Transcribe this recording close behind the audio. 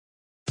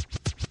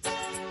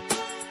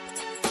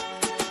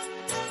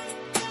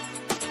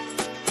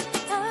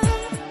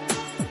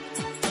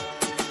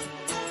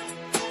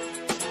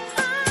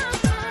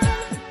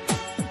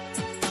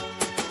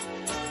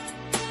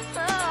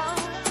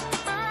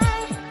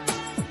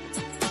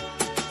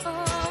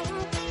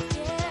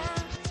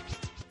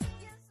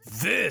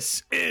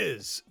This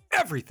is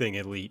Everything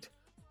Elite,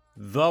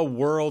 the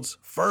world's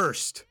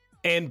first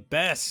and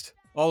best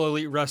all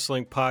elite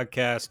wrestling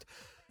podcast.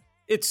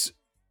 It's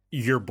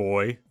your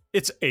boy.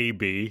 It's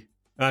AB.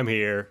 I'm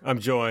here. I'm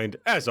joined,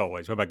 as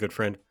always, by my good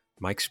friend,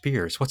 Mike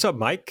Spears. What's up,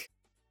 Mike?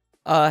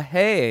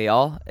 Hey,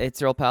 y'all.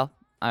 It's your old pal.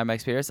 I'm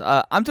Mike Spears.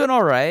 I'm doing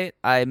all right.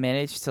 I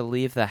managed to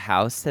leave the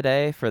house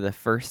today for the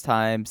first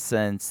time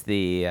since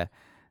the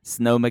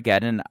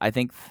Snowmageddon. I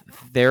think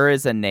there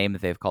is a name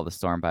that they've called the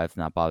storm, but I've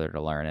not bothered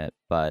to learn it.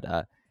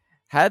 But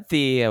had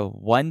the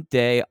one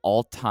day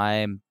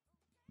all-time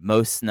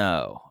most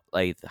snow,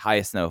 like the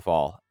highest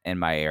snowfall in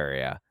my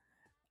area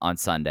on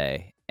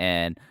Sunday.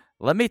 And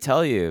let me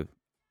tell you,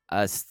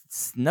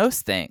 snow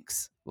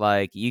stinks.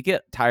 Like, you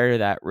get tired of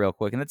that real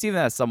quick. And that's even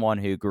as someone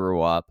who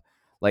grew up,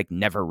 like,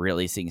 never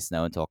really seeing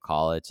snow until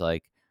college.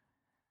 Like,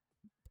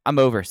 I'm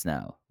over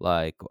snow.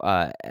 Like,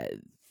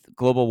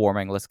 global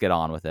warming, let's get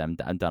on with it.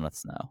 I'm done with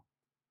snow.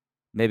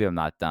 Maybe I'm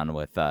not done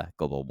with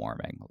global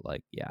warming.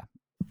 Like, yeah,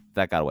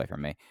 that got away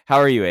from me. How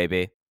are you,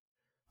 AB?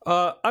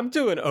 I'm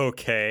doing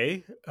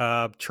okay.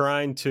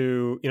 Trying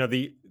to,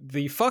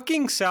 the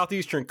fucking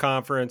Southeastern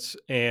Conference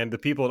and the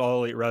people at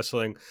All Elite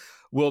Wrestling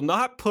will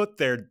not put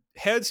their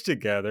heads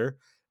together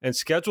and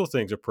schedule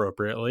things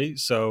appropriately.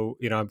 So,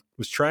 I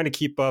was trying to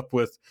keep up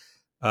with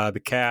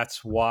the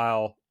Cats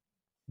while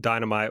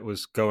Dynamite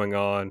was going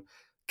on.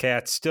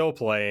 Cats still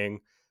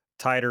playing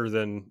tighter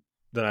than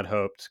I'd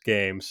hoped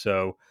games.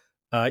 So,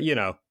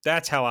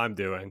 that's how I'm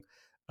doing.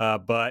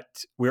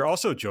 But we're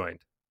also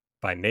joined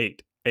by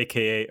Nate,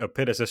 a.k.a.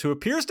 Epitasis, who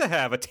appears to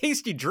have a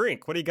tasty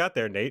drink. What do you got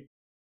there, Nate?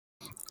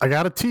 I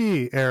got a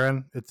tea,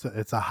 Aaron. It's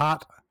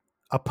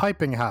a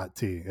piping hot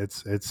tea.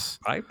 It's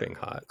piping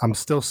hot. I'm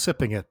still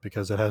sipping it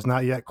because it has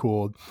not yet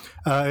cooled.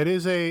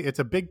 It's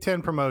a Big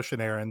Ten promotion,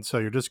 Aaron. So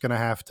you're just gonna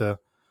have to,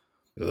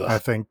 I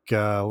think,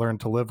 learn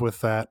to live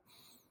with that.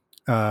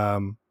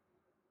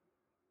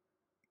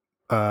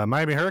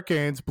 Miami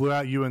Hurricanes blew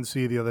out UNC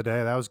the other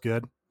day. That was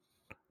good.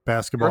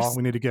 Basketball.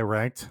 We need to get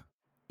ranked.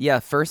 Yeah,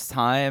 first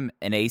time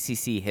in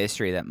ACC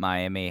history that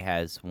Miami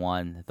has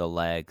won the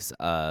legs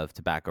of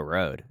Tobacco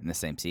Road in the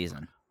same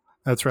season.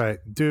 That's right.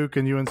 Duke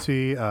and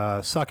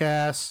UNC suck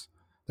ass.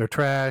 They're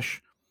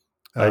trash.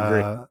 I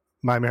agree.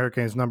 Miami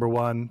Hurricanes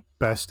 #1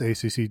 best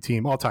ACC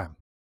team all time.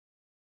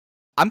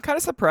 I'm kind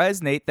of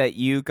surprised, Nate, that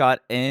you got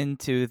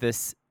into the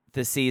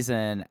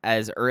season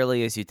as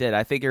early as you did.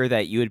 I figure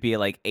that you would be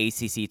like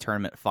ACC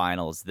tournament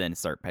finals, then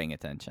start paying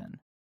attention.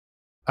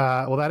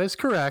 Well, that is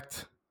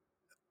correct.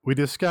 We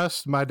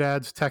discussed my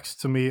dad's text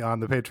to me on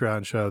the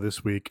Patreon show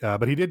this week,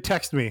 but he did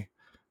text me,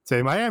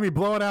 say, Miami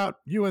blowing out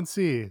UNC.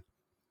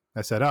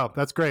 I said, oh,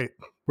 that's great.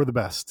 We're the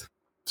best.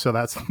 So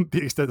that's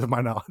the extent of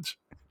my knowledge.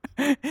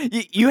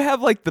 You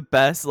have like the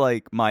best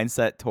like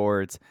mindset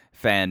towards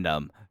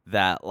fandom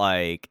that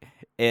like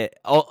it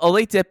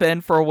only dip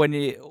in for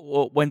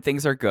when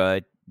things are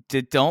good.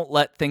 Don't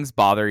let things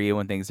bother you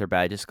when things are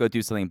bad. Just go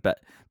do something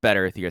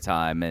better with your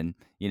time, and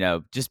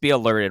just be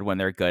alerted when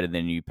they're good, and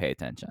then you pay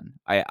attention.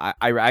 I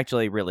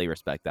actually really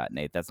respect that,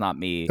 Nate. That's not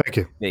me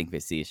being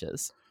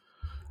facetious.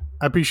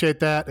 I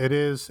appreciate that. It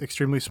is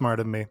extremely smart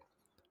of me.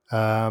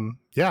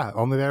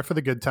 Only there for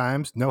the good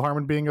times. No harm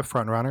in being a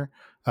front runner.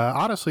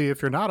 Honestly,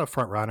 if you're not a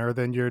front runner,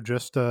 then you're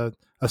just a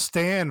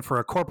stand for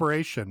a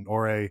corporation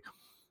or a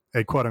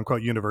quote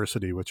unquote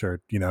university, which are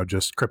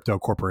just crypto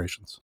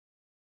corporations.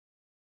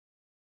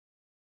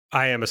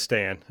 I am a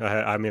stan.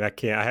 I mean, I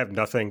can't. I have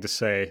nothing to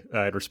say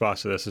in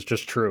response to this. It's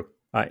just true.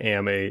 I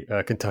am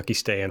a Kentucky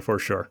stan for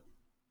sure.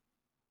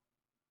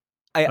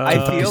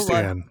 I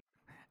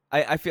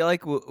feel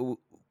like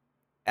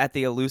at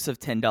the elusive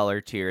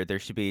 $10 tier, there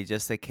should be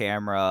just a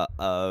camera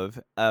of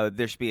I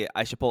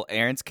should pull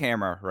Aaron's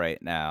camera right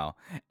now,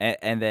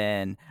 and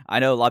then I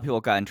know a lot of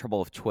people got in trouble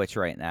with Twitch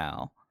right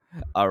now,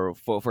 or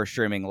for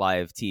streaming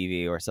live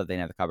TV or something they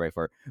have the copyright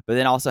for, but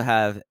then also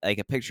have like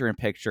a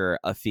picture-in-picture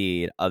a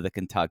feed of the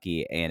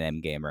Kentucky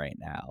A&M game right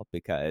now,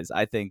 because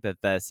I think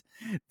that this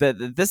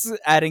is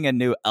adding a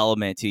new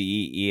element to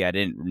EE I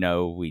didn't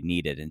know we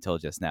needed until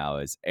just now,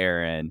 is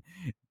Aaron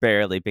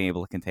barely being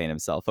able to contain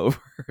himself over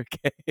a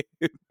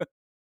game.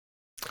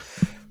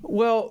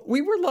 Well,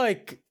 we were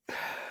like,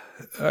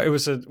 it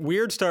was a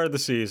weird start of the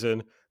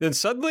season. Then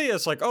suddenly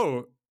it's like,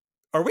 oh,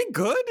 are we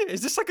good? Is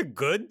this like a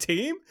good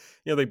team?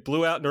 They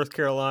blew out North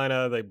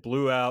Carolina. They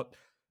blew out.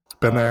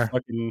 Been there.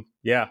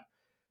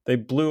 They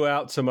blew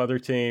out some other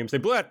teams. They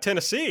blew out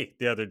Tennessee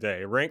the other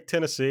day. Ranked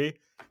Tennessee,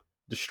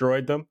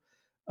 destroyed them.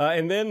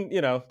 And then,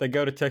 they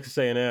go to Texas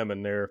A&M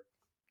and they're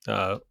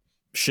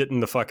shitting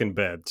the fucking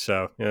bed.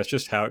 So, it's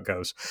just how it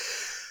goes.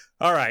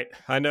 All right.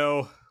 I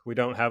know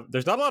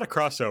there's not a lot of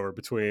crossover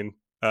between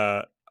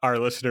our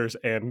listeners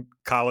and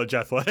college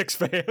athletics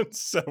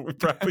fans, so we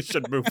probably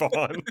should move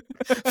on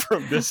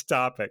from this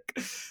topic.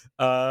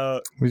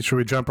 Should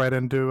we jump right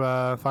into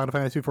Final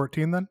Fantasy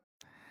 14 then?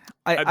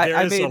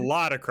 There is a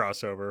lot of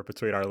crossover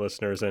between our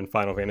listeners and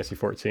Final Fantasy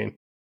 14.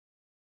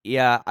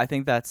 Yeah, I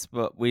think that's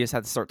what we just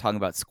have to start talking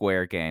about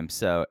Square games.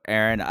 So,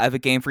 Aaron, I have a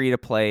game for you to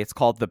play. It's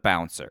called The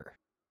Bouncer.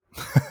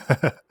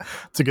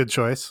 It's a good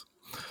choice.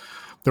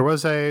 There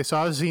was I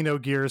saw a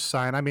Xenogears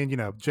sign. I mean,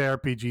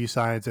 JRPG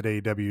signs at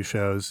AEW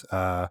shows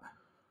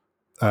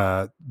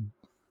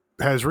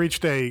has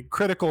reached a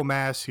critical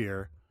mass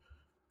here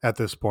at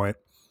this point.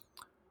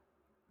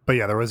 But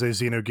yeah, there was a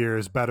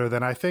Xenogears better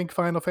than I think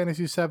Final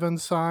Fantasy VII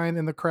sign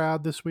in the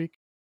crowd this week.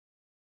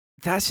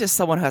 That's just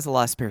someone who has a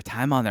lot of spare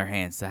time on their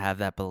hands to have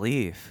that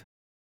belief.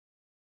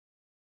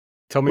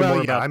 Tell me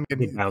more about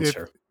the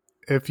bouncer.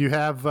 If you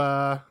have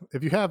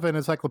an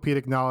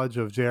encyclopedic knowledge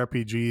of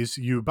JRPGs,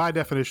 you by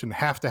definition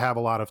have to have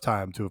a lot of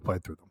time to have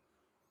played through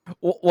them.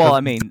 Well,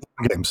 I mean,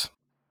 games.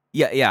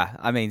 Yeah.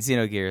 I mean,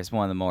 Xenogears is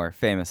one of the more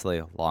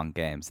famously long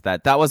games.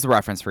 That was the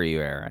reference for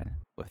you, Aaron.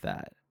 With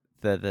that,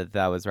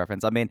 that was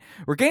reference. I mean,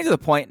 we're getting to the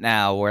point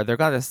now where they're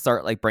going to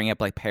start like bringing up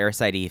like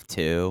Parasite Eve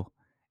 2,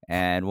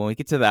 and when we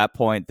get to that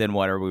point, then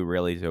what are we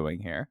really doing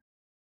here?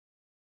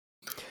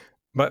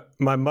 But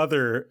my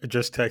mother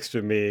just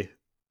texted me.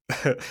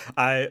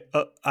 I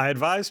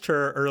advised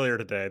her earlier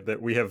today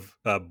that we have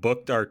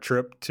booked our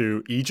trip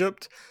to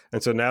Egypt,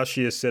 and so now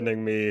she is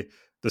sending me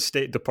the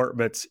State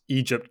Department's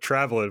Egypt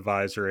travel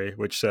advisory,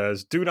 which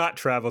says, do not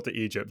travel to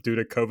Egypt due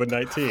to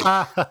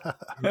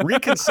COVID-19.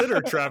 Reconsider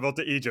travel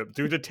to Egypt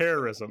due to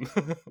terrorism.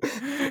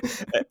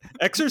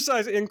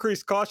 Exercise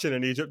increased caution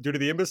in Egypt due to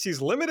the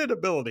embassy's limited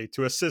ability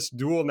to assist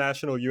dual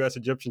national U.S.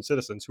 Egyptian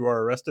citizens who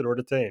are arrested or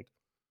detained.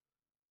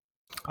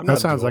 That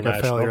sounds like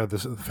a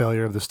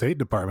failure of the State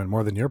Department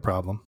more than your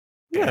problem.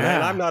 Yeah,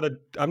 and I'm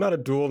not a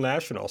dual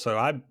national, so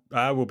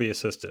I will be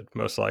assisted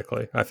most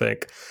likely. I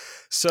think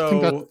so.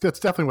 I think that's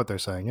definitely what they're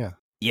saying.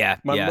 Yeah.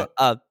 I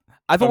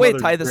have a way to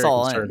tie this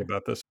all in.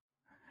 About this.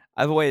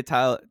 I have a way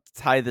to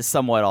tie this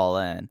somewhat all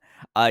in.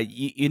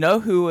 You know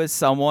who was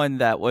someone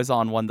that was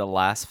on one of the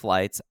last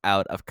flights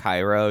out of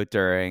Cairo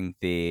during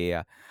the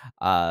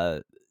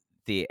Arab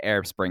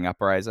Spring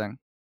uprising?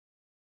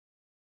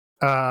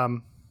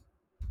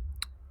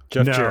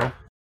 Jeff Jarrett.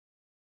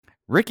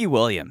 Ricky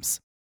Williams.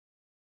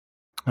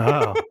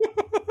 Oh,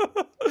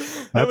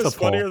 that was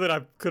funnier than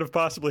I could have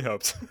possibly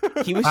hoped.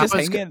 He was just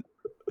hanging.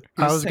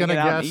 I was going to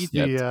guess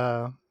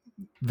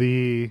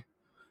the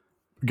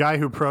guy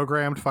who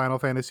programmed Final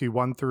Fantasy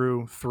 1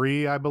 through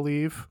 3, I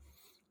believe.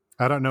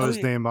 I don't know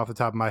his name off the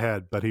top of my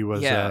head, but he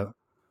was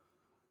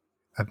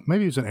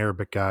maybe he was an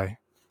Arabic guy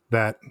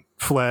that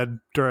fled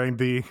during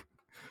maybe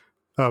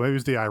it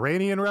was the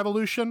Iranian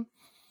Revolution,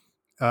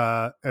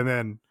 and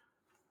then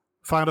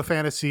Final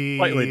Fantasy.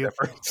 Slightly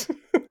different.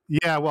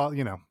 Yeah, well,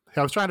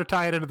 I was trying to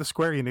tie it into the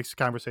Square Enix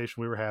conversation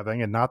we were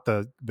having and not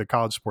the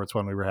college sports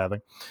one we were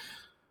having.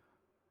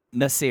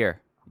 Nasir.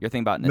 You're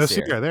thinking about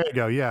Nasir. There you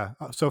go, yeah.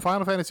 So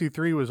Final Fantasy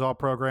 3 was all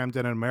programmed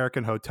in an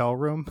American hotel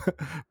room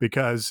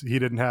because he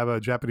didn't have a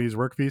Japanese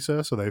work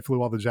visa, so they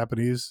flew all the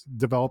Japanese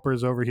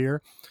developers over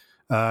here.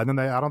 And then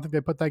I don't think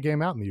they put that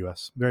game out in the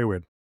U.S. Very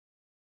weird.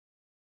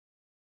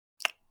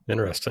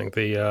 Interesting.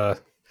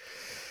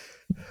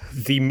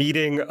 The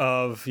meeting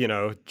of,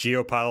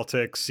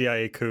 geopolitics,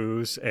 CIA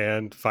coups,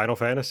 and Final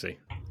Fantasy.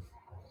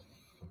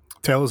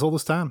 Tale as old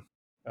as time.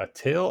 A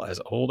tale as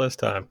old as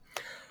time.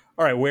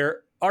 All right,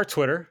 we're our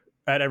Twitter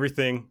at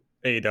everything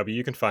AEW.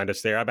 You can find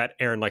us there. I'm at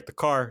Aaron Like the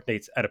Car.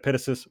 Nate's at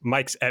Epitasis.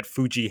 Mike's at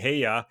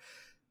Fujiheya.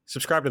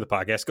 Subscribe to the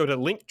podcast. Go to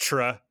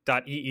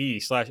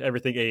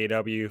linktra.ee/everything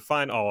AEW.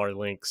 Find all our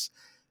links.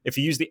 If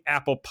you use the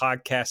Apple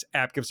Podcast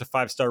app, give us a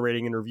 5-star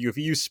rating and review. If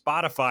you use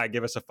Spotify,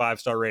 give us a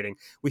 5-star rating.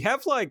 We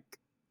have the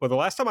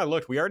last time I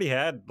looked, we already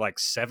had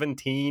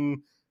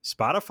 17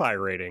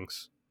 Spotify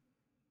ratings.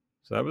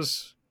 So I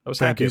was Thank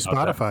happy you,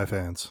 about Spotify that.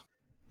 fans.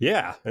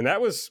 Yeah, and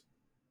that was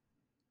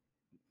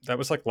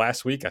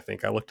last week, I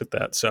think I looked at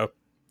that. So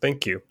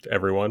thank you to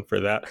everyone for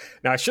that.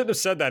 Now, I shouldn't have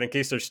said that in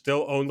case there's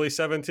still only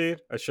 17.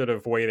 I should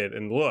have waited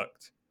and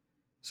looked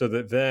so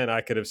that then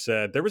I could have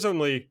said there was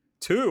only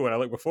 2 when I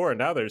looked before, and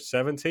now there's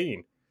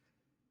 17.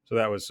 So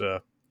that was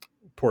a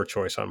poor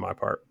choice on my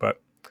part,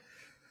 but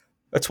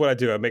that's what I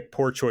do. I make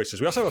poor choices.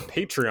 We also have a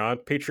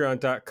Patreon,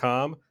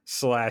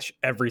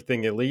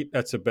 patreon.com/everything elite.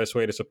 That's the best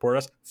way to support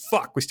us.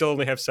 Fuck, we still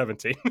only have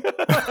 17. Damn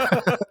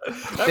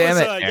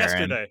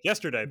it,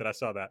 yesterday that I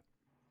saw that,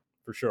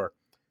 for sure.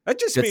 That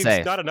just Good means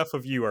save. not enough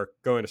of you are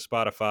going to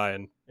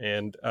Spotify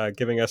and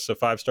giving us a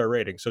 5-star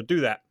rating. So do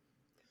that.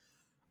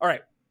 All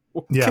right.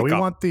 We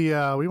want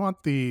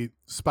the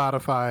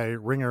Spotify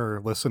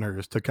ringer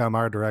listeners to come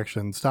our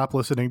direction. Stop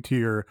listening to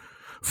your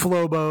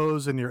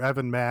Flobos and your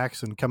Evan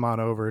Max and come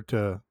on over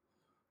to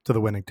the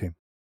winning team.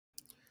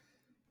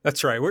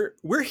 That's right.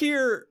 We're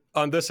here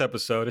on this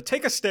episode to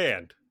take a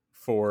stand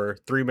for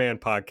 3-man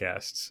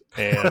podcasts,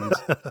 and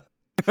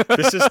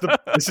this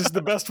is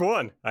the best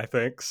one, I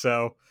think.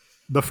 So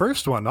the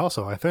first one,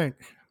 also, I think.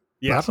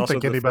 Yes, I don't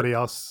think nobody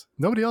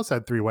else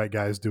had 3 white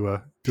guys do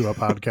a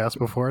podcast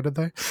before, did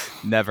they?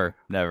 Never.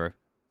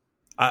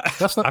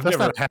 That's not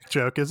a hack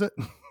joke, is it?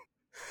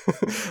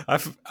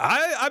 I've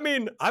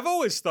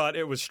always thought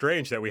it was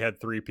strange that we had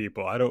 3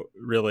 people. I'm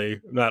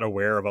not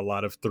aware of a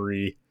lot of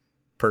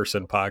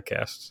 3-person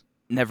podcasts.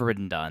 Never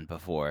been done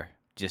before.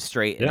 Just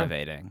straight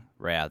innovating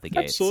right out the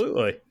gates.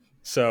 Absolutely.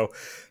 So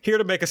here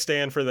to make a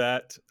stand for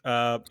that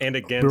and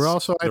against we're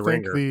also, the I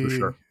think, ringer, for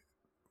sure.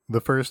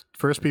 the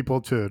first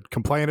people to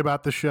complain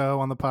about the show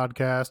on the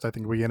podcast. I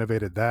think we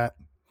innovated that.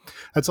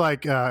 That's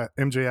like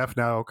MJF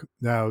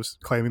now is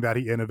claiming that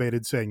he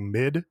innovated saying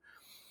mid.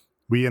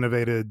 We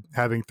innovated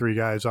having 3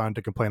 guys on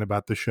to complain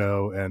about the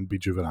show and be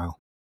juvenile.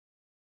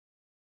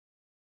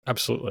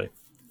 Absolutely.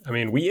 I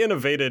mean, we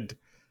innovated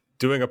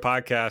doing a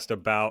podcast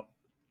about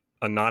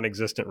a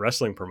non-existent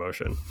wrestling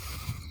promotion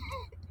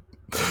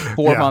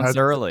 4 months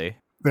early.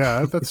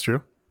 Yeah, that's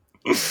true.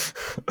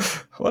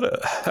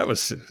 That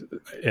was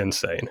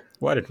insane.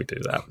 Why did we do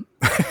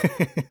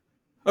that?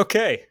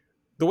 Okay.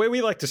 The way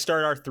we like to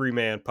start our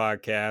 3-man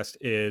podcast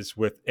is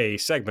with a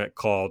segment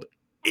called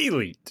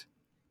Elite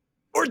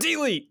or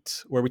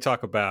Delete, where we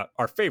talk about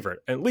our favorite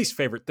and least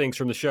favorite things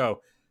from the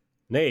show.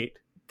 Nate,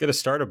 get us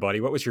started, buddy.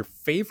 What was your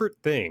favorite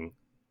thing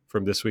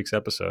from this week's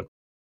episode?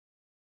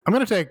 I'm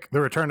going to take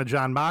the return of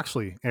Jon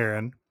Moxley,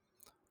 Aaron.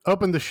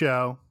 Opened the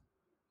show.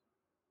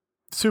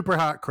 Super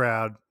hot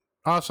crowd.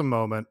 Awesome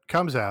moment.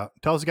 Comes out.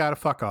 Tells the guy to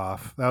fuck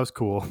off. That was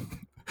cool.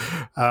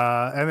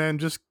 And then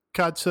just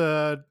cuts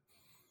a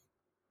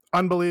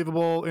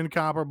unbelievable,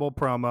 incomparable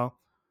promo.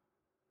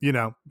 You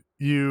know,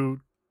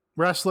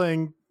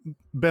 wrestling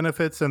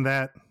benefits in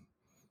that,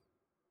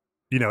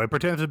 it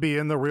pretends to be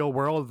in the real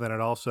world, then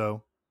it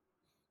also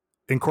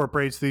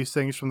incorporates these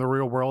things from the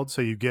real world.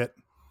 So you get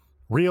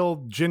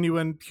real,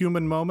 genuine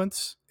human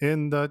moments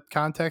in the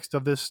context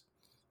of this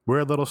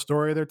weird little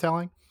story they're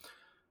telling.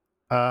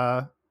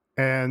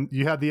 And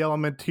you have the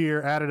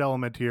added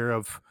element here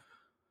of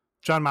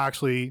Jon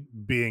Moxley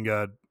being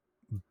a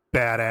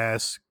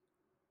badass,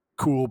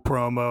 cool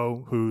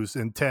promo who's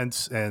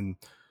intense and,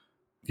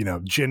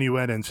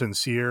 genuine and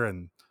sincere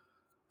and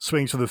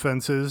swings for the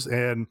fences,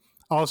 and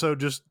also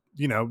just,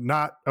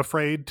 not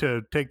afraid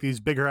to take these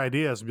bigger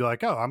ideas and be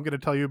like, oh, I'm going to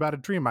tell you about a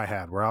dream I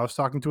had where I was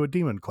talking to a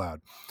demon cloud.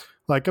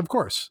 Like, of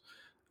course.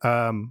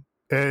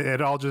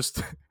 It all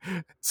just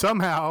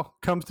somehow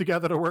comes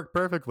together to work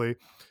perfectly.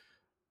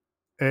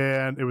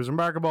 And it was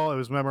remarkable. It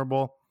was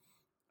memorable.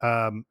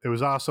 It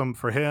was awesome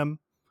for him.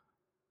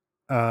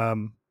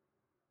 And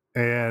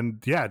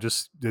yeah, it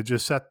just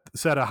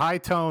set a high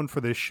tone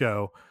for this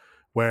show,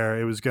 where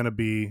it was going to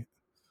be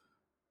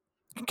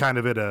kind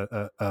of at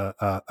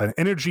an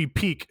energy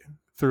peak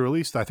through at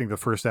least, I think, the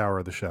first hour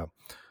of the show.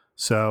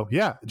 So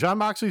yeah, Jon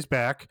Moxley's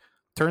back.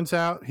 Turns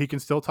out he can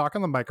still talk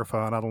on the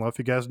microphone. I don't know if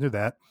you guys knew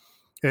that.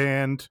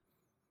 And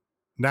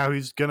now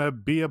he's going to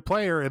be a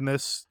player in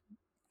this,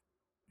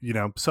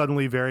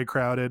 suddenly very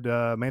crowded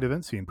main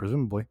event scene,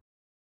 presumably.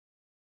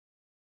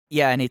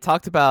 Yeah, and he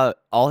talked about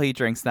all he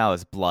drinks now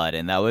is blood,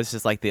 and that was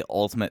just like the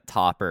ultimate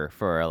topper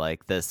for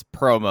like this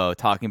promo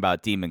talking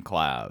about demon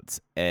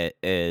clouds.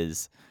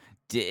 It's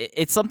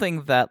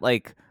something that,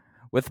 like,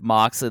 with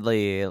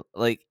Moxley,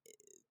 like,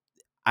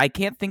 I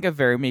can't think of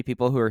very many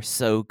people who are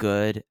so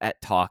good at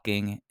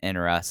talking in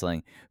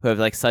wrestling, who have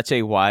like such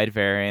a wide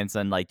variance,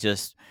 and like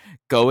just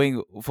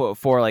going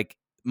for like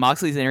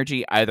Moxley's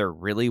energy either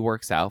really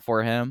works out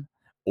for him,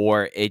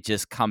 or it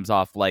just comes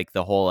off like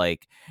the whole,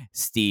 like,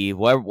 Steve,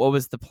 what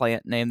was the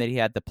plant name that he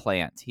had? The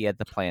plant in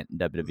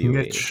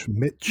WWE.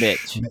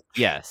 Mitch.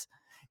 Yes.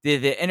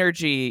 The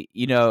energy,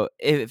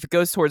 if it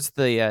goes towards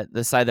the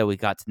side that we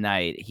got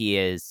tonight, he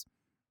is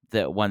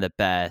one of the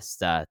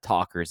best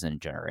talkers in a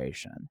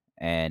generation.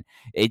 And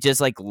it just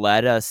like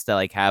led us to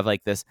like have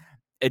like this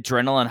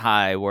adrenaline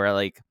high where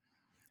like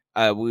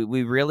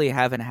we really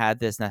haven't had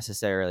this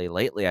necessarily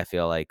lately, I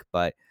feel like.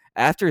 But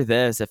after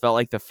this, it felt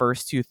like the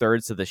first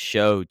 2/3 of the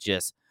show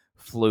just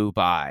flew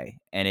by,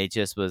 and it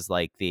just was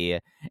like the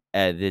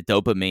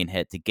dopamine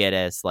hit to get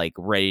us like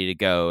ready to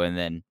go, and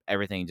then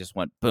everything just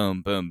went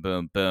boom, boom,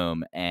 boom,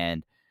 boom,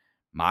 and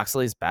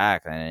Moxley's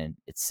back, and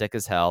it's sick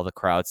as hell. The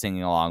crowd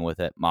singing along with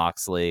it,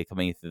 Moxley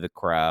coming through the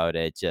crowd.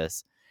 It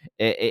just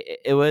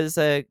it was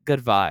a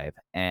good vibe,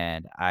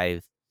 and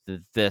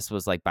this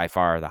was like by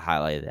far the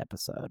highlight of the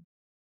episode.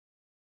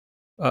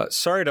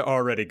 Sorry to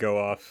already go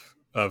off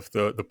of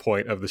the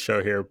point of the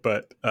show here,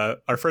 but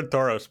our friend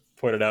Thoros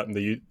pointed out in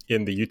the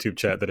YouTube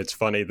chat that it's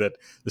funny that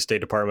the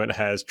State Department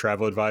has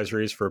travel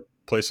advisories for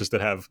places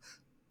that have,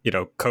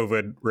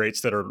 COVID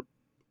rates that are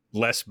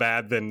less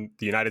bad than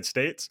the United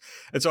States.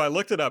 And so I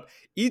looked it up.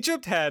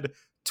 Egypt had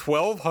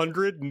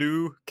 1,200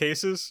 new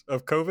cases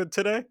of COVID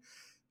today,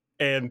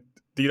 and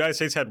the United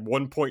States had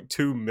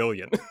 1.2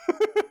 million.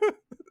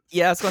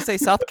 Yeah, I was going to say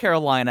South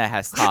Carolina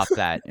has topped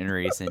that in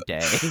recent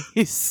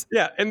days.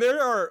 Yeah, and there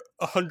are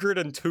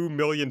 102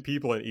 million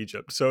people in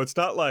Egypt, so it's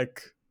not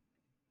like,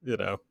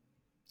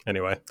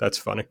 Anyway, that's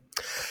funny.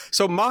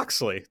 So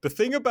Moxley, the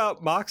thing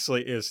about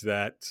Moxley is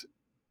that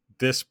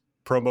this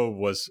promo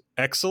was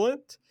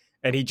excellent,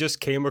 and he just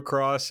came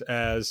across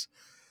as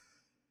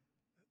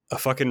a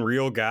fucking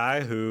real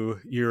guy who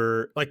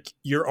you're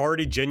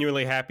already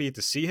genuinely happy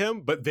to see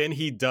him, but then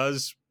he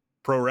does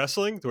pro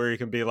wrestling where you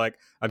can be like,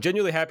 I'm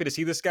genuinely happy to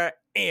see this guy,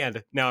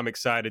 and now I'm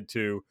excited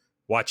to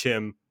watch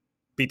him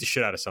beat the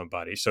shit out of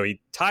somebody. So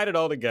he tied it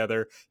all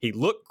together. He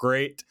looked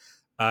great.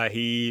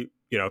 He,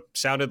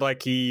 sounded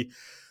like he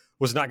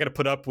was not going to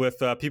put up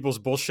with people's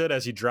bullshit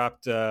as he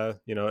dropped,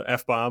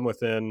 F-bomb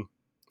within,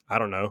 I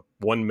don't know,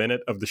 1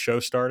 minute of the show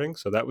starting.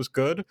 So that was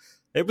good.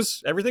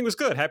 Everything was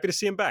good. Happy to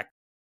see him back.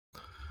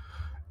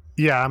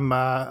 Yeah, I'm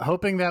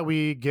hoping that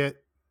we get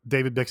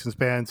David Dixon's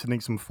band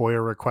sending some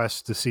FOIA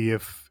requests to see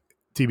if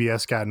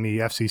TBS got any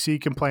FCC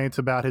complaints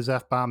about his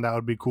F-bomb. That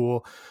would be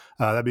cool.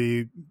 That'd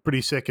be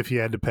pretty sick if he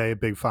had to pay a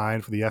big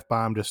fine for the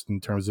F-bomb, just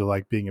in terms of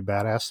like being a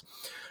badass.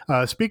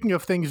 Speaking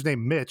of things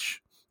named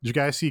Mitch, did you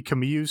guys see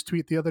Camille's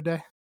tweet the other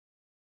day?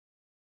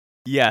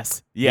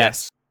 Yes.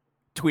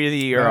 Tweet of the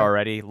year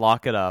already.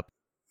 Lock it up.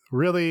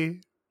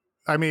 Really?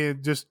 I mean,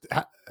 just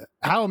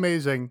how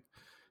amazing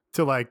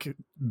to like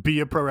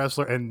be a pro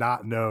wrestler and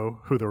not know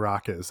who The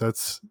Rock is.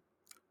 That's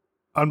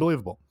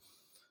unbelievable.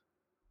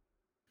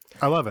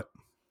 I love it.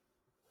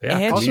 Yeah.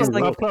 And Also, she's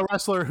like a pro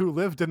wrestler who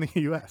lived in the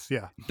U.S.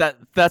 Yeah. that's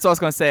what I was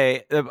going to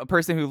say. A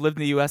person who lived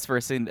in the U.S.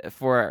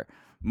 for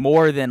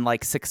more than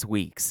like 6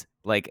 weeks.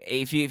 Like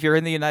if you're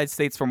in the United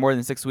States for more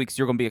than 6 weeks,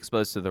 you're going to be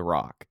exposed to The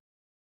Rock.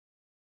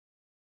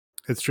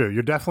 It's true.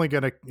 You're definitely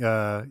going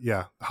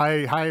to,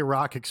 high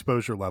Rock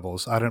exposure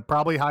levels.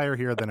 Probably higher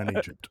here than in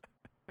Egypt.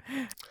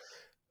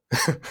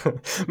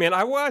 Man,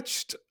 I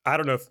watched,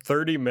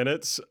 30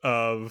 minutes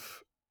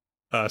of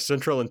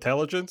Central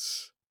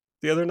Intelligence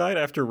the other night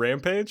after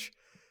Rampage.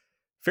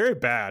 Very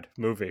bad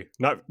movie.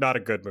 Not a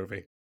good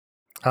movie.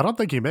 I don't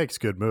think he makes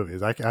good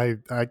movies. I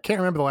can't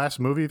remember the last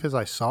movie of his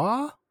I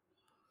saw.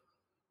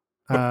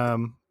 It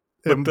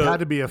had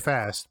to be a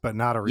Fast, but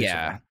not a recent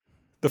one.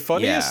 The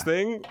funniest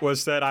thing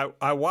was that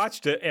I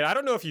watched it, and I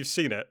don't know if you've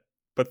seen it,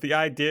 but the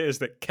idea is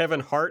that Kevin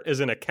Hart is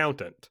an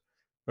accountant.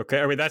 Okay,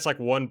 I mean, that's like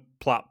one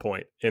plot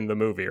point in the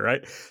movie,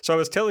 right? So I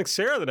was telling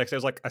Sarah the next day, I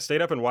was like, I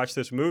stayed up and watched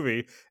this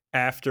movie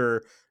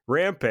after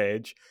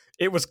Rampage.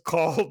 It was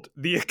called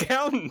The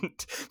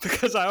Accountant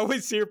because I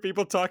always hear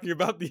people talking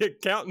about The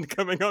Accountant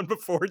coming on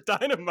before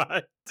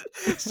Dynamite.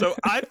 So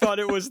I thought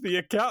it was The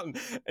Accountant.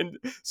 And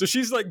so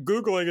she's like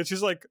Googling and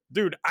she's like,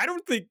 dude, I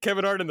don't think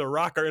Kevin Hart and The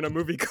Rock are in a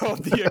movie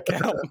called The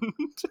Accountant.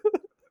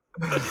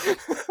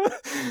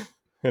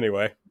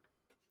 Anyway.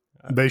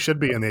 They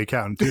should be in The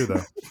Accountant too,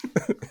 though.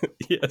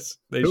 Yes,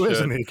 they Who should. is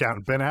in The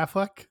Accountant? Ben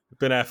Affleck?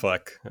 Ben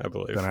Affleck, I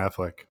believe. Ben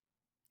Affleck.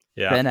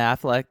 Yeah. Ben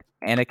Affleck,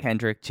 Anna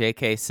Kendrick,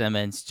 J.K.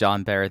 Simmons,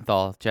 John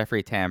Barenthal,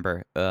 Jeffrey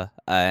Tambor,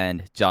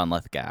 and John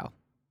Lithgow.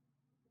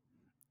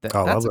 That's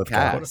love a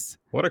Lithgow. cast.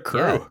 What a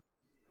crew. Yeah.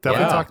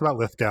 Definitely talked about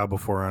Lithgow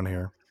before on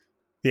here.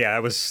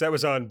 Yeah, that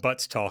was on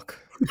Butts Talk.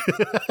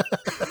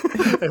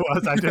 It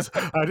was. I just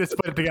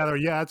put it together.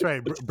 Yeah, that's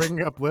right.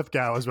 Bringing up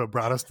Lithgow is what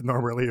brought us to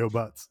Norbert Leo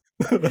Butts.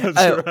 That's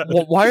right.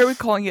 Well, why are we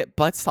calling it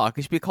Butts Talk?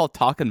 It should be called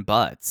Talking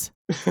Butts.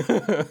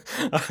 Yeah,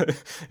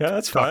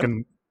 that's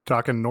fine.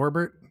 Talking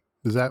Norbert?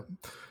 Is that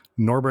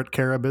Norbert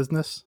Cara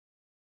business?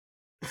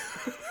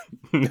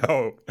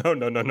 No.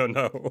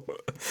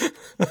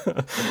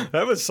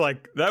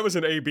 That was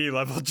an AB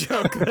level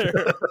joke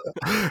there.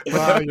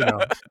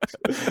 Well,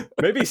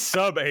 Maybe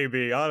sub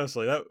AB.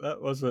 Honestly, that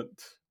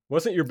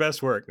wasn't your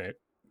best work, Nate.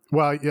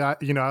 Well, yeah,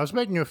 I was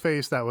making a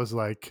face that was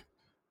like,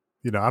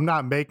 I'm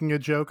not making a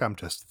joke. I'm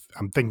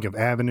thinking of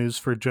avenues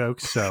for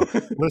jokes. So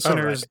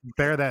listeners,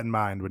 bear that in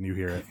mind when you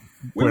hear it.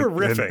 We were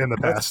riffing in the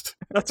past.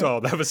 That's all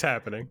that was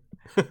happening.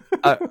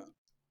 All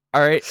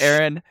right,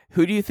 Aaron,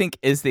 who do you think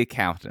is the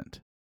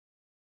accountant?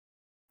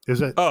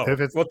 Is it?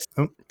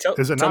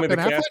 Is it not Ben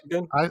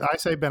Affleck? I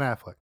say Ben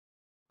Affleck.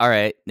 All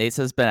right, Nate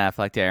says Ben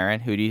Affleck. Aaron,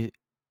 who do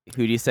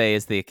you say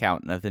is the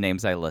accountant of the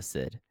names I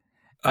listed?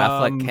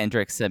 Affleck,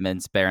 Kendrick,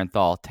 Simmons,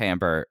 Barenthal,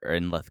 Tambor,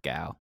 and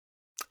Lithgow.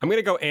 I'm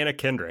gonna go Anna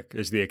Kendrick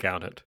is the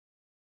accountant.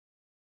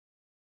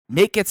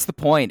 Nate gets the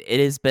point.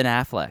 It is Ben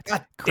Affleck.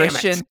 God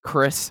Christian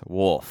Chris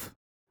Wolf.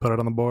 Put it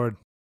on the board.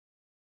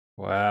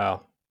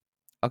 Wow.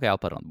 Okay, I'll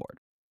put it on the board.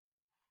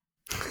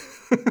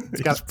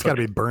 It's got to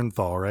be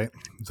Bernthal, right?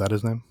 Is that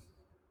his name?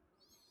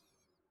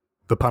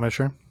 The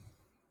Punisher?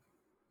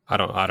 I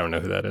don't know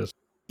who that is.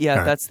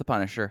 Yeah, that's the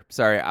Punisher.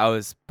 Sorry, I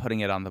was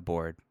putting it on the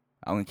board.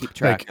 I'm going to keep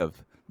track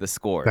of the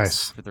scores.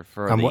 Nice. For the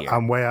year.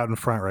 I'm way out in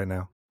front right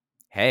now.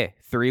 Hey,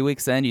 3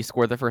 weeks in, you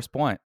scored the first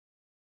point.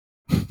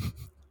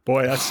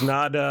 Boy, that's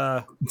not...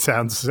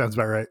 Sounds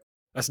about right.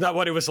 That's not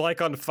what it was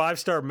like on the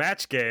 5-star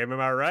match game, am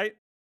I right?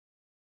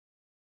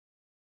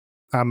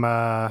 I'm,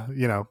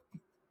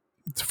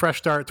 it's a fresh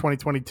start,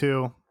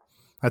 2022.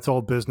 That's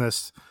old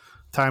business.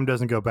 Time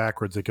doesn't go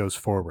backwards; it goes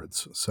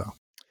forwards. So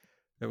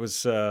it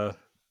was.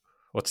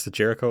 What's the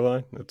Jericho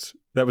line?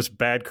 That was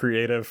bad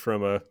creative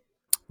from a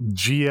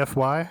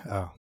GFY.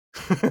 Oh,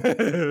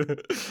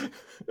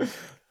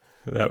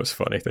 that was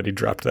funny that he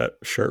dropped that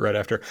shirt right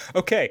after.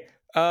 Okay,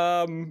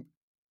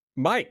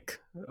 Mike,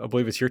 I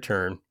believe it's your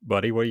turn,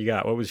 buddy. What do you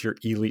got? What was your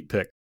elite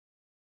pick?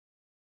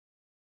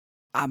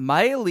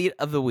 My elite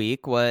of the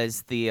week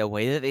was the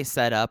way that they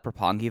set up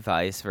Roppongi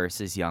Vice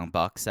versus Young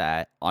Bucks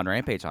on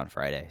Rampage on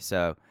Friday.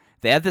 So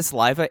they have this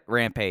live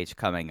Rampage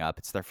coming up.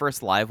 It's their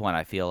first live one,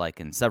 I feel like,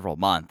 in several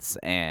months.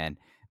 And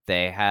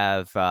they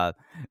have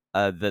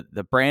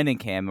the branding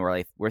cam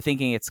where we're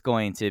thinking it's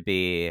going to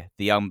be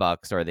the Young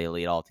Bucks or the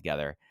Elite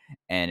altogether.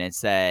 And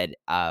instead,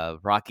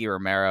 Rocky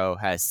Romero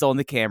has stolen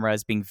the camera,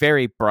 is being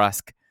very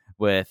brusque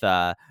with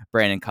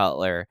Brandon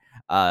Cutler.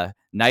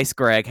 Nice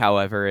Greg,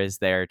 however, is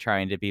there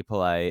trying to be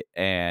polite,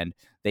 and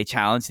they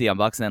challenged the Young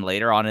Bucks. And then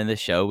later on in the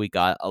show, we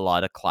got a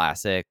lot of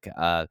classic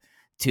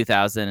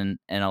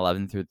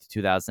 2011 through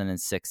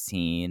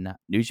 2016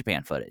 New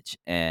Japan footage,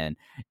 and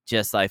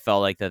just I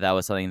felt like that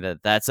was something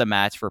that's a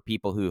match for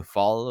people who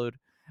followed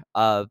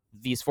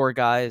these four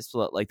guys.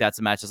 Like that's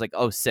a match that's like,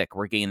 oh, sick,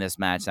 we're getting this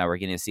match now, we're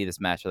getting to see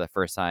this match for the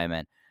first time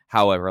and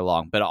however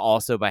long. But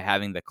also by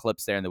having the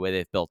clips there and the way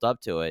they've built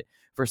up to it,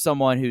 for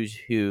someone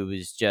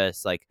who's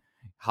just like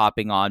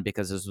hopping on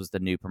because this was the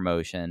new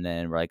promotion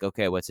and we're like,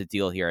 okay, what's the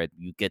deal here?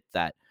 You get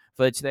that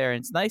footage there,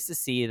 and it's nice to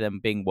see them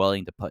being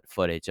willing to put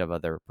footage of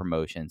other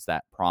promotions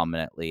that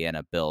prominently in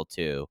a build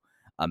to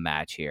a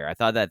match here. I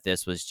thought that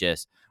this was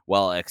just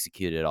well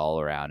executed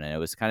all around, and it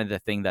was kind of the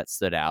thing that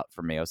stood out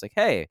for me. I was like,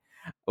 hey,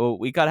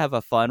 we got to have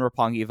a fun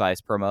Roppongi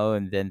Vice promo,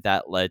 and then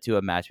that led to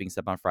a match being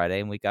set up on Friday,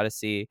 and we got to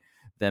see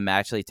them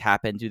actually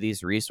tap into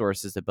these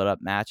resources to build up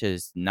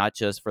matches, not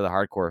just for the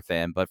hardcore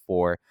fan, but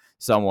for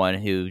someone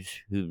who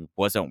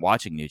wasn't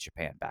watching New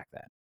Japan back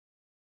then.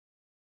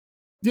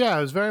 Yeah,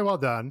 it was very well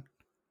done.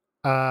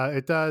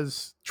 It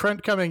does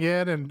Trent coming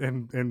in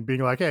and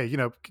being like, hey,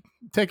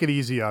 take it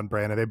easy on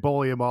Brandon. They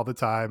bully him all the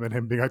time, and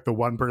him being like the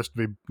one person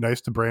to be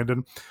nice to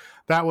Brandon.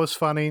 That was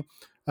funny.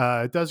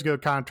 It does go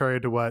contrary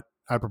to what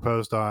I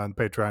proposed on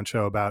Patreon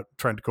show about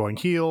Trent going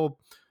heel.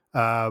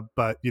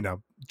 But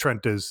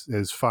Trent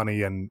is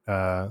funny and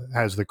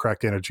has the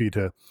correct energy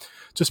to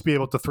just be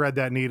able to thread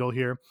that needle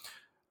here.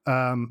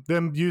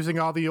 Them using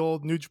all the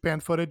old New Japan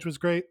footage was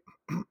great.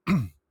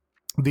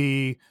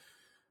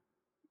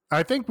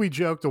 I think we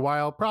joked a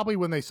while, probably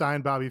when they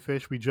signed Bobby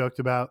Fish, we joked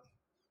about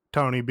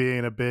Tony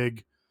being a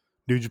big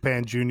New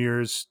Japan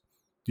Juniors,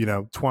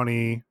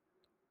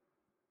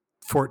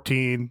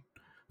 2014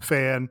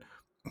 fan.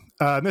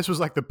 And this was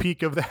like the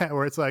peak of that,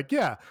 where it's like,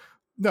 yeah,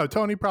 no,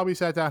 Tony probably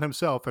sat down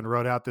himself and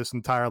wrote out this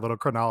entire little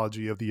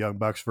chronology of the Young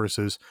Bucks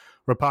versus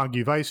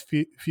Roppongi Vice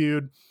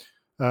feud.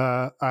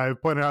 I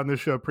pointed out in this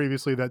show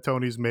previously that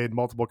Tony's made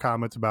multiple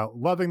comments about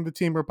loving the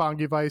team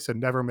Roppongi Vice and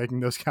never making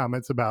those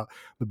comments about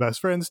the Best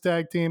Friends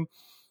tag team.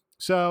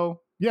 So,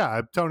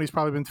 yeah, Tony's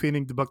probably been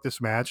fiending to book this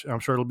match. I'm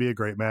sure it'll be a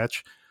great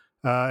match.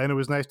 And it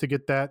was nice to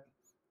get that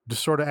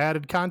just sort of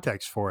added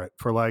context for it.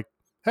 For like,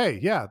 hey,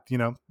 yeah,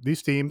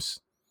 these teams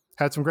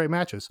had some great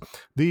matches.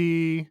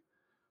 The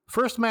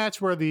first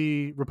match where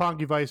the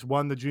Roppongi Vice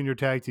won the junior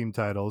tag team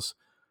titles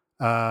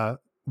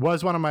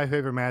was one of my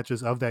favorite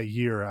matches of that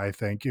year, I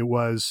think. It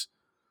was,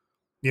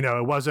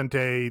 it wasn't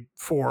a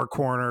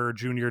 4-corner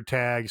junior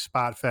tag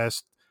spot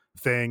fest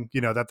thing,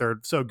 that they're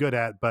so good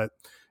at, but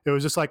it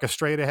was just like a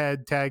straight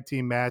ahead tag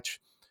team match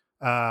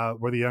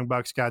where the Young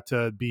Bucks got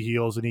to be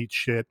heels and eat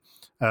shit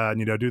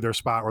and, do their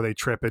spot where they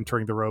trip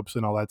entering the ropes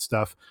and all that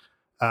stuff.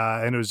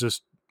 And it was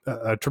just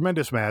a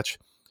tremendous match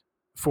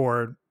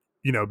for,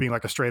 being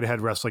like a straight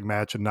ahead wrestling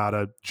match and not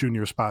a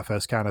junior spot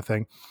fest kind of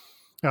thing.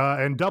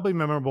 And doubly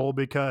memorable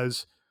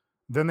because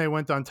then they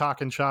went on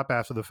Talking Shop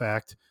after the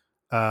fact.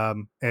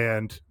 And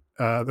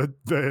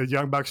the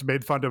Young Bucks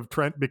made fun of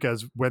Trent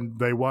because when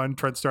they won,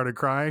 Trent started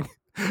crying.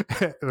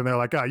 And they're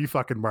like, you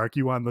fucking Mark,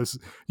 you won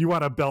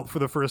a belt for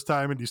the first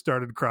time and you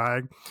started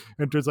crying.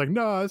 And Trent's like,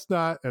 no, it's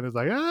not. And it's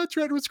like,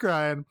 Trent was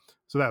crying.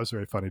 So that was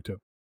very funny too.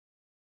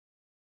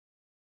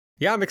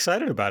 Yeah, I'm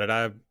excited about it.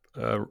 I'm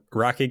a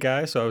Rocky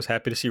guy, so I was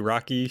happy to see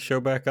Rocky show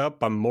back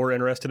up. I'm more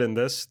interested in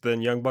this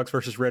than Young Bucks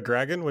versus Red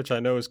Dragon, which I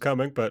know is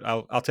coming, but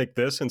I'll take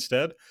this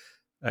instead.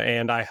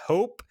 And I'm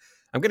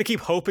going to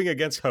keep hoping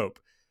against hope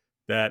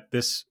that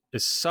this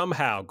is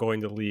somehow going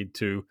to lead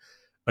to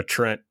a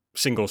Trent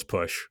singles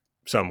push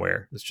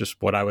somewhere. It's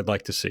just what I would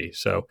like to see.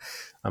 So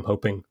I'm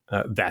hoping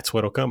that's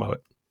what'll come of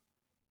it.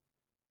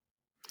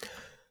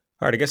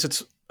 All right, I guess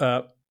it's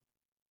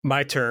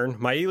my turn.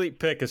 My elite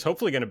pick is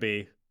hopefully going to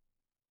be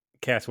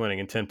Cass winning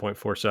in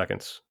 10.4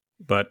 seconds,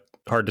 but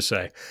hard to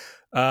say.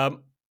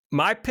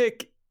 My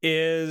pick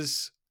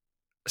is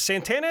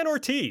Santana and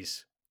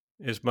Ortiz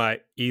is my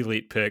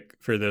elite pick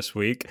for this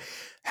week.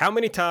 How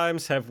many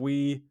times have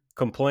we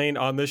complained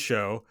on this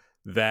show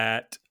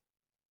that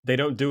they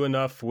don't do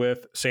enough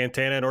with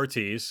Santana and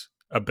Ortiz?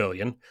 A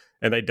billion.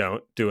 And they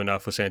don't do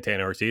enough with Santana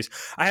and Ortiz.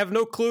 I have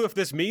no clue if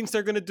this means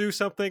they're going to do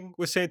something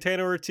with Santana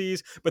and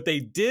Ortiz, but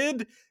they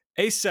did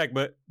a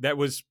segment that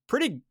was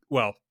pretty,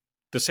 well,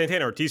 the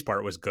Santana Ortiz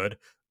part was good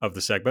of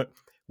the segment,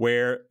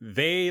 where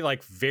they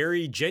like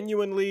very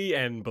genuinely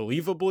and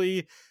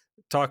believably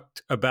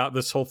talked about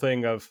this whole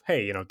thing of,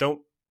 hey,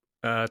 don't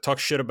talk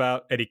shit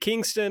about Eddie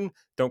Kingston.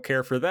 Don't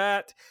care for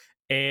that.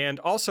 And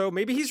also,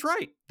 maybe he's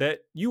right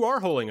that you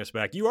are holding us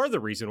back. You are the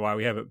reason why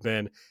we haven't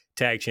been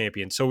tag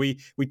champions. So we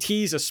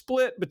tease a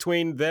split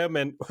between them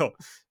and, well,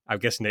 I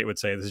guess Nate would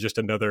say this is just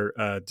another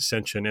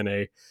dissension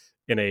in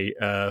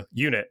a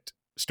unit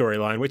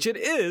storyline, which it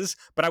is,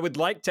 but I would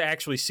like to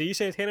actually see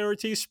Santana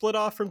Ortiz split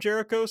off from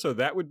Jericho, so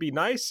that would be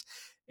nice,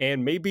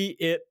 and maybe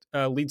it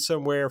leads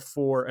somewhere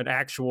for an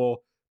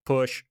actual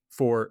push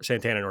for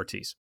Santana and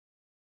Ortiz.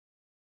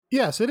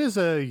 Yes, it is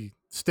a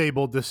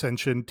stable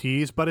dissension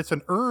tease, but it's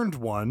an earned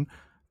one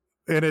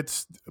and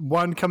it's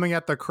one coming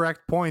at the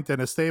correct point in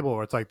a stable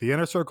where it's like the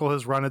inner circle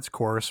has run its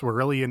course. We're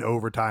really in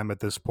overtime at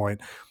this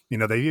point. You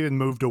know, they even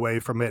moved away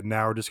from it, and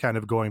now we're just kind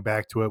of going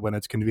back to it when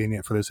it's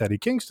convenient for this Eddie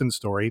Kingston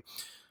story.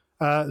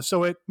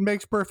 So it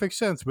makes perfect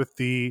sense with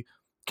the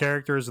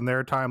characters and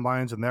their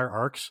timelines and their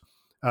arcs.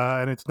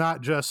 And it's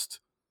not just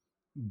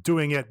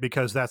doing it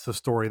because that's the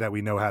story that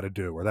we know how to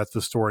do, or that's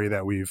the story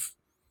that we've,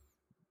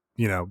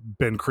 you know,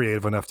 been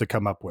creative enough to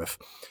come up with.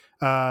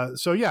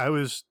 So yeah, it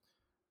was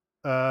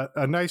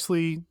a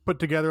nicely put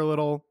together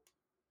little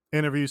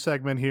interview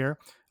segment here.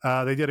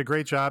 They did a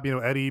great job. You know,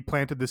 Eddie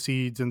planted the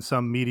seeds in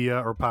some media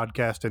or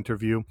podcast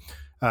interview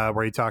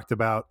where he talked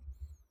about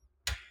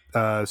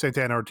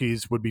Santana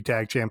Ortiz would be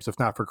tag champs if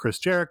not for Chris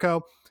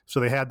Jericho. So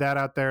they had that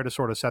out there to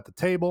sort of set the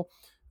table.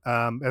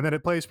 And then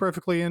it plays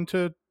perfectly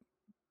into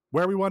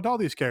where we want all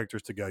these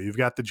characters to go. You've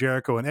got the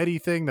Jericho and Eddie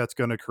thing that's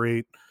going to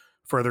create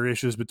further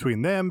issues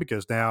between them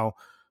because now,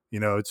 you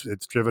know,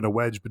 it's driven a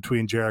wedge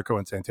between Jericho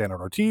and Santana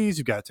and Ortiz.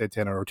 You've got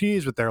Santana and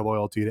Ortiz with their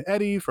loyalty to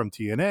Eddie from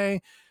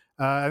TNA.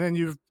 And then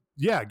you've,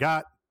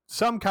 got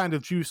some kind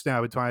of juice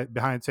now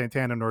behind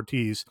Santana and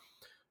Ortiz.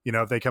 You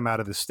know, if they come out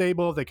of this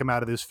stable, if they come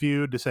out of this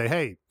feud to say,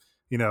 hey,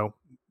 you know,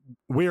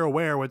 we're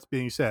aware what's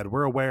being said.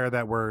 We're aware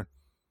that we're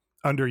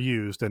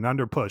underused and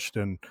underpushed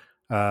and,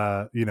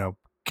 you know,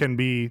 can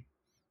be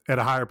at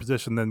a higher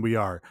position than we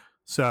are.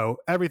 So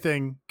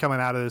everything coming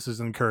out of this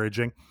is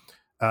encouraging.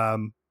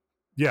 The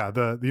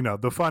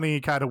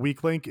funny kind of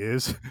weak link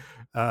is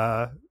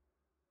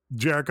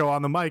Jericho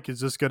on the mic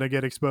is just going to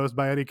get exposed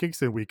by Eddie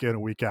Kingston week in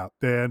and week out.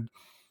 And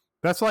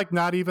that's like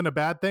not even a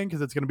bad thing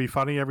because it's going to be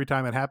funny every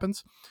time it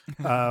happens.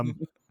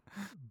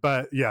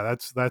 But yeah,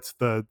 that's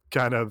the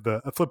kind of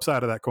the flip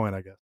side of that coin,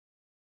 I guess.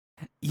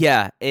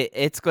 Yeah,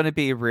 it's going to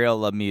be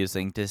real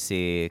amusing to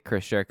see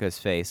Chris Jericho's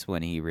face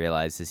when he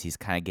realizes he's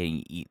kind of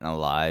getting eaten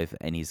alive,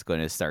 and he's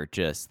going to start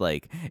just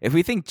like, if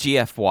we think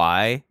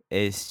GFY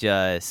is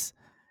just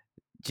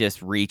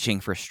reaching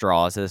for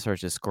straws or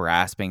just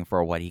grasping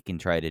for what he can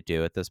try to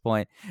do at this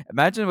point,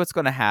 imagine what's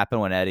going to happen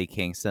when Eddie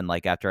Kingston,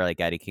 like after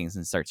like Eddie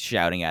Kingston starts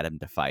shouting at him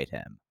to fight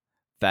him.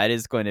 That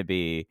is going to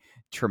be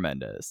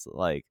tremendous.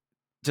 Like,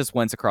 just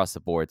wins across the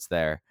boards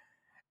there.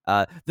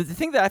 The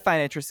thing that I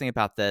find interesting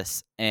about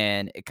this,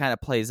 and it kind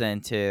of plays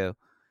into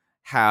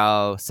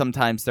how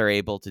sometimes they're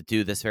able to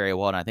do this very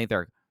well, and I think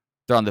they're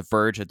on the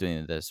verge of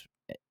doing this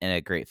in a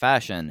great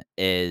fashion,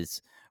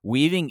 is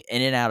weaving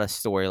in and out of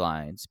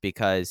storylines,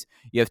 because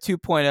you have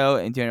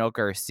 2.0 and Daniel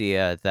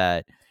Garcia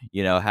that,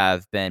 you know,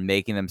 have been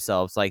making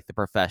themselves like the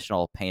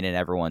professional pain in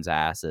everyone's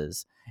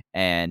asses,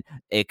 and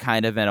it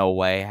kind of in a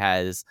way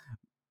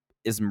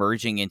is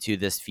merging into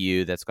this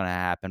feud that's going to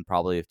happen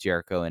probably with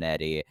Jericho and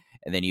Eddie.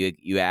 And then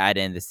you add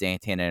in the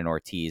Santana and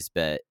Ortiz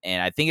bit.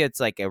 And I think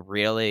it's like a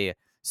really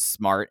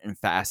smart and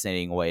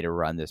fascinating way to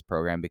run this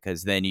program,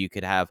 because then you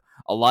could have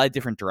a lot of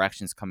different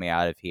directions coming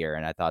out of here.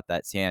 And I thought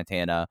that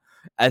Santana,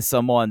 as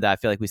someone that I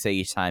feel like we say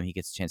each time he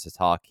gets a chance to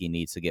talk, he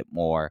needs to get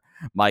more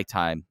mic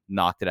time,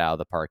 knocked it out of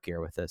the park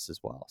here with this as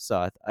well.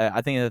 So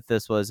I think that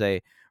this was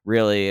a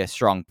really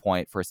strong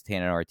point for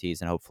Santana and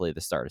Ortiz, and hopefully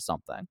the start of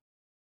something.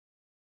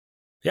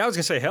 Yeah, I was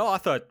going to say, hell, I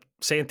thought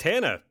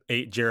Santana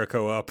ate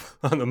Jericho up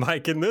on the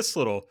mic in this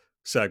little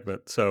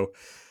segment. So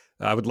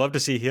I would love to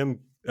see him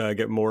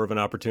get more of an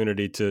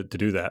opportunity to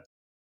do that.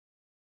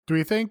 Do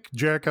we think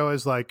Jericho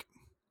is like,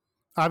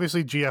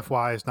 obviously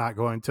GFY is not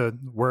going to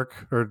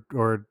work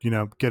or you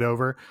know, get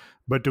over,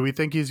 but do we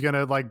think he's going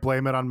to like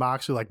blame it on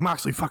Moxley? Like,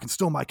 Moxley fucking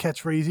stole my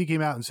catchphrase. He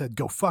came out and said,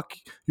 go fuck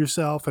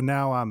yourself. And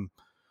now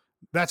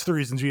that's the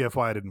reason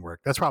GFY didn't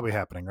work. That's probably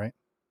happening, right?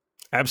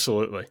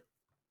 Absolutely.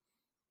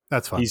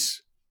 That's fine.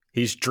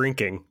 He's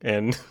drinking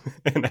and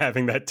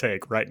having that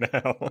take right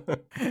now.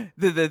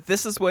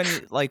 This is when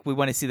like we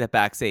want to see the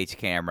backstage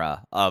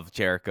camera of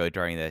Jericho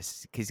during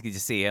this, because you can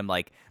just see him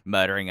like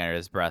muttering under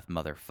his breath,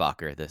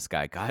 "Motherfucker, this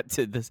guy got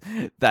to this."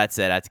 That's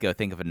it. I have to go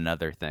think of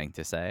another thing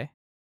to say.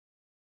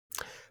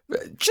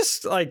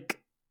 Just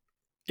like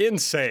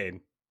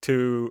insane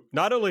to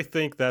not only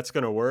think that's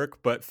going to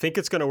work, but think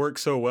it's going to work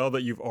so well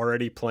that you've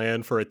already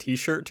planned for a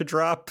t-shirt to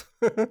drop.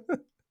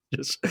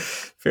 Just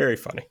very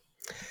funny.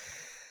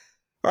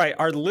 All right,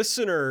 our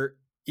listener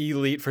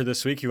elite for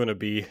this week. You want to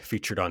be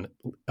featured on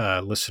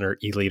listener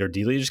elite or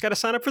delete, you just got to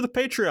sign up for the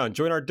Patreon.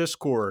 Join our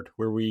Discord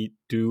where we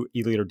do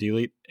elite or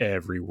delete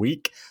every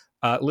week.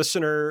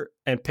 Listener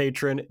and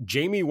patron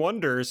Jamie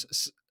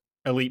Wonder's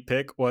elite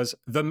pick was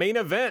the main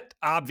event,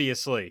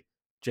 obviously,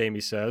 Jamie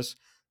says.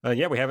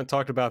 Yeah, we haven't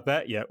talked about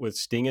that yet with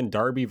Sting and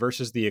Darby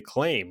versus the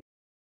Acclaim.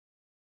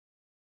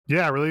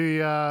 Yeah, really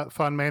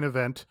fun main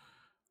event.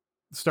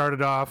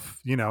 Started off,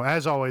 you know,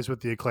 as always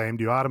with the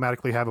Acclaimed, you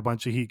automatically have a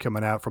bunch of heat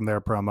coming out from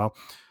their promo.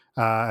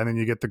 And then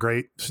you get the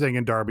great Sting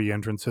and Darby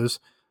entrances.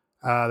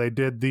 They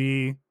did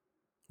the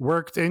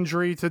worked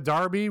injury to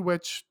Darby,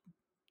 which,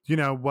 you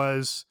know,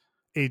 was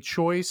a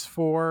choice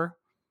for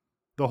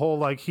the whole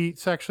like heat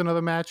section of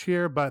the match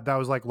here, but that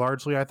was like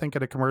largely, I think,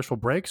 at a commercial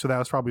break. So that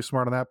was probably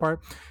smart on that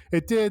part.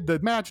 The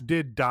match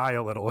did die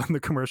a little in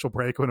the commercial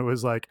break when it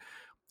was like,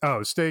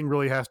 oh, Sting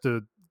really has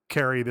to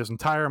carry this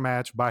entire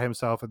match by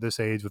himself at this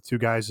age with two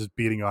guys just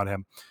beating on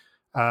him.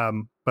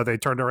 But they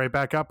turned it right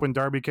back up when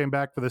Darby came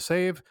back for the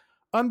save.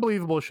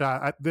 Unbelievable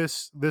shot.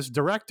 This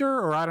director,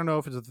 or I don't know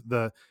if it's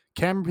the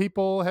camera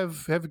people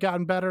have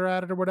gotten better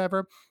at it or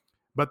whatever,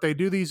 but they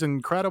do these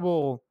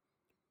incredible,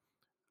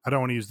 I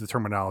don't want to use the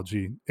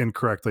terminology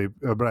incorrectly,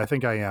 but I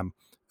think I am.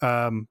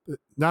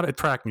 Not a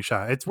tracking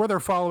shot. It's where they're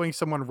following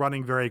someone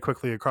running very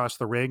quickly across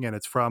the ring, and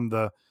it's from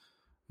the,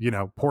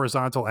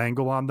 horizontal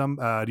angle on them.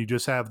 You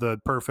just have the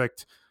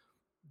perfect,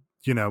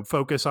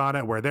 focus on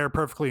it where they're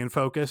perfectly in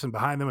focus, and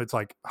behind them it's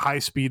like high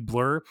speed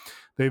blur.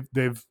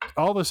 They've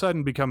all of a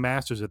sudden become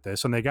masters at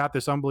this, and they got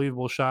this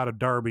unbelievable shot of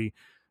Darby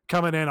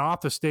coming in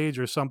off the stage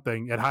or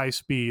something at high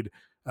speed,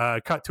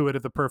 cut to it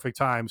at the perfect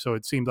time, so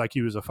it seemed like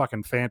he was a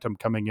fucking phantom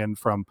coming in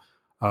from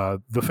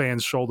the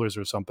fans' shoulders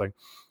or something.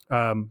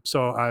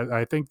 So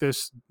I think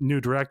this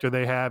new director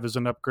they have is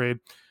an upgrade.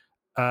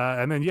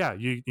 And then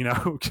you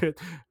get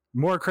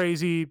more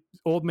crazy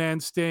old man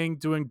Sting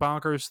doing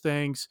bonkers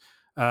things,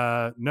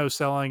 no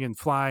selling and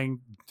flying,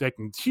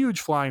 taking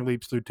huge flying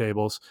leaps through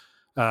tables,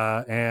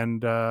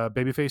 and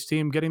babyface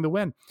team getting the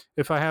win.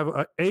 If I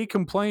have a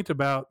complaint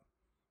about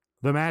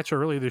the match or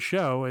really the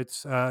show,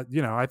 it's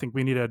I think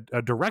we need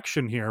a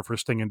direction here for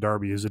Sting and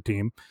Darby as a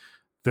team.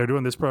 They're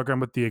doing this program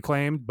with the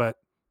Acclaimed, but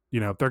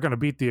if they're going to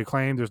beat the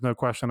Acclaimed, there's no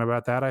question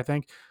about that. I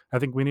think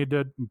we need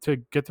to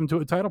get them to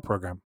a title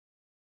program.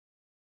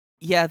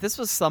 Yeah, this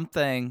was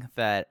something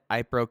that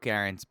I broke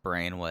Aaron's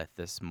brain with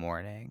this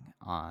morning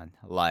on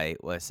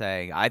Light, was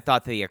saying I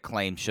thought the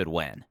Acclaim should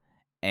win.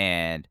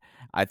 And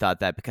I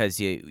thought that because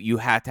you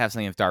have to have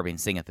something with Darby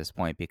and Sting at this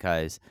point,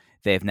 because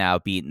they've now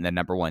beaten the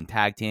number one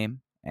tag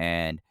team.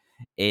 And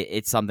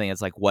it's something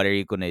that's like, what are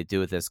you going to do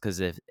with this? Because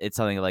if it's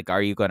something like,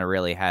 are you going to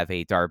really have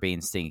a Darby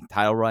and Sting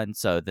title run?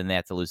 So then they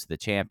have to lose to the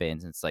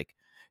champions. It's like,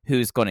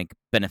 who's going to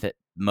benefit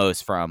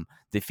most from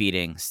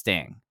defeating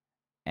Sting?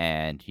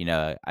 And,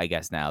 I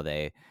guess now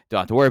they don't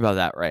have to worry about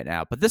that right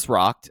now. But this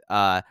rocked.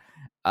 The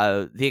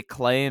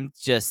Acclaimed,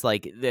 just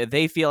like,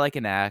 they feel like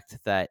an act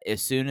that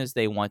as soon as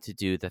they want to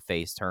do the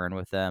face turn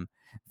with them,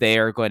 they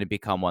are going to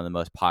become one of the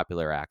most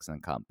popular acts in the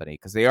company,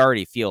 because they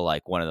already feel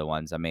like one of the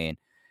ones. I mean,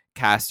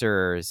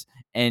 Caster's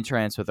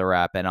entrance with the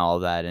rap and all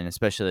of that, and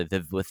especially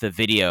with the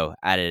video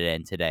added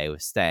in today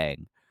with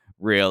Sting,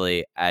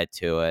 really add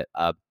to it.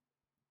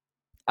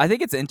 I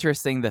think it's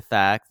interesting the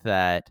fact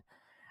that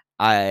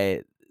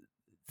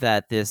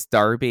this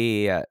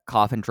Darby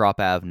coffin drop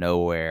out of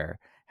nowhere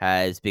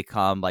has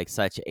become like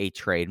such a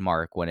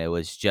trademark, when it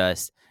was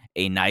just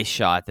a nice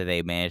shot that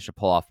they managed to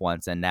pull off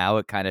once. And now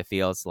it kind of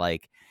feels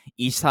like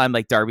each time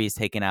like Darby is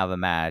taken out of a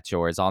match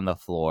or is on the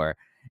floor,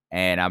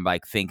 and I'm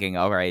like thinking,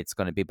 all right, it's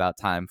going to be about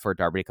time for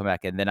Darby to come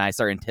back. And then I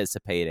start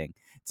anticipating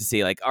to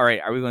see like, all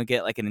right, are we going to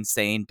get like an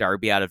insane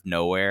Darby out of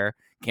nowhere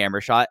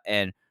camera shot?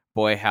 And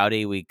boy,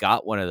 howdy, we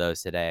got one of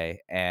those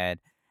today. And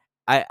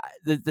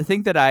the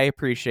thing that I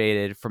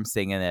appreciated from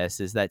Sting in this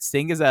is that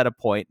Sting is at a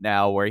point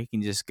now where he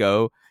can just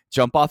go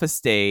jump off a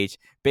stage,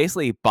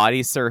 basically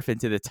body surf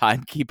into the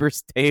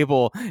timekeeper's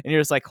table, and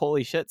you're just like,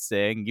 holy shit,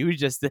 Sting, you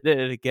just did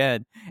it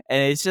again.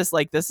 And it's just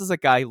like, this is a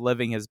guy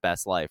living his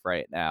best life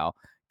right now,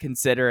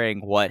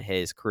 considering what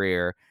his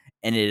career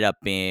ended up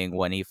being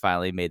when he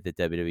finally made the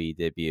WWE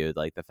debut.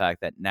 Like, the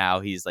fact that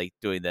now he's like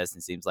doing this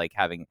and seems like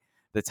having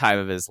the time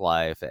of his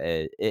life,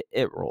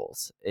 it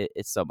rules.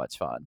 It's so much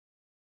fun.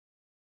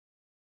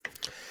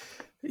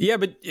 Yeah,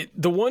 but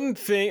the one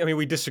thing, I mean,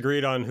 we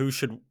disagreed on who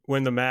should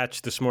win the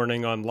match this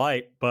morning on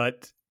Light,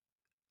 but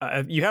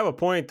you have a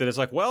point that it's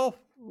like, well,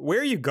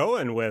 where are you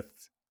going with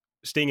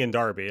Sting and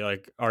Darby?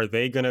 Like, are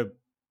they going to,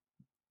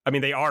 I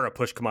mean, they are a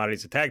push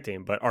commodities tag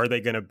team, but are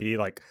they going to be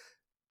like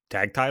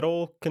tag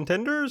title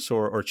contenders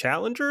or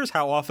challengers?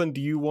 How often do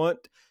you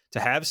want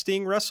to have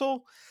Sting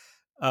wrestle?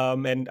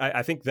 And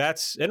I think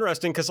that's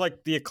interesting, because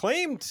like the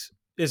Acclaimed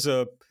is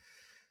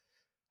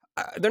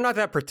they're not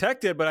that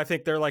protected, but I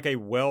think they're like a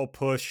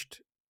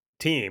well-pushed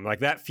team. Like,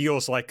 that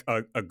feels like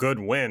a good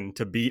win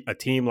to beat a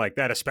team like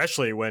that,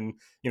 especially when,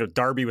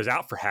 Darby was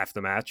out for half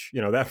the match.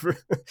 That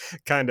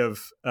kind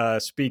of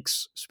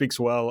speaks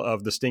well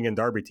of the Sting and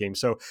Darby team.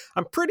 So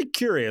I'm pretty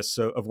curious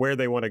of where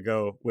they want to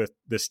go with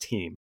this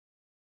team.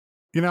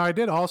 I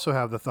did also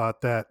have the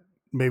thought that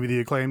maybe the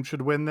Acclaim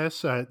should win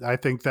this. I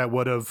think that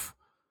would have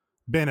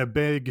been a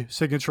big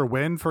signature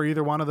win for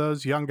either one of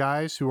those young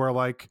guys who are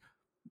like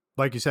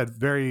you said,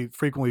 very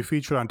frequently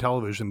featured on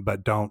television,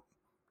 but don't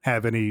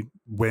have any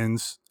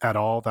wins at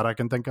all that I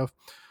can think of.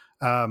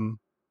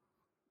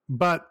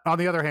 But on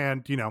the other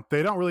hand,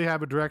 they don't really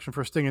have a direction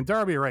for Sting and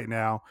Darby right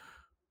now.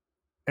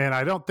 And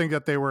I don't think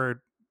that they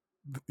were,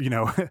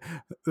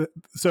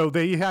 so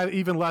they had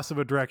even less of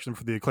a direction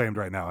for the Acclaimed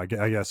right now, I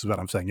guess is what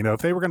I'm saying.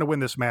 If they were going to win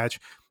this match,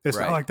 it's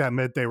not like that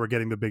meant they were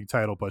getting the big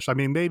title push. I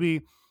mean,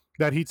 maybe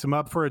that heats them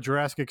up for a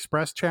Jurassic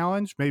Express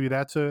challenge. Maybe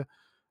that's a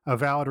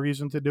valid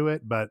reason to do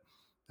it. But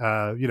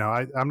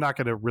I'm not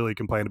going to really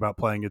complain about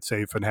playing it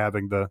safe and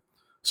having the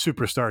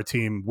superstar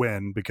team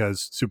win,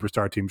 because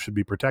superstar teams should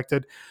be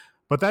protected.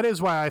 But that is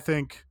why I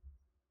think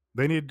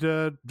they need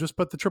to just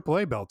put the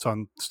AAA belts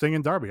on Sting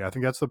and Darby. I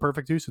think that's the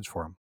perfect usage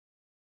for them.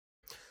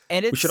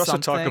 And it's We should also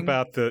talk something-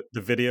 about the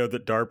video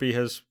that Darby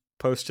has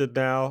posted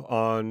now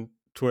on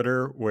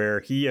Twitter, where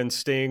he and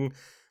Sting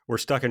were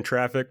stuck in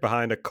traffic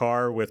behind a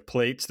car with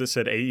plates that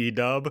said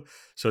AE-Dub.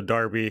 So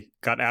Darby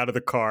got out of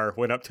the car,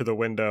 went up to the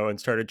window, and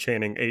started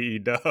chanting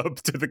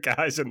AE-Dub to the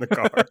guys in the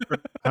car.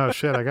 Oh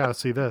shit! I gotta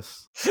see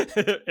this.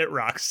 It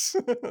rocks.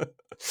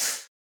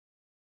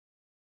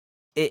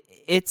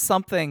 It's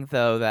something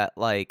though that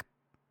like,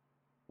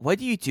 what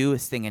do you do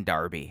with Sting and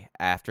Darby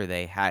after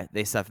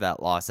they suffer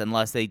that loss,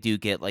 unless they do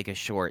get like a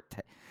short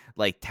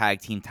like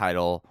tag team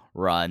title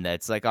run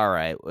that's like, all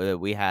right,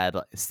 we had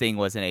Sting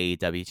was an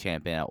AEW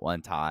champion at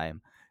one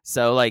time,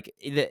 so like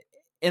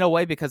in a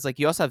way, because like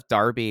you also have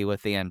Darby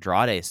with the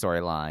Andrade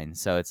storyline,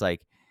 so it's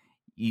like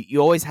you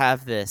always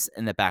have this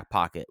in the back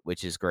pocket,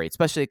 which is great,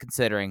 especially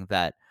considering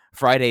that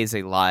Friday is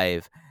a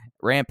live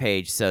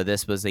Rampage, so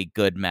this was a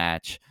good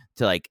match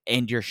to like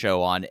end your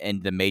show on,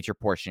 and the major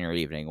portion of your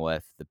evening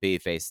with the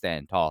babyface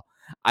stand tall.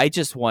 I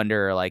just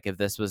wonder like if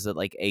this was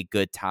like a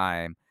good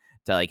time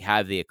to like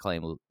have the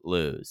Acclaim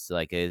lose.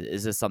 Like,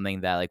 is this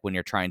something that like when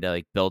you're trying to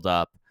like build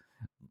up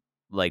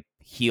like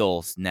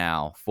heels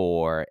now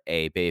for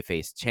a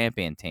babyface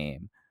champion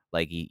team,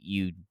 like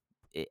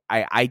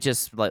I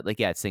just like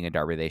yeah, Sting and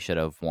Darby, they should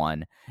have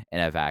won in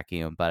a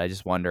vacuum, but I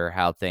just wonder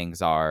how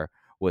things are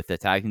with the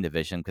tag team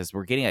division, because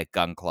we're getting a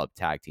Gun Club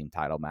tag team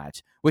title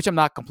match, which I'm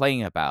not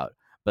complaining about,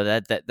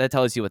 but that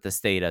tells you what the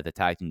state of the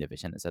tag team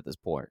division is at this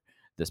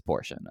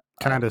portion.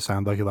 Kind of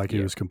sound like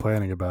he was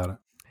complaining about it.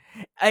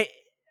 I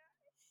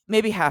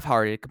maybe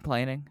half-hearted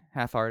complaining,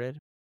 half-hearted.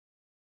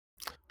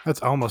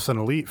 That's almost an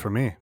elite for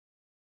me.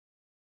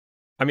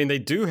 I mean, they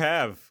do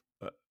have.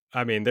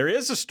 I mean, there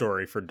is a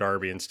story for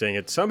Darby and Sting.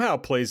 It somehow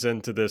plays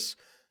into this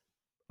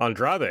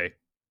Andrade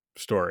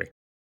story.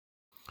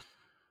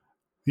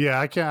 Yeah,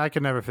 I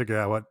can never figure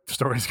out what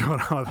story's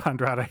going on with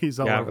Andrade. He's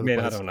all over the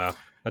place. I don't know.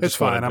 It's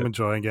fine. I'm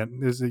enjoying it.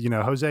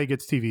 Jose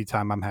gets TV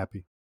time. I'm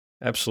happy.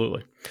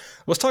 Absolutely.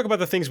 Let's talk about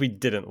the things we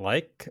didn't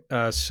like.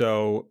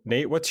 So,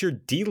 Nate, what's your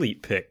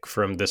delete pick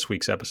from this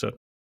week's episode?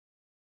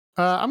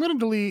 I'm going to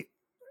delete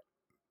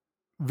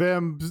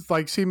them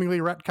like seemingly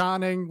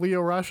retconning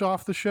Lio Rush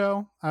off the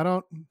show. I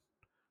don't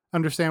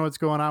understand what's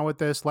going on with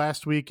this.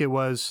 Last week it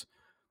was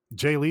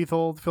Jay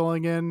Lethal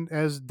filling in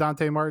as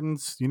Dante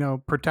Martin's,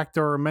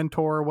 protector or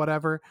mentor or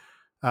whatever.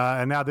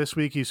 And now this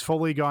week he's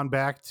fully gone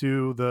back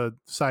to the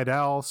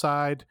Sydal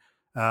side,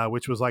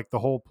 which was like the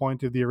whole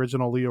point of the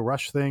original Lio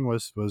Rush thing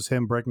was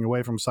him breaking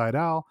away from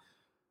Sydal.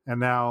 And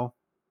now,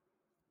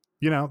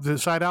 the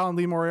Sydal and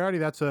Lee Moriarty,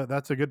 that's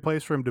a good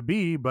place for him to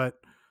be, but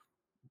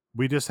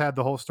we just had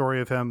the whole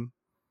story of him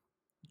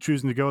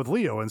choosing to go with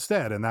Leo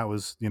instead. And that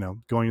was,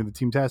 going to the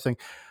team testing.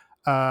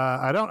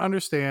 I don't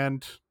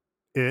understand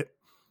it.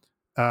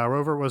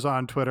 Rover was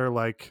on Twitter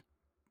like,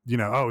 he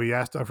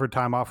asked for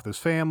time off with his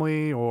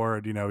family,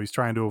 or, he's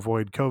trying to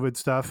avoid COVID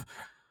stuff.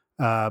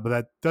 But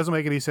that doesn't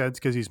make any sense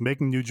because he's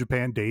making New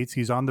Japan dates.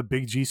 He's on the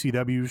big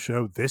GCW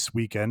show this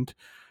weekend.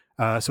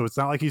 So it's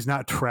not like he's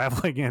not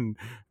traveling and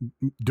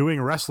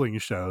doing wrestling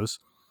shows.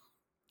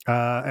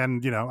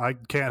 And, I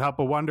can't help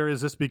but wonder,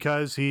 is this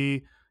because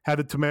he had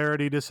the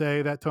temerity to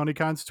say that Tony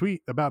Khan's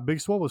tweet about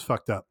Big Swole was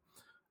fucked up?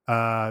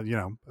 I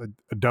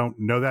don't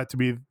know that to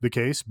be the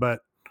case, but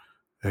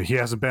he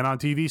hasn't been on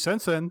TV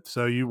since then,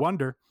 so you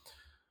wonder.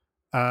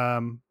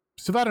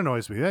 So that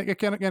annoys me. It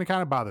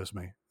kind of bothers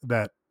me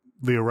that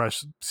Lio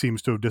Rush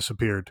seems to have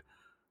disappeared.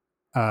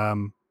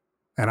 And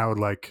I would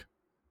like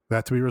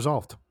that to be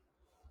resolved.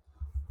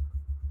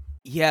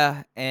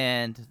 Yeah,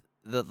 and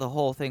the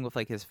whole thing with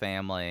like his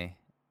family,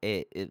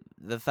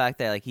 the fact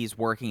that like he's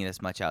working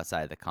this much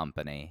outside the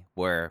company,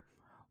 where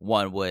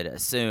one would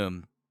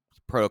assume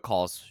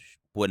protocols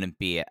wouldn't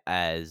be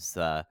as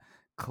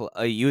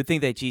you would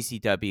think that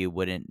GCW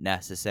wouldn't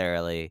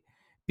necessarily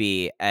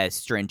be as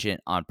stringent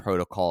on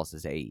protocols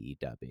as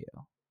AEW.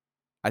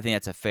 I think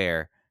that's a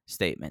fair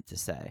statement to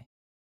say.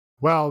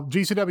 Well,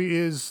 GCW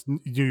is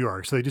New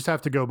York, so they just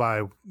have to go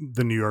by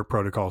the New York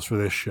protocols for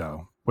this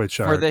show, which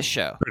are pretty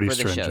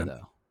stringent.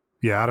 Though.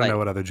 Yeah, I don't know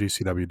what other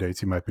GCW dates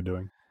he might be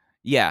doing.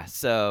 Yeah,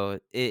 so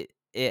it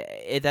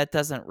that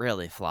doesn't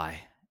really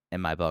fly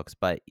in my books,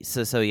 but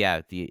so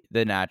yeah,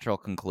 the natural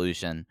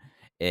conclusion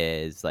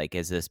is like,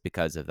 is this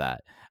because of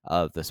that,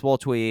 of the Swole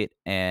tweet?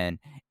 And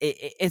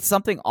it's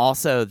something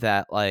also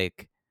that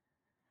like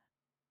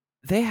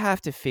they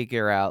have to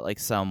figure out like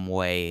some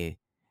way,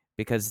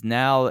 because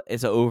now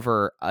it's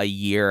over a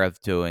year of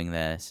doing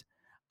this,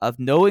 of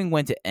knowing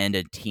when to end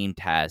a Team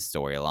Taz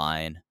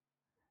storyline.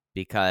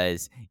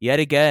 Because yet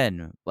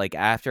again, like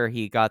after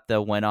he got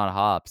the win on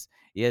Hobbs,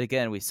 yet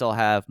again we still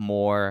have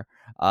more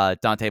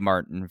Dante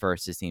Martin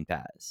versus Team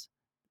Taz,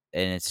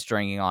 and it's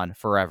stringing on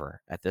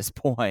forever at this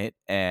point.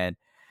 And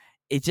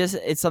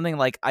it's something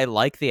like, I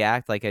like the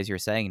act, like as you're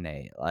saying,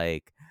 Nate,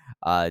 like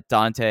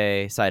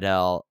Dante,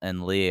 Sydal,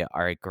 and Lee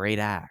are a great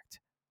act.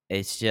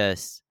 It's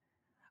just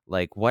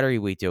like, what are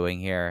we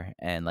doing here?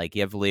 And like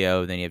you have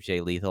Leo, then you have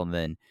Jay Lethal, and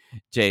then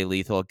Jay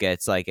Lethal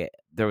gets like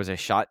there was a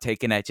shot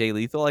taken at Jay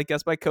Lethal, I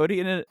guess, by Cody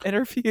in an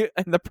interview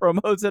in the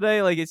promo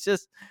today. Like, it's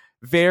just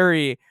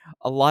a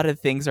lot of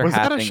things are happening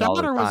all the time. Was that a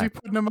shot or was he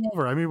putting him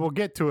over? I mean, we'll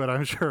get to it,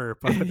 I'm sure.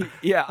 But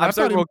yeah, I'm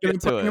sorry, we'll get to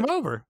putting it. him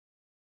over.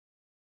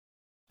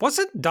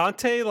 Wasn't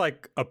Dante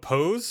like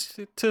opposed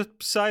to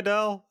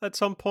Seidel at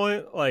some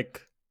point?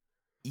 Like,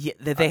 yeah,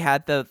 they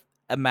had a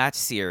match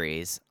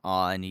series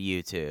on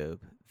YouTube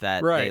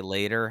that they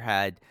later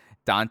had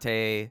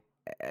Dante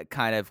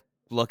kind of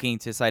looking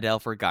to Seidel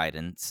for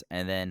guidance,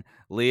 and then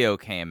Leo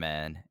came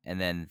in,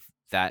 and then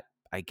that,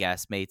 I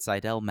guess, made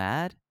Seidel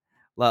mad.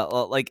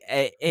 Like,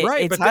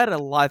 it's had a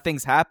lot of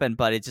things happen,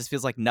 but it just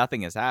feels like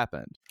nothing has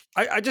happened.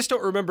 I just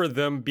don't remember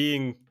them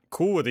being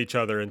cool with each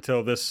other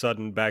until this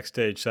sudden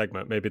backstage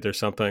segment. Maybe there's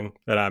something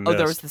that I missed. Oh,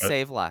 there was the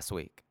save last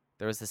week.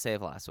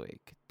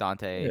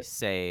 Dante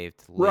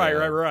saved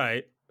Leo.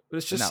 Right.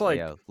 It's just not like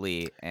Leo,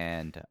 Lee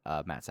and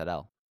Matt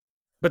Seidel.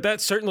 But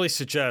that certainly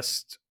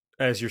suggests,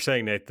 as you're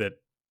saying, Nate,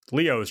 that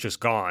Leo is just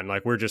gone.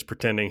 Like, we're just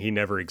pretending he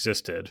never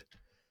existed.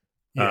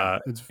 Yeah,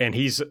 and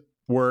he's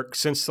worked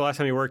since the last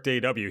time he worked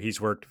AEW.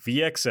 He's worked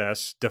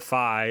VXS,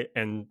 Defy,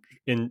 and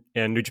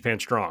New Japan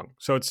Strong.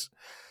 So it's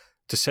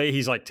to say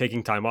he's like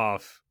taking time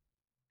off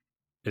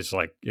is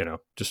like,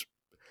 just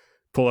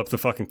pull up the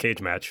fucking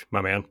cage match, my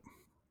man.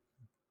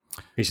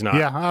 He's not.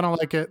 Yeah, I don't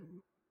like it.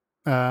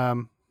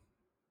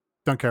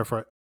 Don't care for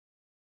it.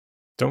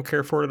 Don't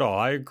care for it at all.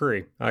 I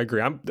agree.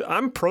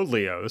 I'm pro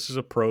Leo. This is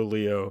a pro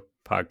Leo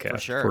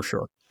podcast for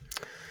sure.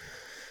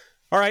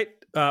 All right,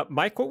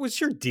 Mike, what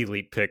was your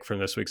delete pick from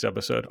this week's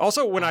episode?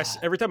 Also,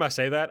 every time I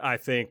say that, I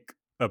think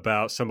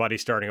about somebody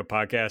starting a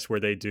podcast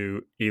where they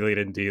do elite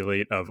and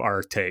delete of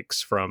our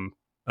takes from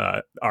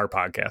our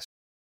podcast.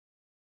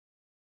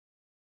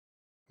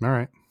 All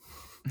right,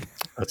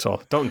 that's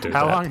all. Don't do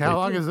that. How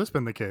long has this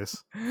been the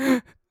case?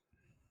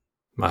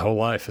 My whole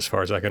life, as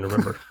far as I can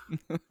remember.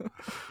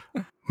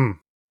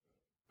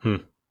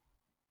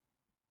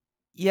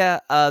 Yeah,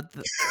 I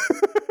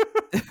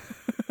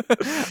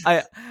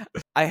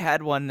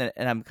had one that,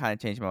 and I'm kind of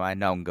changing my mind.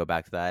 No, I'm gonna go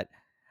back to that.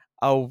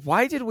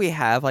 Why did we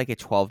have like a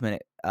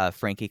 12-minute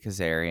Frankie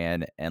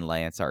Kazarian and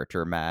Lance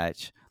Archer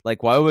match?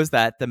 Like, why was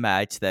that the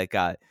match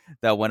that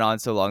went on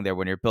so long there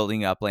when you're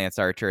building up Lance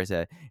Archer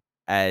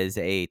as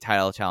a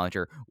title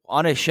challenger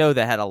on a show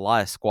that had a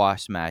lot of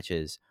squash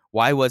matches?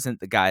 Why wasn't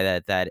the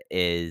guy that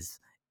is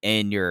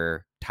in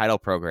your title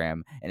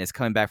program and is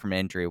coming back from an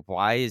injury,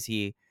 why is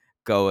he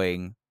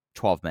going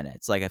 12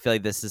 minutes? Like, I feel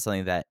like this is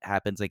something that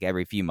happens like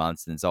every few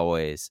months and it's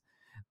always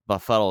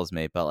befuddles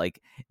me. But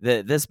like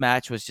this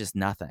match was just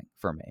nothing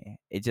for me.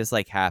 It just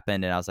like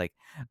happened and I was like,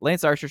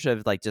 Lance Archer should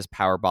have like just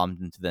power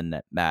bombed into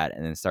the mat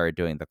and then started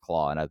doing the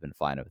claw, and I've been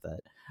fine with it.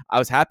 I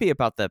was happy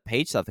about the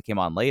Page stuff that came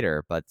on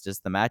later, but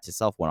just the match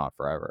itself went on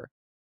forever.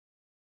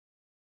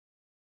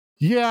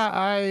 Yeah,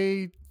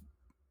 I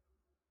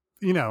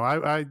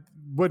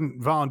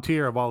wouldn't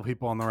volunteer of all the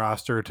people on the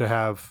roster to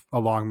have a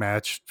long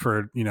match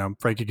for,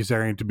 Frankie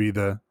Kazarian to be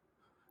the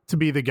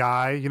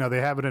guy.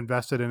 They haven't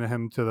invested in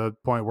him to the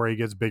point where he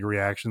gets big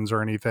reactions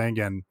or anything.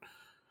 And,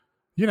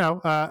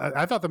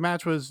 I thought the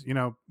match was,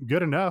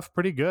 good enough,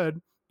 pretty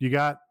good. You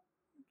got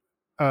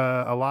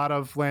a lot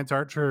of Lance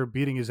Archer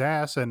beating his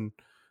ass, and,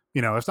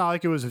 it's not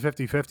like it was a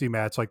 50-50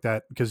 match like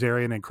that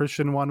Kazarian and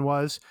Christian one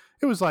was.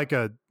 It was like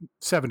a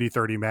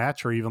 70-30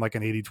 match or even like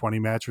an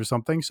 80-20 match or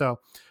something. So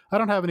I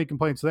don't have any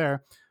complaints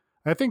there.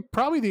 I think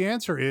probably the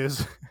answer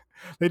is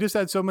they just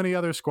had so many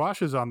other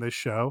squashes on this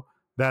show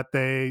that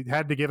they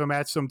had to give a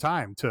match some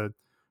time to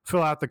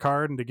fill out the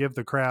card and to give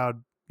the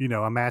crowd,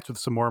 a match with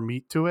some more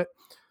meat to it.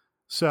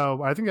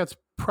 So I think that's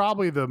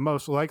probably the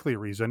most likely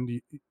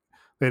reason.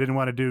 They didn't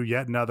want to do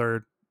yet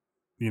another,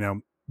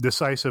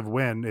 decisive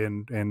win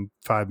in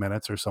 5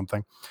 minutes or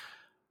something.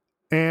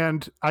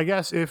 And I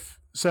guess if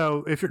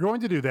you're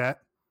going to do that,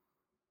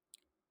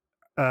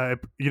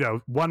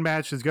 one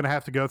match is going to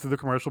have to go through the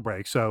commercial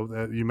break.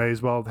 So you may as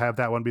well have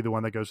that one be the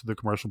one that goes to the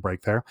commercial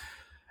break there.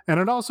 And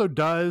it also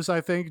does,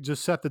 I think,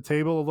 just set the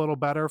table a little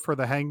better for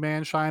the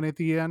Hangman shine at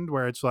the end,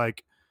 where it's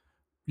like,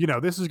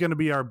 this is going to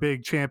be our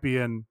big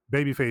champion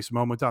babyface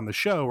moment on the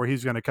show where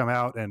he's going to come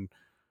out and,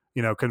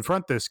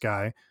 confront this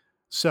guy.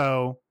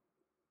 So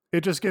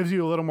it just gives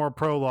you a little more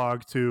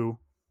prologue to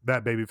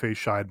that babyface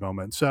shine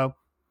moment. So,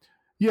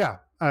 yeah,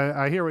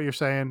 I hear what you're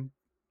saying.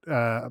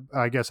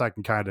 I guess I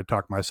can kind of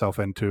talk myself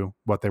into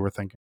what they were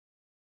thinking.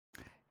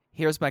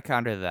 Here's my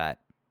counter to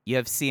that. You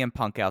have CM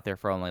Punk out there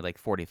for only like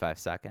 45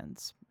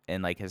 seconds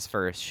in like his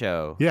first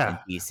show in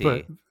DC.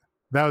 But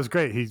that was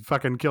great. He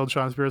fucking killed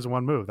Shawn Spears in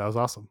one move. That was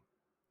awesome.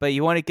 But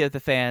you want to give the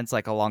fans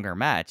like a longer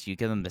match. You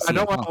give them the CM I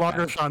don't want Punk a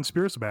longer match. Shawn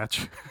Spears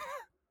match.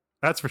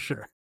 That's for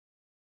sure.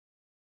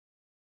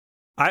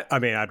 I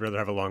mean, I'd rather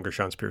have a longer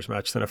Shawn Spears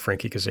match than a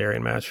Frankie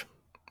Kazarian match,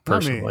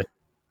 personally.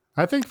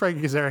 I think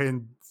Frankie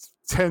Kazarian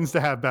tends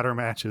to have better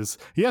matches.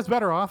 He has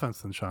better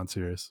offense than Shawn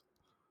Spears.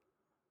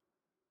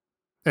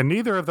 And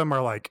neither of them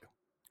are like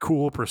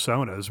cool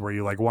personas where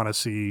you like want to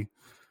see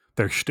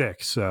their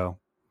shtick. So,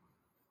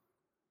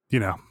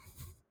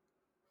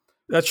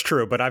 That's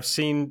true, but I've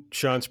seen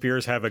Sean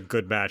Spears have a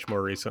good match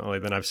more recently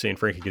than I've seen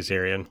Frankie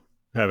Kazarian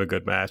have a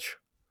good match.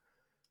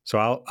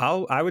 So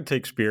I would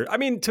take Spears. I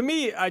mean, to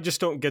me, I just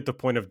don't get the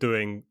point of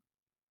doing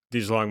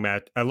these a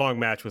long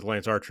match with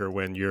Lance Archer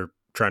when you're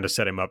trying to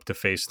set him up to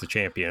face the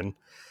champion.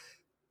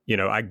 You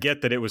know, I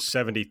get that it was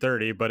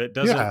 70-30, but it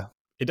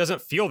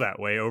doesn't feel that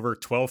way over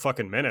 12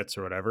 fucking minutes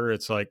or whatever.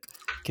 It's like,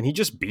 can he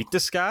just beat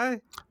this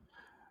guy?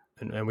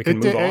 And we can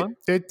move on?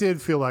 It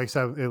did feel like it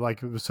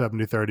was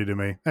 70-30 to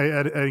me.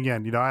 And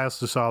again, you know, I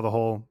also saw the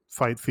whole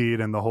fight feed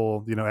and the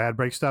whole, you know, ad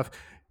break stuff.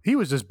 He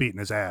was just beating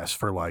his ass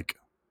for like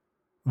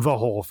the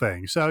whole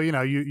thing. So, you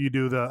know, you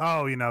do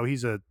you know,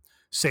 he's a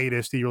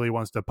sadist. He really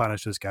wants to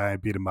punish this guy,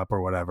 beat him up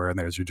or whatever. And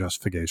there's your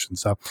justification.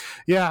 So,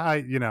 yeah,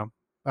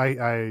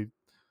 I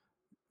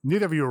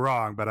neither of you are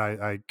wrong, but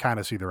I kind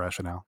of see the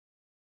rationale.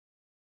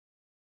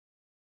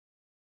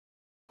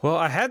 Well,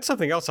 I had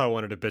something else I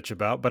wanted to bitch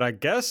about, but I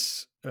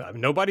guess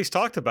nobody's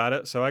talked about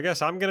it, so I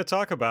guess I'm going to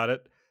talk about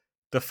it.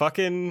 The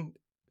fucking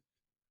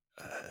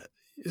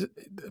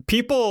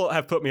people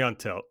have put me on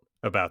tilt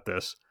about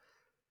this.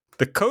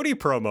 The Cody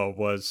promo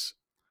was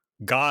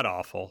god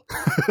awful.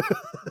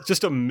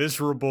 Just a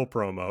miserable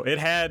promo. It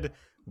had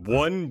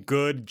one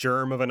good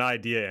germ of an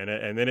idea in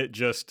it, and then it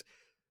just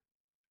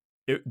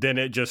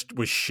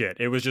was shit.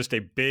 It was just a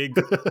big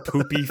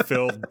poopy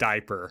filled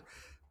diaper.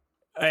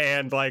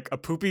 And like a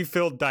poopy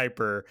filled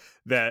diaper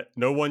that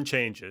no one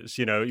changes.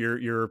 You know, you're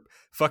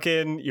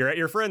at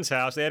your friend's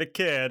house, they had a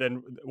kid,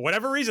 and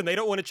whatever reason they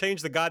don't want to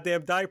change the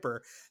goddamn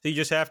diaper. So you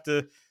just have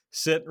to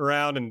sit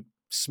around and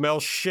smell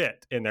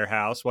shit in their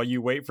house while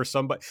you wait for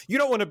somebody. You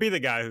don't want to be the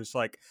guy who's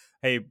like,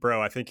 hey bro,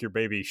 I think your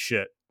baby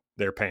shit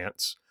their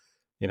pants.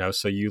 You know,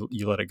 so you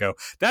let it go.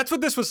 That's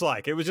what this was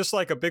like. It was just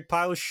like a big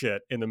pile of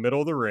shit in the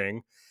middle of the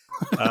ring.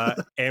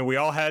 And we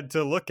all had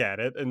to look at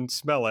it and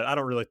smell it. I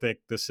don't really think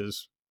this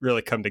is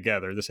really come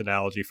together, this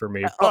analogy for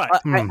me, but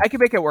I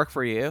can make it work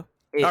for you.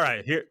 All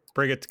right, here,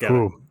 bring it together.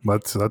 Cool.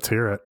 Let's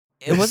hear it.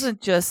 It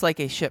wasn't just like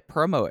a shit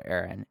promo,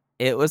 Aaron.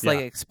 It was like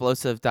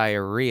explosive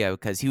diarrhea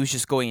because he was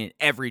just going in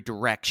every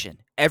direction,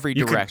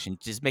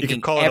 just making you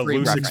could call every it a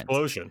loose reference.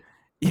 explosion.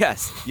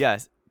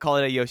 Yes, call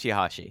it a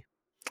Yoshihashi.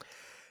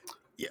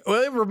 Yeah,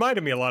 well, it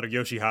reminded me a lot of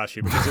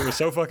Yoshihashi because it was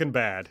so fucking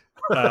bad.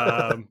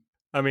 I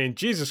mean,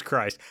 Jesus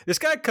Christ, this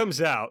guy comes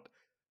out.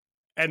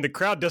 And the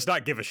crowd does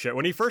not give a shit.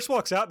 When he first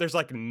walks out, there's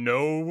like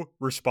no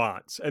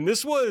response. And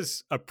this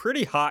was a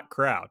pretty hot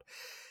crowd.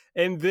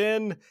 And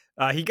then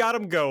he got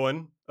him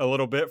going a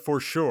little bit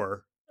for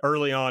sure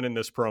early on in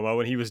this promo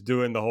when he was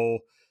doing the whole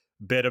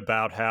bit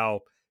about how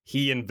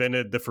he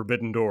invented the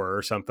Forbidden Door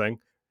or something.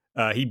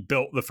 He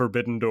built the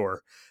Forbidden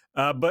Door.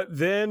 But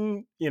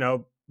then, you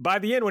know, by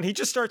the end, when he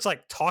just starts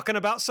like talking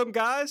about some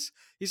guys,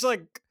 he's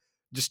like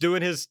just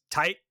doing his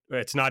tight.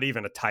 It's not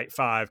even a tight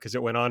 5 because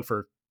it went on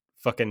for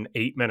fucking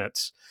 8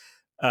 minutes,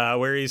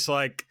 where he's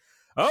like,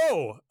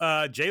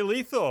 Jay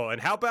Lethal, and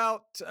how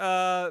about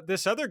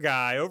this other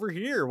guy over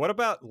here? What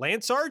about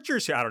Lance Archer?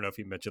 I don't know if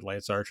he mentioned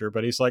Lance Archer,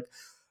 but he's like,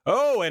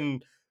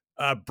 and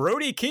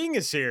Brody King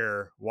is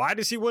here. Why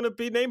does he want to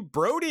be named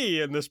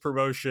Brody in this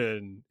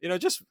promotion? You know,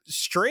 just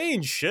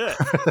strange shit.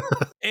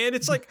 And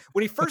it's like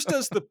when he first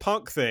does the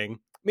Punk thing,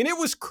 I mean, it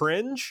was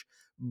cringe,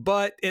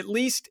 but at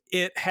least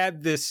it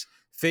had this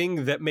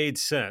thing that made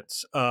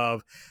sense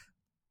of,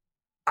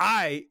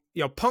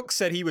 Punk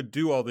said he would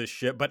do all this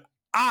shit, but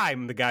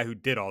I'm the guy who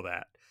did all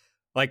that.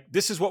 Like,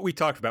 this is what we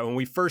talked about when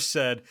we first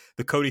said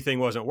the Cody thing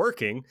wasn't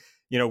working.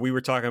 You know, we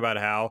were talking about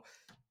how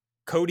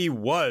Cody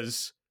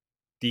was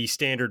the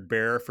standard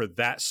bearer for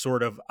that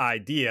sort of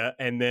idea.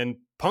 And then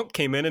Punk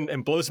came in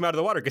and blows him out of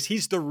the water because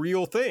he's the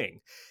real thing.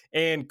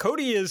 And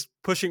Cody is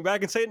pushing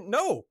back and saying,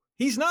 no,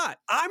 he's not.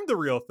 I'm the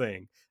real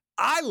thing.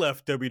 I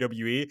left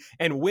WWE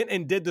and went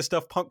and did the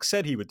stuff Punk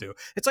said he would do.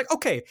 It's like,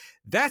 okay,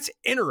 that's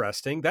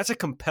interesting. That's a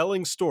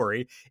compelling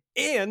story.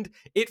 And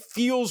it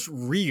feels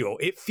real.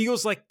 It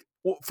feels like,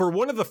 for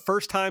one of the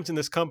first times in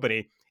this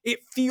company, it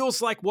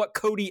feels like what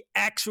Cody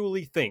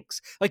actually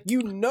thinks. Like,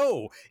 you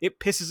know, it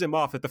pisses him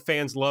off that the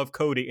fans love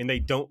Cody and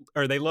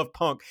they love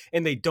Punk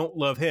and they don't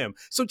love him.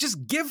 So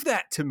just give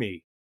that to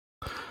me.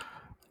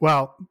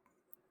 Well,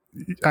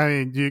 I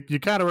mean, you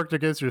kind of worked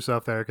against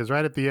yourself there because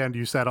right at the end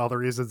you said all the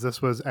reasons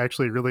this was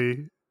actually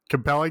really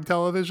compelling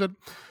television.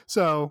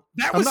 So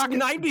that was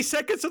 90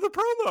 seconds of the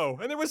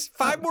promo, and there was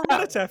 5 more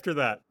minutes after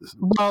that.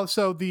 Well,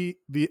 so the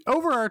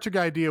overarching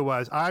idea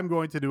was I'm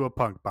going to do a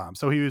Punk bomb.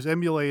 So he was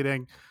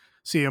emulating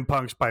CM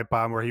Punk's pipe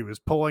bomb, where he was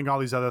pulling all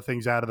these other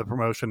things out of the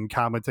promotion,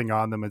 commenting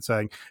on them and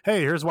saying,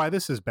 hey, here's why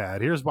this is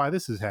bad. Here's why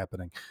this is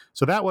happening.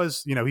 So that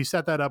was, you know, he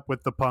set that up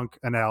with the Punk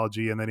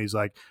analogy. And then he's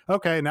like,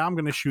 okay, now I'm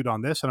going to shoot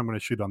on this and I'm going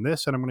to shoot on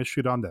this and I'm going to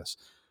shoot on this.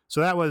 So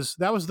that was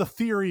the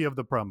theory of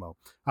the promo.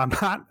 I'm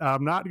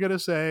not going to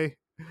say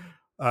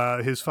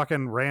his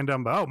fucking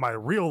random, my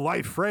real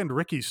life friend,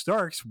 Ricky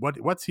Starks.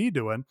 What's he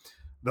doing?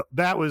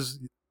 That was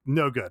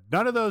no good.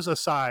 None of those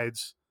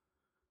asides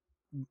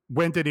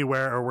went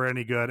anywhere or were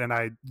any good, and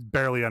I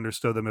barely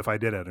understood them if I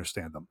did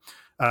understand them.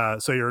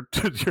 So you're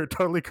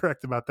totally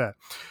correct about that.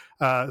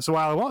 So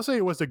while I won't say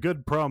it was a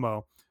good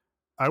promo,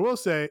 I will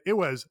say it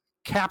was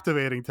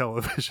captivating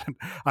television.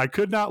 I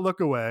could not look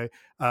away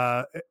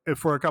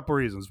for a couple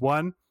reasons.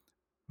 One,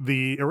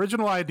 the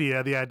original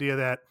idea, the idea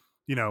that,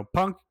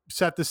 Punk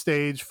set the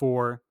stage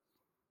for,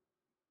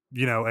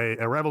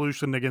 a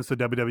revolution against the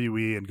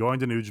WWE and going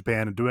to New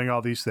Japan and doing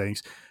all these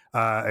things.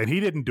 And he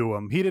didn't do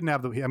them. He didn't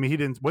have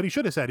what he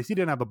should have said is he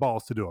didn't have the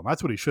balls to do them.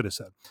 That's what he should have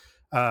said.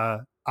 I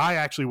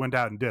actually went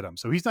out and did them.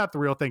 So he's not the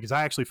real thing because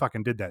I actually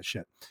fucking did that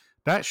shit.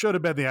 That should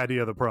have been the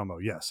idea of the promo.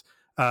 Yes.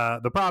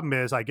 The problem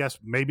is, I guess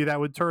maybe that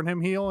would turn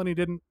him heel and he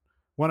didn't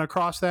want to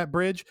cross that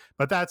bridge.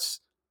 But that's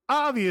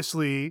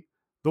obviously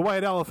the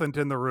white elephant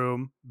in the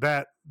room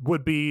that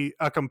would be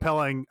a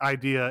compelling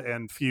idea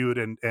and feud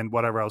and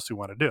whatever else you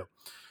want to do.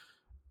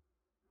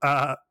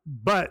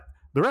 But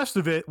the rest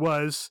of it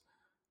was,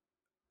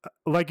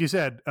 like you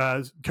said,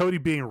 Cody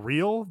being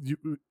real,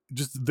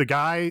 just the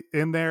guy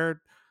in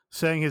there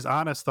saying his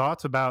honest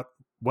thoughts about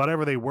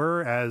whatever they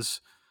were,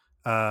 as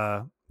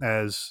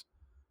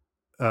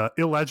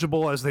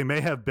illegible as they may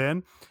have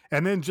been,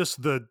 and then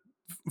just the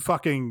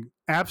fucking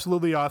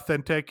absolutely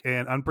authentic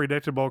and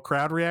unpredictable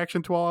crowd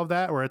reaction to all of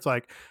that, where it's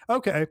like,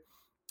 okay,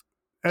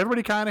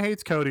 everybody kind of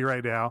hates Cody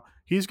right now.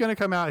 He's going to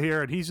come out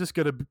here and he's just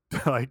going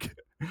to like,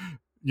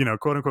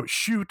 quote unquote,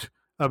 shoot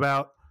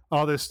about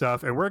all this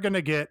stuff, and we're going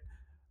to get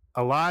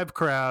a live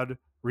crowd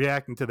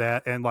reacting to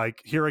that and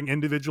like hearing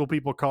individual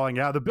people calling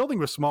out. The building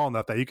was small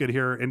enough that you could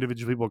hear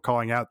individual people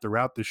calling out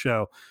throughout the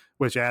show,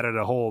 which added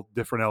a whole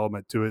different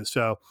element to it.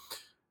 So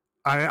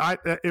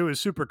it was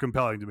super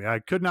compelling to me. I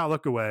could not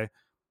look away.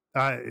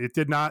 It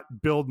did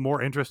not build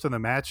more interest in the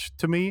match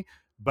to me,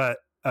 but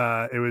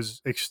it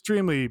was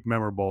extremely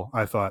memorable,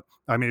 I thought.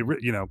 I mean,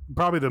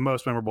 probably the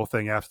most memorable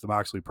thing after the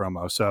Moxley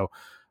promo. So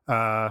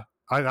I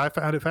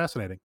found it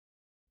fascinating.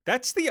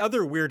 That's the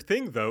other weird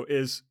thing, though,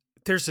 is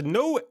there's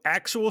no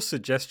actual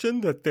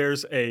suggestion that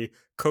there's a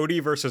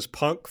Cody versus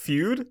Punk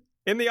feud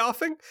in the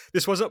offing.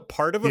 This wasn't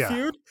part of a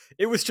feud.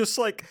 It was just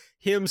like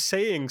him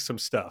saying some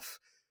stuff.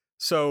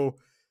 So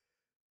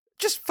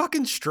just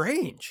fucking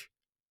strange.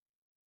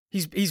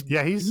 He's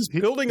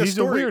building a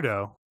story. He's a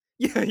weirdo.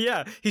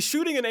 Yeah. He's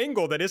shooting an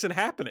angle that isn't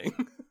happening.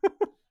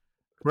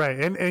 Right.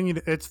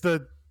 And it's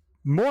the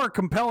more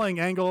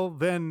compelling angle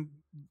than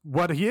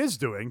what he is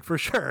doing, for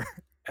sure.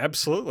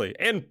 Absolutely.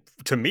 And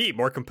to me,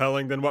 more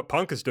compelling than what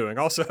Punk is doing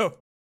also.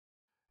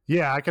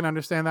 Yeah, I can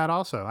understand that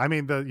also. I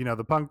mean,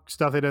 the Punk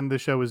stuff they did in the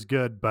show is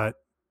good, but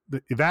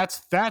that's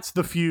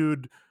the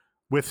feud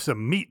with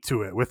some meat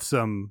to it, with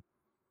some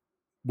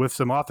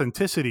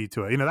authenticity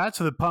to it. That's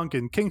the Punk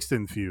and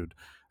Kingston feud.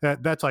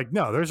 That's like,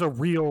 no, there's a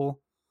real,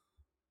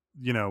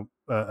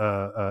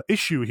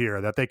 issue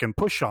here that they can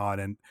push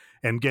on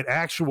and get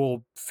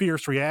actual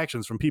fierce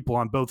reactions from people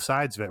on both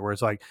sides of it, where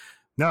it's like,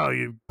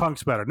 no,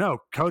 Punk's better. No,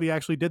 Cody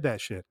actually did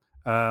that shit.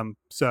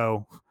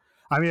 So,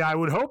 I mean, I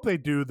would hope they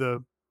do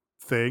the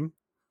thing,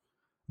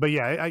 but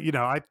yeah,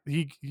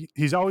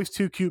 he's always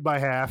too cute by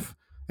half,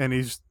 and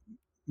he's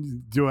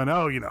doing,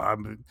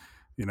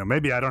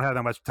 maybe I don't have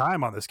that much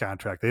time on this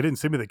contract. They didn't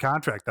send me the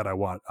contract that I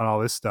want, and all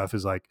this stuff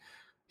is like,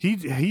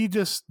 he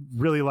just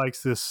really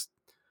likes this,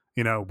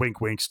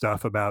 wink wink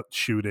stuff about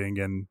shooting,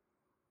 and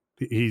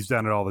he's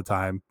done it all the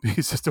time.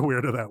 He's just a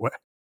weirdo that way.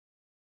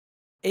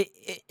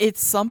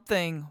 It's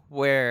something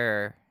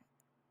where,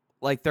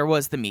 like, there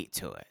was the meat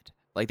to it.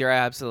 Like, there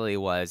absolutely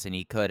was, and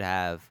he could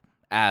have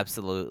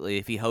absolutely,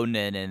 if he honed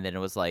in and then it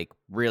was like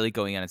really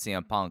going on and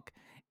CM Punk,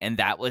 and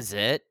that was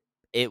it.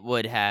 It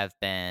would have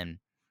been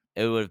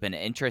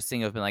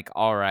interesting. It would have been like,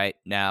 all right,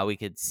 now we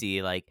could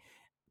see like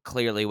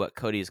clearly what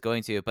Cody is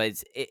going to.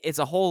 But it's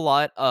a whole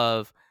lot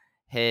of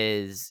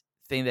his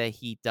thing that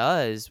he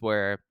does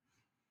where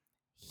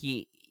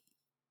he,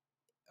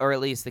 or at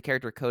least the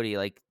character Cody,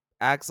 like,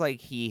 acts like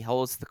he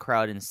holds the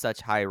crowd in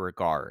such high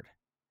regard,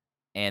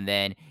 and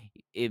then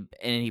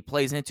he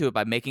plays into it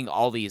by making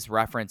all these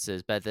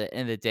references. But at the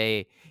end of the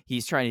day,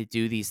 he's trying to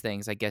do these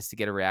things, I guess, to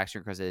get a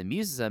reaction because it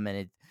amuses him,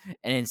 and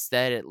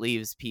instead it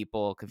leaves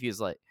people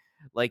confused.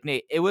 Like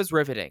Nate, it was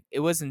riveting.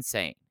 It was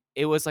insane.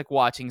 It was like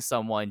watching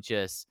someone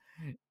just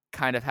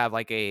kind of have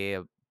like a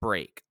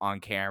break on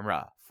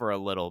camera for a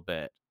little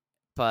bit.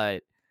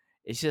 But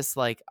it's just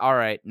like, all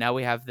right, now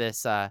we have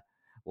this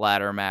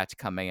ladder match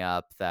coming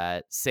up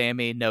that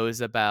Sammy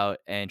knows about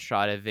and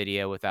shot a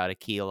video without a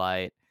key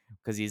light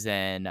because he's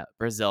in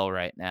Brazil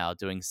right now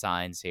doing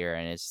signs here.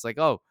 And it's just like,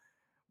 oh,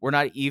 we're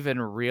not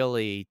even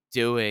really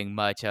doing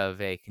much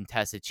of a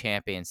contested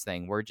champions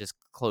thing. We're just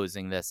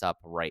closing this up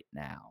right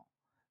now.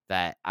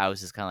 That I was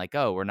just kind of like,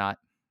 oh, we're not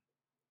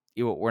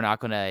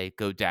going to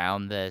go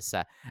down this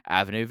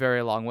avenue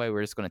very long way.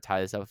 We're just going to tie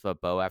this up with a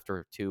bow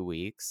after 2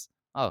 weeks.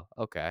 Oh,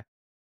 okay.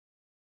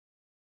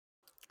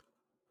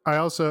 I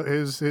also,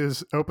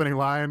 his opening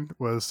line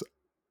was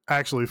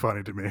actually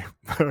funny to me.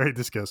 He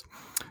just goes,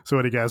 so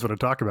what do you guys want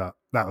to talk about?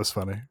 That was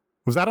funny.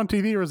 Was that on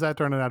TV or was that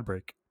during an ad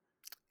break?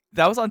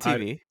 That was on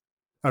TV.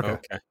 Okay.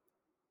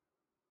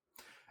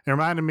 It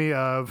reminded me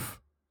of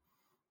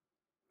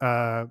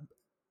some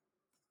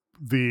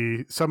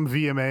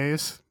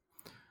VMAs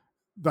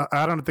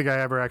I don't think I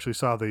ever actually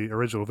saw the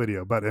original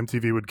video, but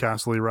MTV would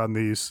constantly run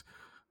these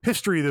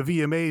history of the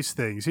VMAs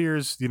things.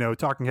 Here's,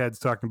 talking heads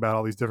talking about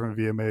all these different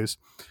VMAs.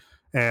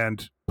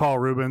 And Paul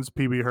Rubens,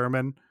 Pee Wee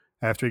Herman,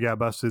 after he got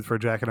busted for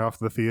jacking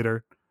off in the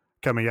theater,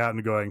 coming out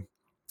and going,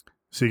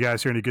 "So you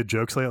guys hear any good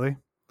jokes lately?"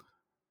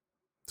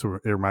 So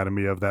it reminded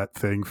me of that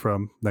thing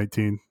from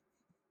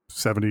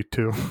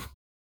 1972.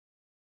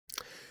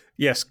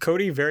 Yes,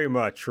 Cody very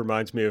much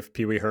reminds me of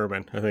Pee Wee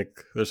Herman. I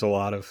think there's a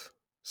lot of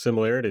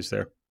similarities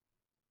there.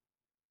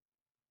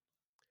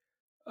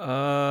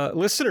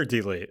 Listener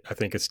delete. I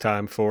think it's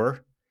time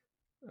for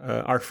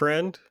our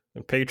friend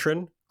and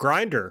patron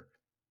Grinder,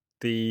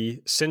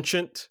 the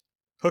sentient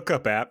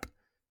hookup app,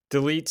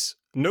 deletes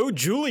no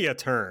Julia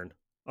turn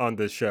on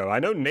this show. I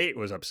know Nate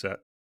was upset.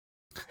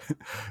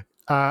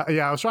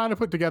 I was trying to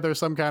put together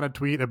some kind of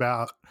tweet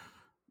about,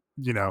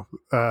 when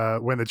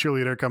the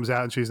cheerleader comes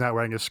out and she's not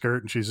wearing a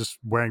skirt and she's just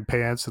wearing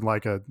pants and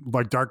like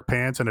dark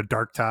pants and a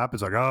dark top.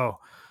 It's like, oh,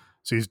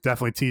 so he's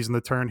definitely teasing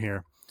the turn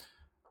here.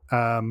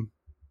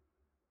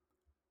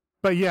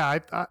 But yeah,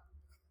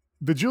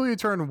 the Julia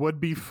turn would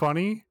be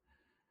funny,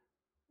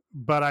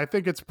 but I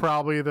think it's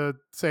probably the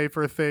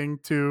safer thing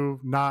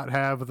to not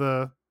have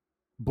the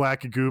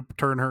black goop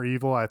turn her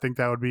evil. I think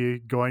that would be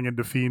going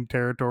into fiend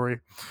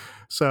territory.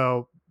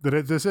 So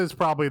this is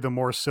probably the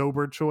more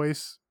sober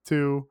choice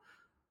to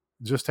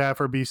just have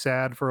her be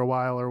sad for a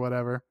while or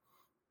whatever.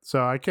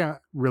 So I can't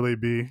really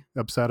be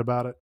upset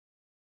about it.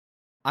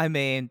 I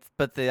mean,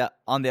 but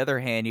on the other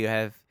hand, you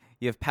have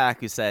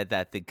Pac, who said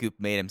that the goop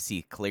made him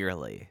see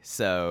clearly.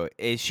 So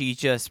is she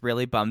just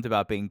really bummed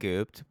about being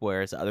gooped,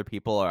 whereas other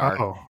people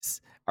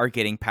are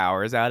getting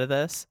powers out of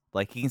this?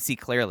 Like, you can see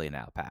clearly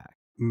now, Pac.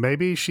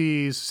 Maybe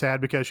she's sad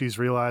because she's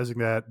realizing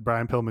that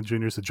Brian Pillman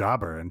Jr. is a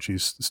jobber and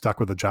she's stuck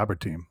with the jobber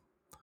team.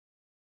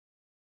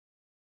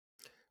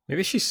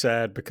 Maybe she's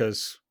sad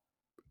because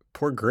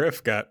poor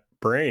Griff got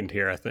brained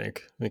here, I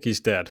think he's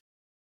dead.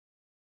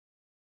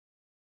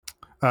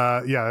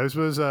 This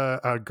was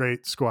a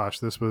great squash.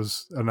 This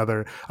was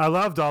another. I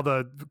loved all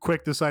the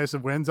quick,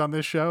 decisive wins on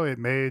this show. It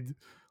made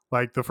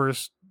like the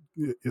first,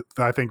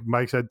 I think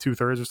Mike said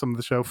 2/3 or something of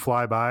the show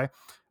fly by.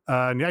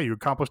 And yeah, you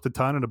accomplished a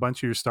ton and a bunch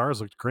of your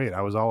stars looked great.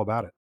 I was all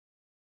about it.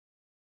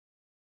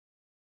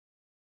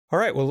 All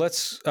right, well,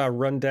 let's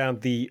run down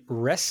the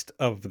rest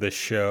of the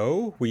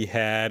show. We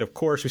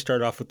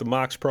started off with the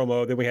Mox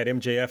promo. Then we had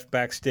MJF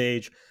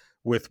backstage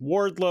with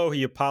Wardlow.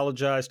 He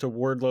apologized to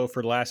Wardlow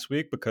for last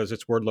week because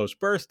it's Wardlow's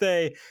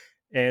birthday.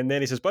 And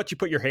then he says, "But you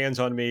put your hands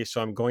on me,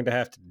 so I'm going to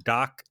have to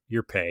dock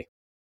your pay."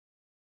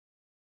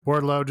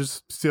 Wardlow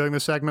just stealing the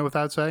segment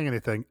without saying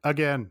anything.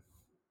 Again,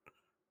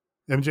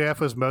 MJF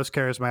was most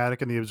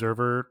charismatic in the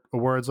Observer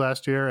Awards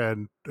last year,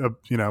 and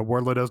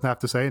Wardlow doesn't have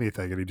to say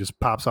anything, and he just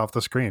pops off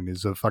the screen.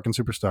 He's a fucking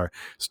superstar.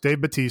 It's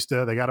Dave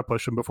Bautista. They got to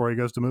push him before he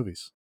goes to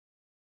movies.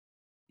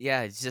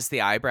 Yeah, it's just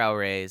the eyebrow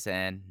raise,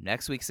 and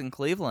next week's in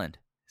Cleveland.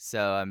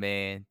 So, I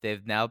mean,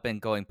 they've now been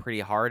going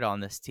pretty hard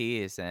on this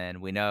tease,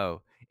 and we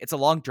know it's a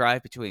long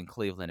drive between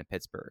Cleveland and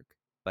Pittsburgh,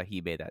 but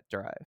he made that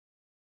drive.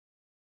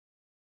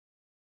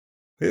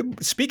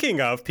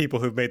 Speaking of people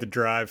who've made the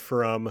drive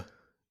from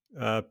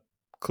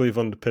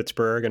Cleveland to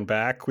Pittsburgh and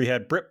back, we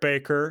had Britt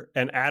Baker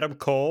and Adam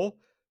Cole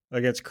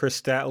against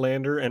Chris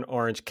Statlander and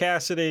Orange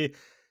Cassidy.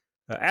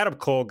 Adam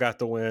Cole got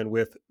the win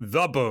with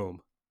the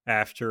boom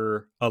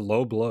after a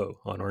low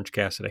blow on Orange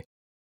Cassidy.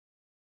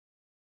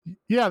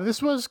 Yeah,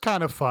 this was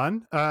kind of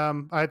fun.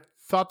 I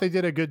thought they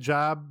did a good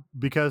job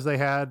because they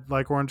had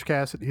like Orange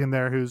Cassidy in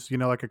there, who's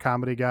like a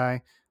comedy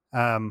guy.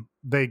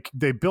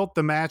 They built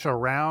the match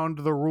around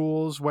the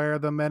rules where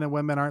the men and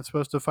women aren't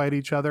supposed to fight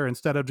each other,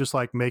 instead of just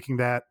like making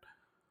that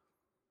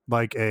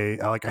like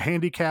a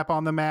handicap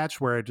on the match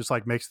where it just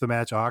like makes the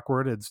match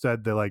awkward.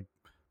 Instead, they like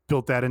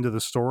built that into the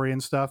story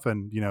and stuff,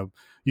 and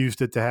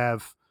used it to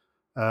have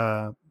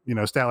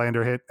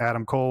Statlander hit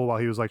Adam Cole while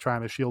he was like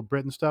trying to shield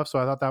Britt and stuff. So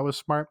I thought that was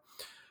smart.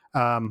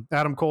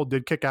 Adam Cole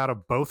did kick out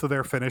of both of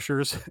their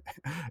finishers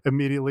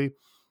immediately.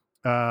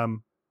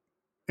 And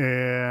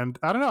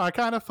I don't know, I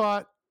kind of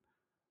thought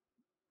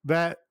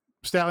that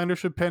Statlander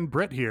should pin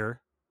Britt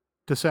here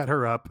to set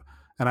her up.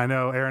 And I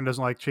know Aaron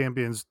doesn't like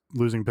champions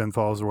losing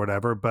pinfalls or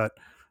whatever, but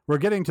we're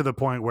getting to the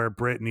point where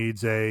Britt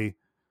needs a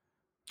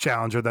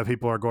challenger that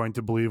people are going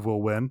to believe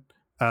will win.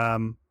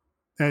 And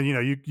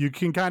you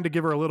can kind of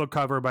give her a little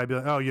cover by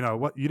being, oh,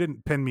 what, you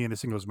didn't pin me in a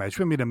singles match. You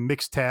pin me in a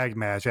mixed tag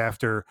match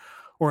after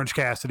Orange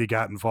Cassidy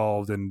got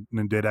involved and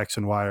did X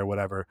and Y or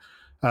whatever.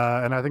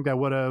 And I think that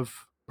would have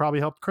probably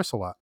helped Chris a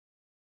lot.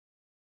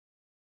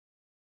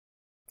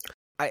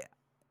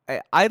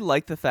 I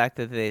like the fact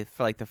that they,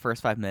 for like the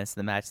first 5 minutes of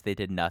the match, they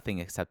did nothing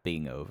except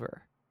being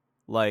over.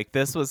 Like,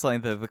 this was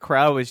like the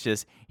crowd was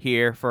just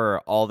here for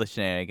all the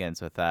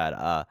shenanigans with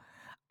that.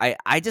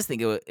 I just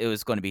think it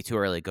was going to be too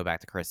early to go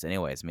back to Chris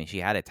anyways. I mean, she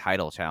had a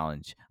title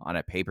challenge on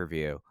a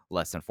pay-per-view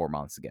less than 4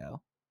 months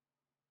ago.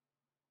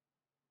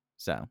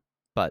 So,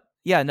 but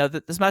yeah, no,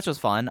 this match was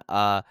fun.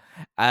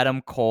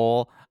 Adam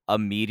Cole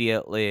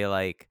immediately,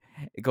 like,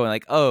 going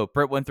like, "Oh,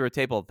 Britt went through a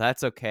table.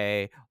 That's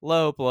okay."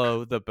 Low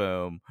blow, the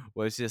boom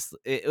was just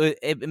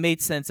it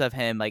made sense of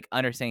him like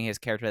understanding his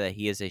character that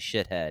he is a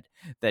shithead.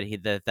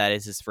 That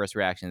is his first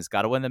reaction. He's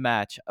got to win the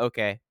match.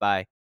 Okay,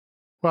 bye.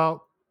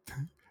 Well,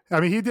 I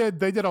mean,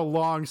 they did a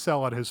long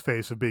sell on his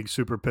face of being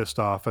super pissed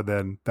off, and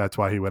then that's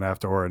why he went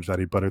after Orange, that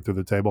he put her through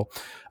the table.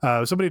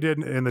 Somebody did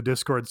in the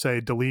Discord say,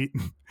 delete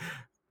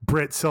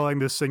Britt selling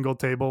this single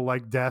table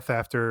like death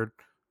after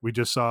we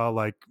just saw,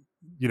 like,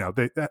 you know,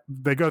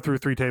 they go through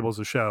 3 tables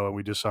a show, and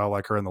we just saw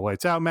like her in the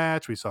lights out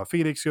match. We saw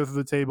Phoenix go through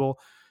the table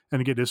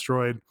and get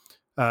destroyed.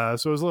 So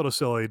it was a little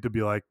silly to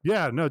be like,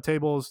 yeah, no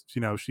tables,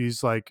 you know,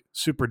 she's like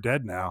super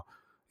dead now,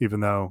 even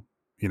though,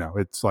 you know,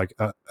 it's like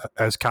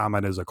as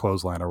common as a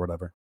clothesline or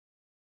whatever.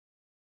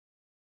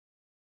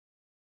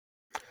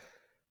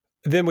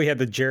 Then we had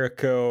the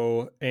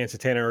Jericho and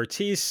Santana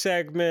Ortiz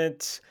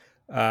segment.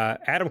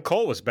 Adam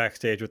Cole was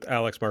backstage with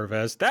Alex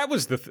Marvez. That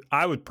was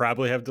I would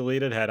probably have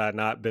deleted had I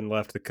not been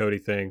left the Cody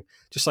thing.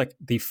 Just like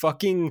the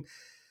fucking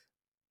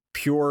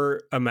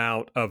pure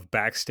amount of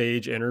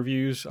backstage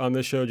interviews on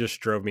this show just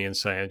drove me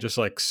insane. Just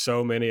like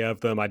so many of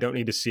them. I don't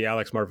need to see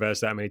Alex Marvez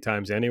that many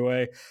times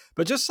anyway.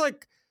 But just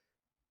like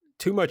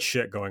too much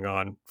shit going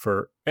on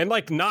and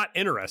like not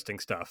interesting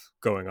stuff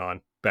going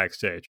on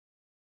backstage.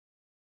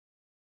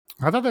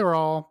 I thought they were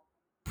all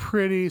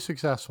pretty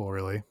successful,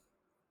 really.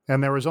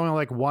 And there was only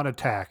like one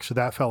attack, so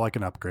that felt like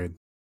an upgrade.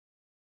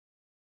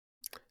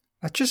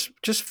 I just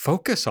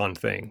focus on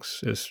things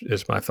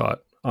is my thought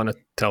on a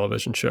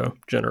television show,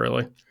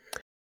 generally.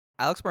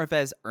 Alex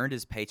Marvez earned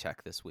his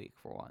paycheck this week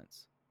for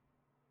once.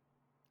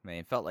 I mean,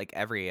 it felt like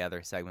every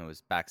other segment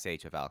was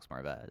backstage with Alex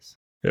Marvez.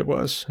 It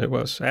was.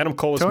 Adam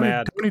Cole was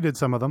mad. Tony did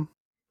some of them.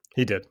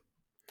 He did.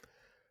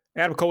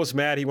 Adam Cole was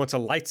mad. He wants a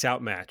lights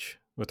out match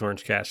with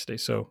Orange Cassidy.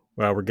 So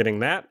we're getting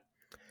that.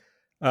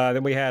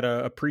 Then we had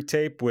a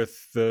pre-tape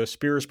with the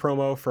Spears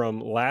promo from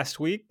last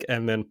week,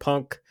 and then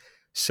Punk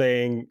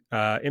saying,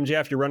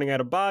 MJF, you're running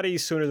out of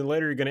bodies. Sooner than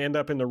later, you're going to end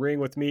up in the ring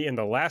with me in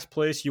the last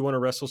place you want to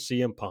wrestle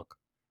CM Punk.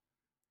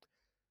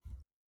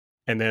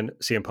 And then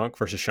CM Punk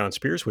versus Shawn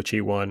Spears, which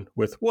he won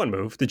with one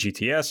move, the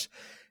GTS.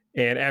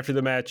 And after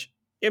the match,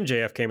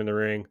 MJF came in the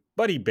ring,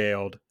 but he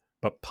bailed.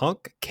 But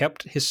Punk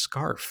kept his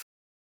scarf.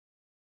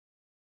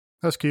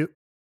 That's cute.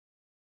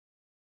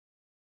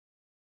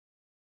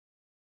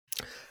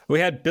 We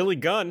had Billy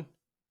Gunn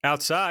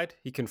outside.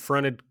 He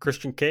confronted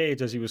Christian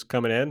Cage as he was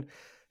coming in.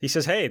 He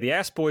says, hey, the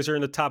Ass Boys are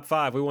in the top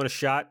 5. We want a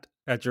shot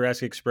at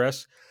Jurassic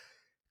Express.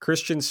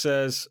 Christian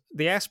says,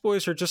 the Ass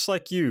Boys are just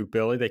like you,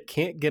 Billy. They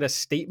can't get a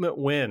statement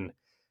win.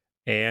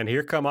 And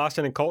here come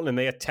Austin and Colton, and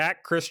they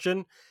attack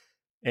Christian.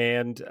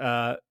 And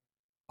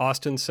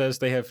Austin says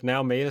they have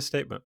now made a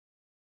statement.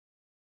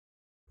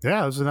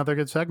 Yeah, this was another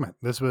good segment.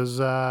 This was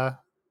a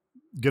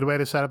good way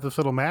to set up this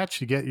little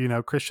match. You get,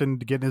 Christian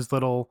getting his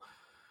little,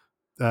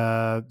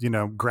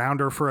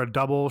 grounder for a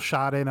double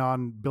shot in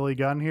on Billy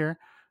Gunn here.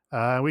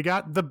 We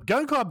got the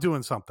Gun Club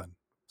doing something.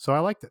 So I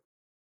liked it.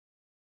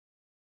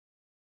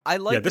 I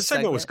like this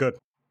segment was good.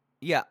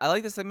 Yeah, I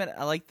like the segment.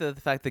 I like the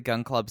fact that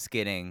Gun Club's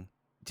getting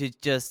to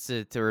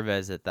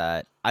revisit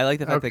that. I like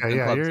the fact that Gun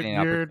Club's getting an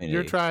opportunity.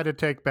 You're trying to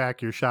take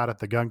back your shot at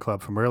the Gun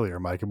Club from earlier,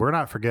 Mike, and we're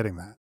not forgetting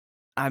that.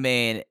 I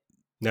mean,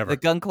 never. The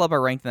Gun Club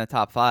are ranked in the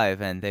top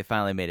 5, and they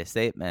finally made a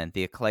statement.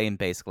 The Acclaim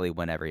basically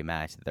win every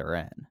match that they're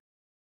in.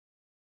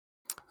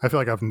 I feel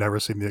like I've never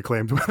seen the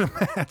Acclaimed win a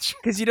match.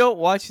 Because you don't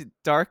watch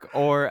Dark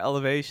or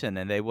Elevation,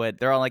 and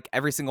they're on like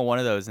every single one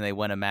of those, and they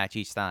win a match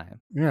each time.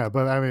 Yeah,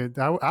 but I mean,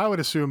 I would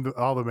assume that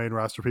all the main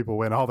roster people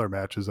win all their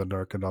matches on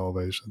Dark and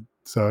Elevation.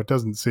 So it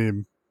doesn't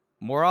seem...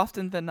 More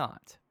often than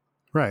not.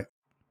 Right.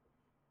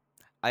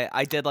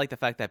 I did like the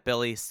fact that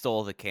Billy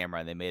stole the camera,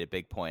 and they made a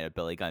big point of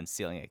Billy Gunn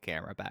stealing a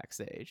camera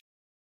backstage.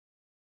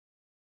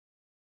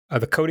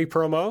 The Cody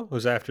promo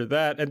was after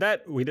that, and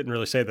that we didn't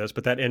really say this,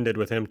 but that ended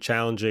with him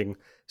challenging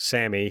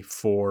Sammy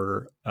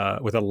for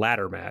with a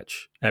ladder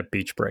match at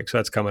Beach Break. So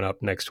that's coming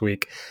up next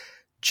week.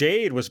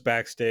 Jade was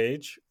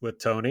backstage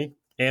with Tony.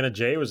 Anna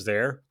Jay was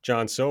there.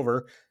 John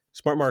Silver,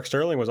 Smart Mark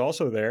Sterling was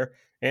also there.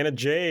 Anna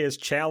Jay is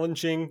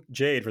challenging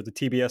Jade for the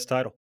TBS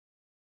title.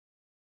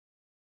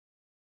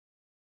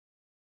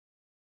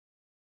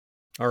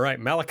 All right,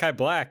 Malachi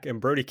Black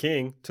and Brody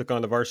King took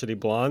on the Varsity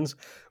Blondes.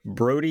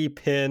 Brody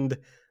pinned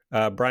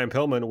Brian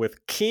Pillman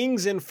with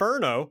King's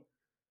Inferno.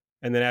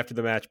 And then after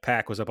the match,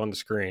 Pac was up on the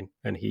screen,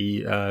 and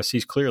he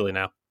sees clearly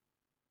now.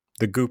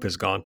 The goop is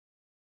gone.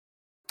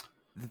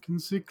 I can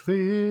see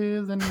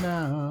clearly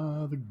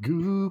now. The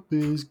goop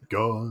is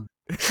gone.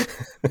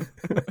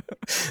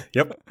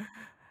 Yep.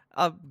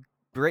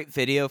 Great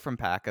video from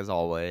Pac as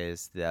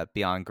always. The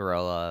Beyond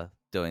Gorilla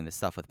doing the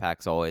stuff with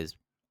Pac's always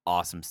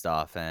awesome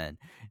stuff, and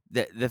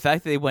the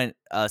fact that they went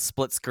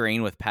split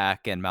screen with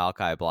Pac and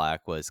Malachi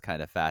Black was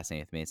kind of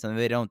fascinating to me. It's something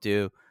they don't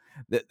do.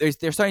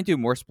 They're starting to do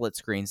more split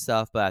screen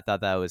stuff, but I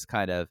thought that was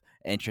kind of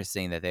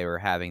interesting that they were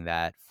having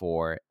that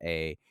for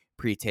a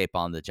pre-tape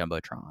on the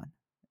Jumbotron.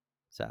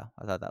 So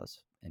I thought that was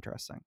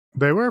interesting.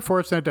 They were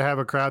fortunate to have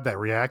a crowd that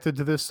reacted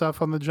to this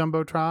stuff on the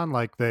Jumbotron.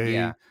 Like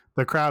they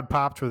the crowd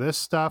popped for this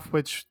stuff,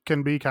 which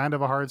can be kind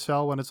of a hard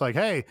sell when it's like,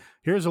 hey,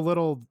 here's a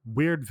little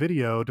weird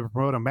video to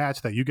promote a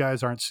match that you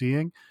guys aren't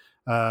seeing.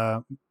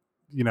 It's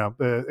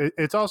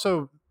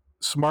also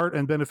smart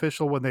and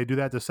beneficial when they do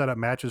that to set up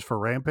matches for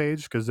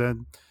Rampage, because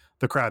then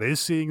the crowd is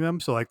seeing them.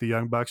 So like the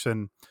Young Bucks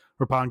and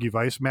Roppongi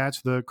Vice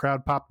match, the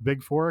crowd popped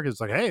big for, because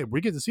it's like, hey,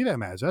 we get to see that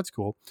match. That's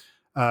cool.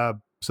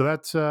 So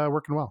that's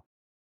working well.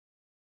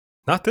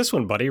 Not this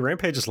one, buddy.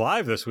 Rampage is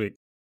live this week.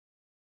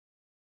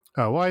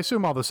 Oh, well, I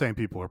assume all the same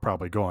people are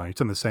probably going. It's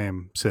in the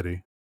same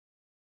city.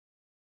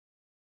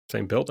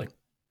 Same building.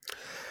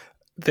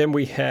 Then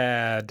we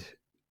had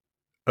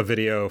a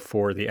video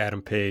for the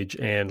Adam Page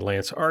and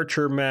Lance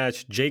Archer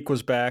match. Jake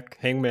was back.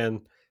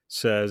 Hangman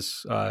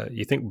says,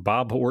 you think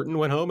Bob Orton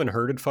went home and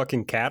herded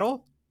fucking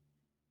cattle?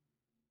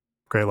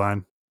 Great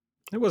line.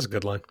 It was a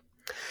good line.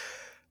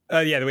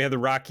 Then we have the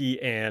Rocky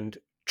and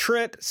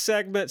Trent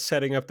segment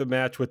setting up the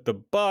match with the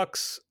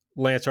Bucks.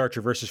 Lance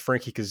Archer versus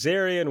Frankie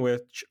Kazarian,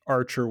 which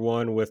Archer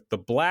won with the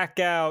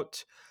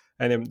blackout.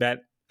 And then that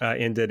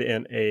ended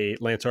in a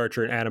Lance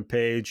Archer and Adam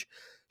Page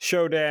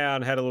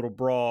showdown, had a little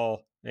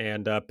brawl,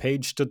 and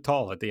Page stood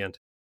tall at the end.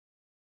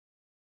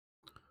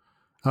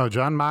 Oh,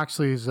 Jon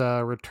Moxley's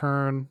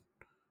return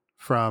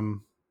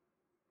from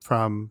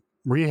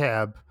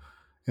rehab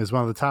is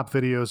one of the top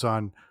videos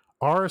on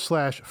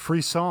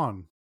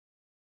r/Frisson.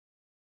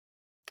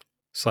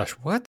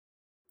 /what?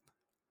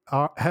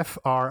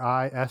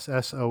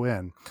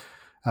 Frisson.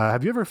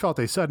 Have you ever felt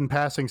a sudden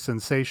passing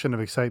sensation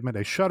of excitement,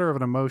 a shudder of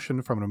an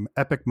emotion from an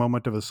epic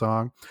moment of a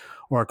song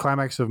or a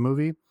climax of a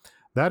movie?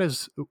 That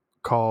is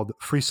called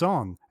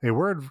frisson, a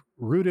word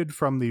rooted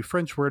from the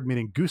French word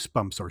meaning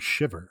goosebumps or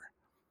shiver.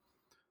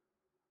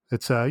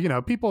 It's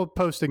people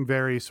posting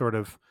very sort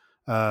of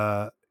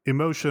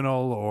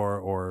emotional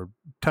or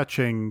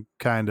touching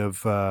kind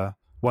of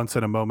once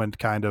in a moment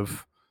kind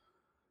of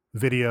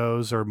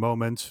videos or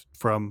moments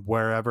from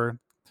wherever.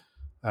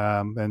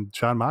 And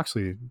Jon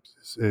Moxley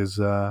is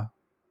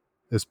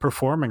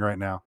performing right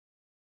now.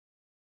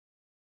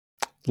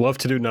 Love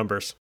to do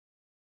numbers.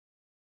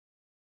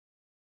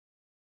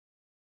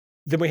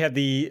 Then we had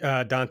the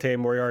Dante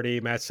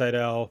Moriarty, Matt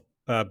Sydal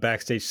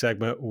backstage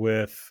segment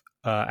with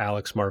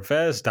Alex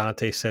Marvez.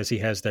 Dante says he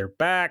has their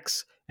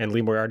backs, and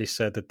Lee Moriarty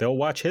said that they'll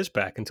watch his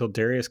back until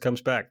Darius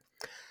comes back,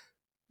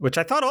 which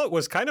I thought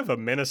was kind of a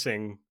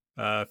menacing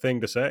thing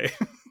to say.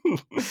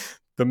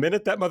 The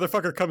minute that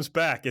motherfucker comes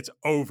back, it's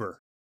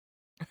over.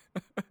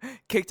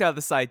 Kicked out of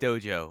the side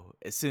dojo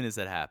as soon as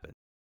that happened.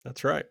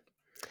 That's right.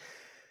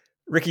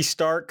 Ricky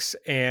Starks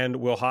and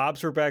Will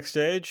Hobbs were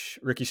backstage.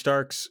 Ricky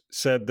Starks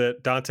said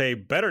that Dante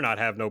better not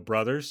have no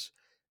brothers,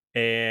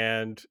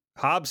 and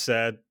Hobbs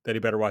said that he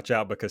better watch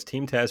out because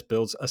Team Taz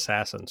builds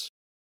assassins.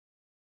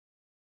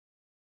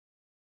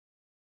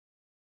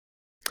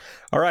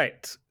 All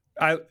right.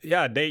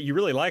 Nate, you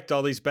really liked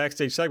all these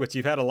backstage segments.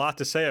 You've had a lot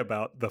to say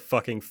about the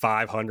fucking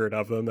 500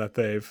 of them that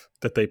they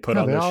put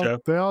on this show.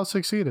 They all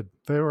succeeded.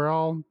 They were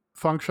all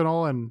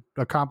functional and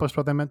accomplished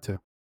what they meant to.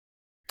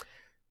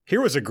 Here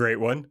was a great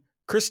one.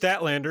 Chris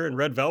Statlander and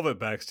Red Velvet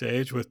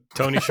backstage with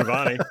Tony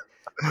Schiavone.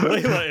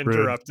 Layla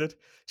interrupted.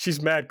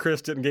 She's mad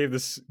Chris didn't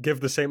give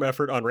the same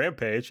effort on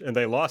Rampage, and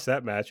they lost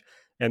that match.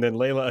 And then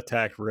Layla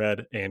attacked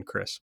Red and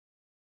Chris.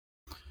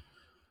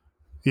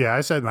 Yeah,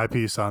 I said my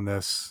piece on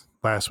this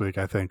last week,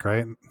 I think,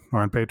 right?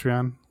 Or on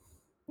Patreon?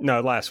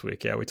 No, last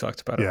week. Yeah, we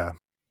talked about it. Yeah.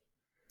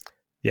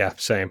 Yeah,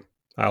 same.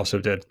 I also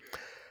did.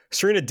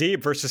 Serena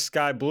Deeb versus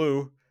Sky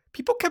Blue.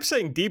 People kept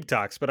saying Deeb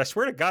Talks, but I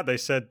swear to God they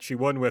said she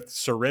won with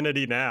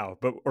Serenity Now.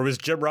 Or was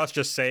Jim Ross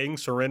just saying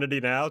Serenity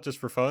Now just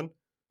for fun?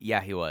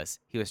 Yeah, he was.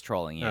 He was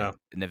trolling you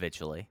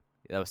individually.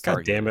 That was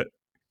God damn it.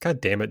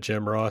 God damn it,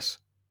 Jim Ross.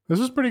 This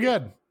was pretty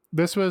good.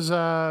 This was,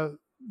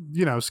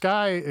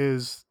 Sky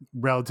is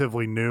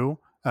relatively new,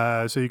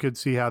 so you could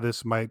see how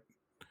this might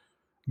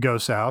go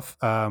south.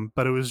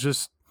 But it was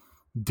just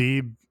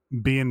Deeb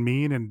being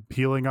mean and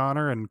peeling on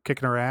her and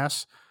kicking her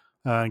ass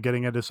and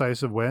getting a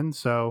decisive win.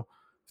 So,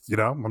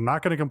 I'm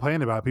not going to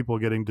complain about people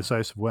getting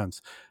decisive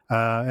wins.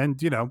 And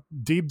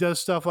Deeb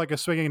does stuff like a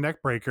swinging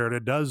neck breaker,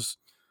 and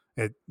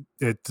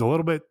it's a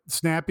little bit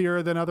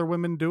snappier than other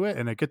women do it,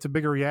 and it gets a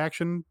bigger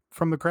reaction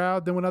from the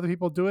crowd than when other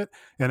people do it.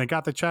 And it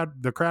got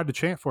the crowd to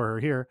chant for her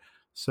here.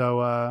 So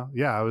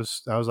I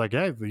was like,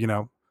 hey,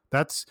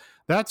 that's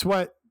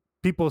what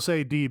people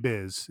say Deeb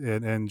is,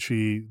 and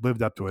she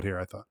lived up to it here,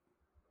 I thought.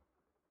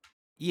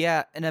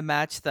 Yeah, in a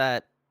match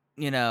that,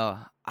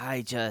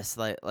 I just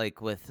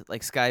like with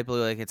like Sky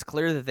Blue, like it's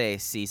clear that they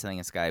see something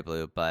in Sky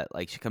Blue, but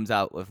like she comes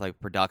out with like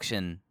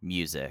production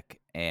music,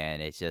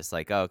 and it's just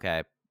like,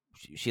 okay,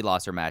 she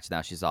lost her match,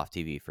 now she's off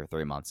TV for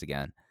 3 months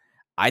again.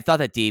 I thought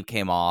that Deeb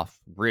came off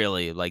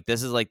really, like,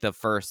 this is like the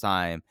first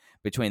time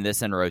between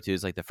this and Row 2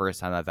 is like the first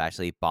time I've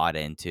actually bought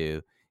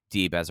into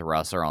Deeb as a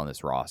wrestler on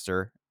this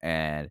roster.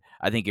 And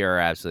I think you're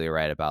absolutely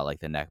right about like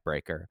the neck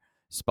breaker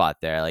spot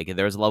there. Like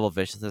there's a level of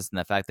viciousness in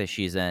the fact that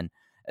she's in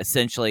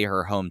essentially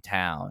her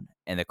hometown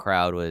and the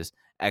crowd was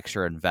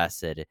extra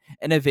invested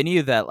in a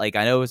venue that, like,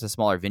 I know it was a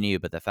smaller venue,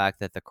 but the fact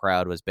that the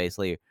crowd was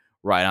basically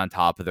right on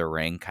top of the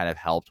ring kind of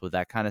helped with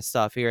that kind of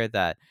stuff here.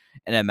 That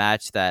in a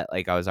match that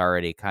like I was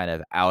already kind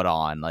of out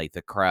on, like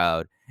the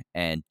crowd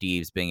and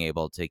Deeves being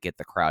able to get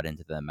the crowd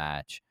into the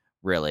match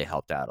really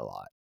helped out a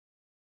lot.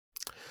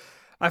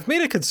 I've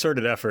made a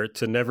concerted effort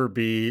to never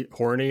be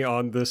horny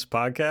on this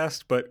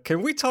podcast, but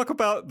can we talk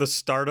about the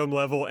Stardom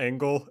level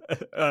angle,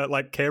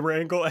 like camera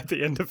angle at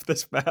the end of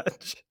this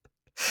match?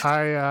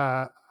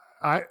 I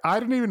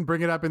didn't even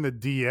bring it up in the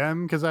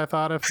DM because I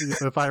thought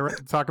if I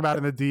talk about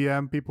it in the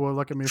DM, people would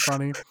look at me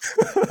funny.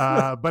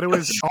 But it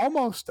was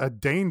almost a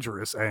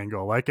dangerous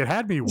angle. Like it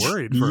had me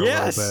worried for a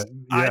little bit.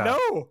 Yeah. I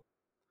know.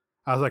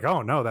 I was like,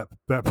 oh no,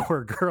 that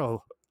poor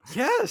girl.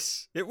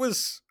 Yes, it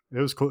was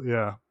Cool.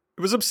 Yeah.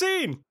 It was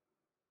obscene.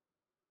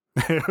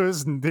 It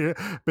was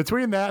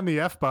between that and the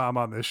F-bomb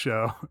on this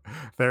show.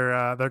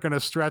 They're going to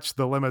stretch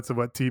the limits of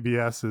what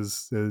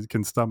TBS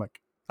can stomach.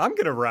 I'm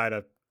going to write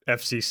a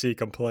FCC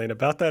complaint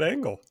about that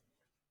angle.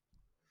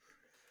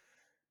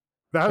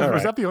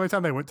 Was that the only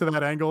time they went to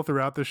that angle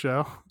throughout the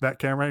show? That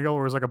camera angle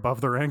where it was like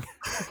above the ring?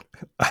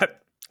 As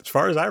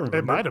far as I remember.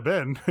 It might have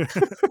been.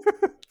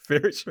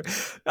 Very sure.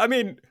 I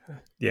mean,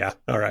 yeah.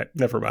 All right.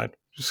 Never mind.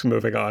 Just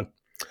moving on.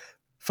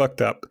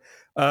 Fucked up.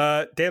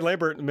 Dan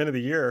Lambert, Men of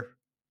the Year,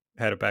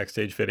 had a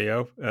backstage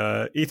video.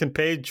 Ethan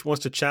Page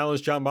wants to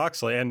challenge Jon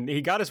Moxley, and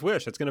he got his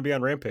wish. It's going to be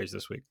on Rampage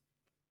this week.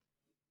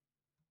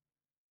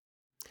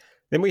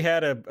 Then we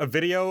had a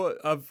video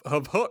of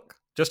Hook,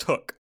 just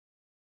Hook.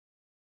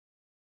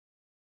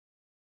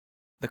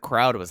 The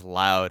crowd was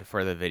loud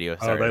for the video.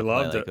 Oh, they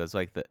loved it. It was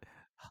like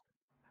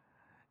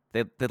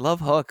they love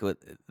Hook, with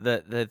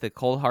the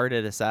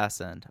cold-hearted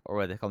assassin, or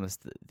what they call this,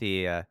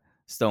 the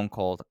Stone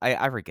Cold.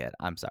 I forget.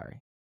 I'm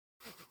sorry.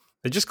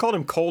 They just called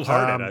him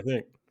cold-hearted, I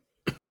think.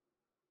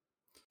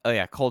 Oh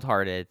yeah,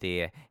 cold-hearted,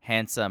 the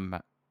handsome.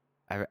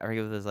 I forget what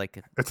it was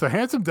like. It's the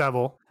handsome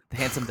devil. The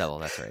handsome devil.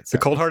 That's right. The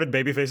cold-hearted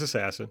babyface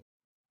assassin.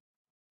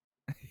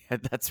 Yeah,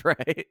 that's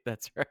right.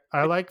 That's right.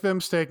 I like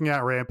them staking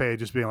out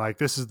Rampage as being like,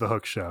 this is the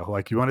Hook show.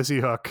 Like, you want to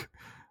see Hook,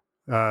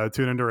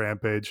 tune into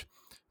Rampage.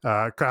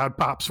 Crowd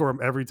pops for him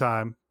every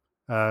time.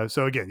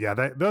 So again,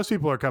 yeah, those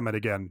people are coming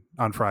again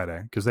on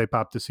Friday because they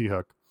popped to see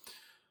Hook.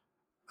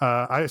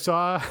 I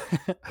saw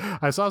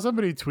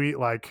somebody tweet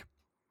like,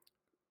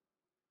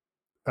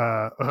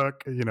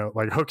 Hook,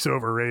 like Hook's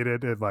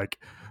overrated, and like,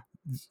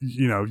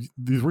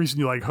 the reason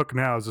you like Hook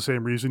now is the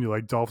same reason you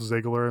like Dolph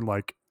Ziggler in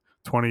like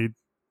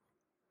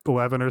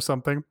 2011 or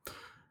something.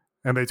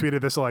 And they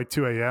tweeted this at like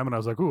 2 a.m. and I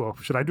was like, ooh,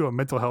 should I do a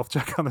mental health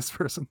check on this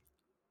person?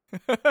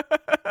 I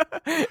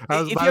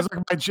was like,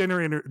 my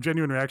genuine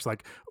reaction,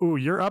 like, ooh,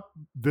 you're up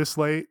this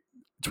late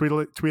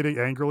tweeting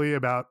angrily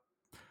about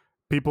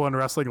people in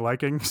wrestling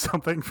liking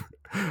something.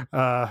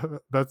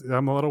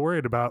 I'm a little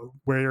worried about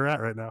where you're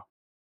at right now.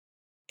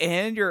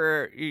 And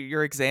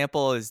your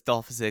example is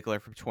Dolph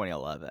Ziggler from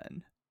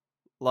 2011.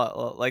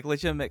 Like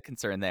legitimate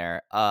concern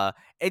there.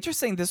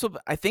 Interesting. This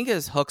I think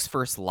is Hook's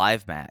first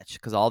live match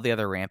because all the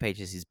other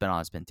Rampages he's been on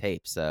has been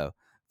taped. So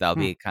that'll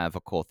be kind of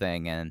a cool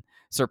thing. And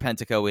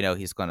Serpentico, we know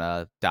he's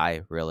gonna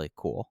die really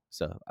cool.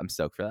 So I'm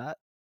stoked for that.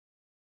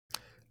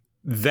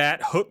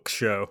 That Hook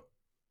show.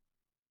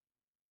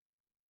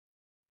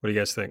 What do you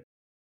guys think?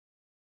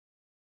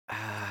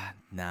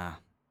 Nah.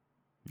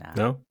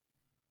 No?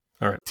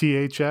 All right.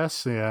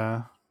 THS,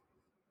 yeah.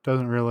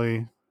 Doesn't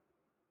really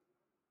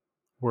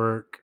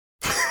work.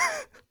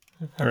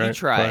 All right, you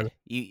tried.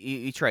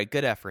 You tried.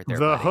 Good effort there.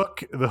 The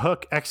buddy. the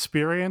Hook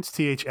Experience,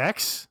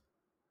 THX.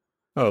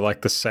 Oh,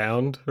 like the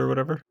sound or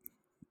whatever?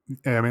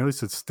 Yeah, I mean, at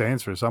least it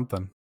stands for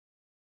something.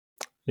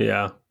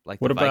 Yeah. Like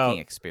the Viking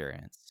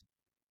Experience.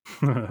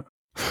 What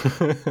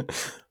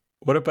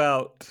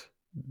about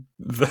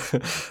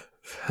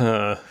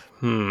the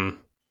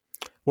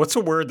what's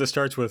a word that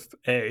starts with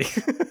A?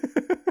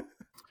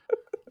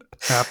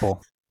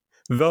 Apple.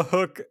 The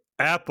Hook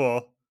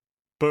Apple.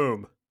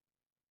 Boom.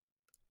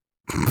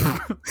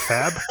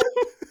 Fab?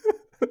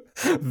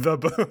 The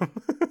Boom.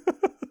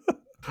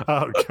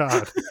 Oh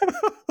God.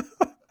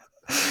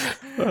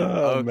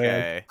 Oh, okay.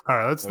 Man. All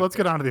right, let's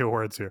get on to the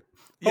awards here.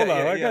 Hold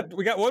on,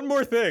 we got one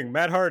more thing.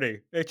 Matt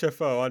Hardy,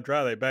 HFO,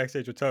 Andrade,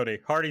 backstage with Tony.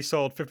 Hardy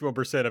sold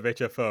 51% of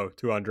HFO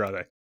to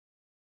Andrade.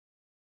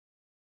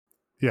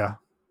 Yeah.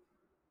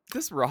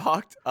 This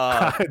rocked.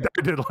 I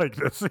did like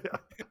this.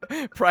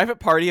 Yeah. Private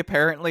Party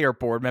apparently are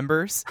board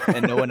members,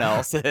 and no one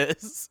else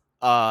is.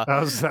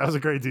 That was a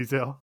great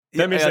detail.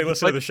 That means they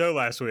listened to the show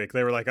last week.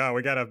 They were like, "Oh,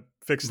 we got to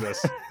fix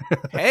this."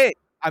 Hey,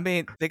 I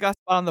mean, they got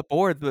spot on the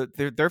board, but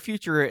their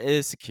future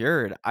is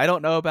secured. I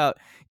don't know about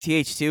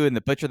TH2 and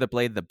the Butcher, the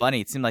Blade, the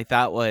Bunny. It seemed like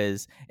that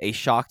was a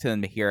shock to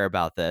them to hear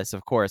about this.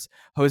 Of course,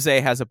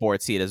 Jose has a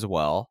board seat as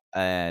well,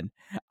 and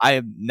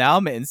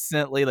I'm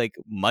instantly like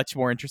much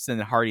more interested in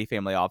the Hardy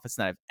family office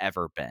than I've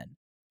ever been.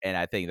 And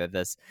I think that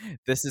this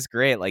is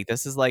great. Like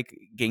this is like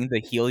getting the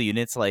heel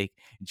units like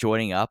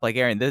joining up. Like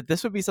Aaron,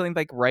 this would be something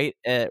like right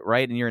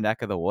in your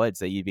neck of the woods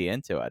that you'd be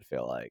into. I'd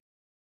feel like.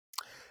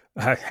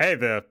 Hey,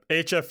 the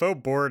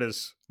HFO board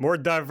is more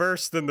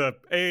diverse than the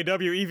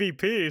AEW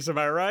EVPs. Am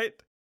I right?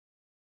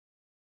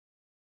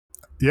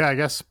 Yeah, I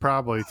guess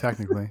probably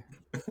technically.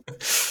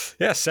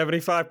 Yeah,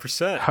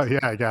 75%. Oh yeah,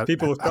 I got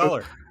People of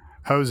color.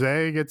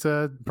 Jose gets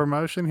a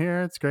promotion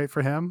here. It's great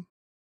for him.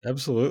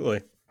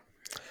 Absolutely.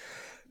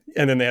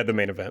 And then they had the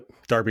main event,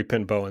 Darby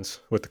pinned Bowens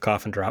with the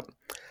coffin drop.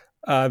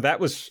 That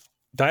was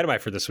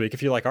Dynamite for this week.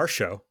 If you like our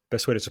show,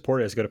 best way to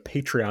support it is go to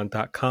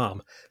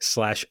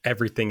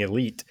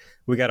patreon.com/everythingelite.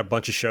 We got a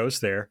bunch of shows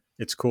there.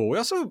 It's cool.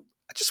 I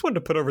just wanted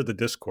to put over the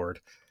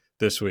Discord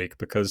this week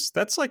because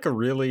that's like a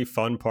really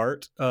fun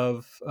part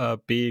of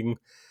being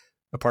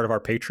a part of our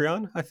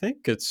Patreon. I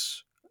think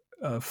it's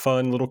a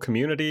fun little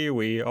community.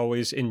 We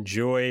always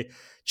enjoy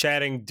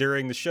chatting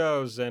during the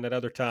shows and at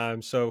other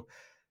times. So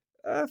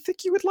I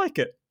think you would like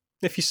it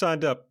if you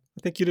signed up.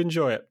 I think you'd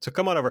enjoy it. So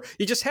come on over.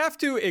 You just have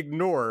to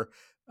ignore,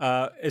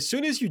 as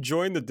soon as you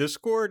join the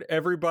Discord,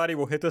 everybody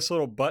will hit this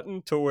little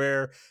button to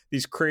where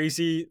these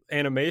crazy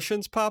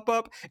animations pop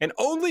up. And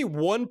only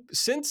one,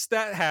 since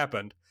that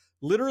happened,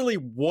 literally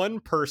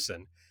one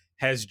person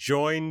has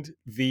joined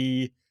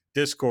the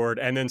Discord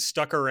and then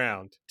stuck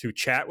around to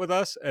chat with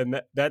us.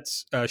 And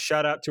that's a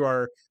shout out to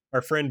our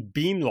friend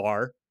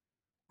Beanlar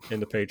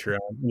in the Patreon,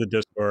 in the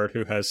Discord,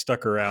 who has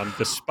stuck around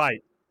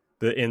despite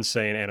the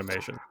insane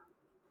animation.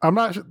 I'm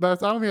not. I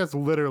don't think that's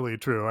literally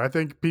true. I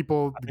think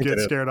people get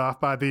scared off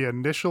by the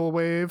initial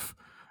wave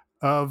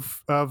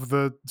of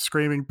the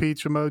screaming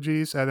peach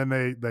emojis, and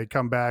then they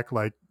come back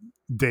like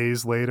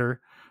days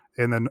later,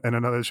 and then in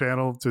another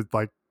channel to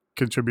like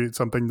contribute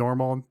something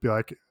normal and be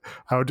like,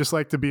 I would just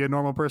like to be a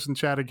normal person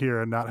chatting here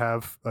and not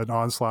have an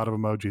onslaught of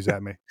emojis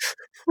at me.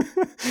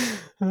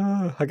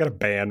 I gotta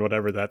ban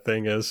whatever that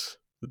thing is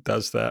that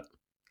does that.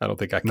 I don't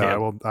think I can.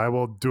 No, I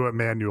will do it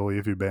manually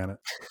if you ban it.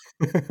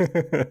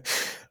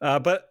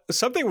 But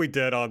something we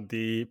did on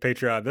the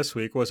Patreon this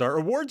week was our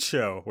awards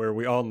show, where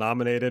we all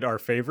nominated our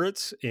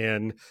favorites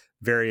in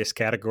various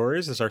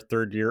categories. It's our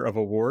third year of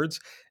awards.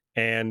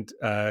 And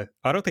I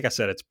don't think I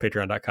said it's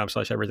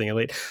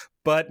patreon.com/everythingelite.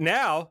 But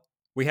now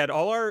we had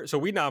so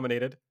we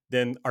nominated,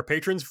 then our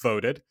patrons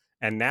voted.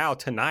 And now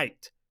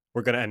tonight,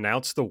 we're going to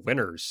announce the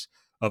winners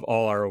of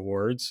all our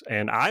awards.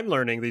 And I'm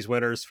learning these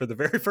winners for the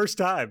very first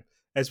time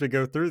as we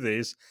go through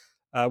these.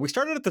 We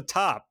started at the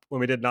top when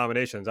we did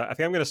nominations. I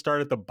think I'm going to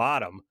start at the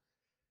bottom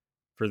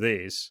for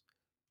these,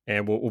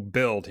 and we'll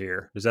build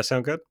here. Does that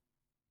sound good?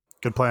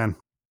 Good plan.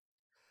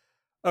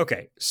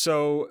 Okay,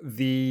 so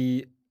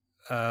the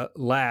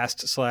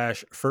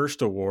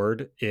last/first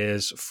award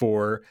is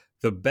for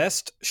the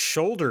best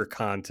shoulder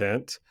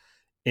content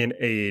in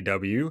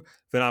AEW.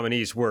 The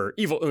nominees were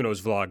Evil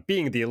Uno's vlog,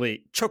 Being the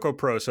Elite, Choco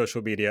Pro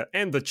social media,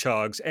 and the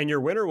Chugs. And your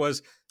winner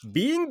was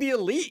Being the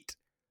Elite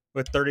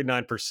with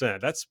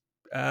 39%.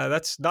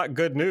 That's not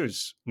good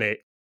news,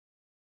 Nate.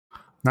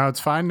 No, it's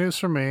fine news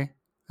for me.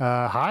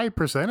 High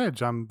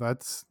percentage.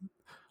 That's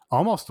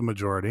almost a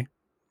majority.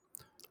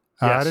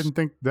 Yes. I didn't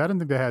think they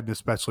had an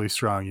especially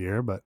strong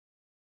year, but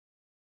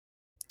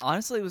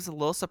honestly, I was a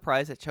little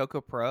surprised that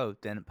Choco Pro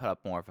didn't put up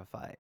more of a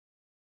fight.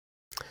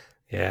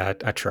 Yeah,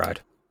 I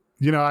tried.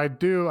 You know, I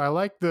do. I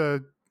like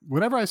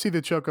whenever I see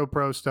the Choco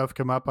Pro stuff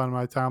come up on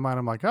my timeline,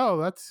 I'm like, oh,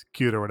 that's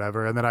cute or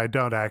whatever. And then I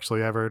don't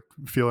actually ever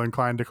feel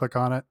inclined to click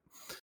on it.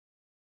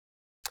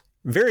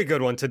 Very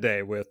good one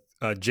today with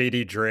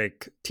JD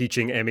Drake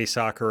teaching Emi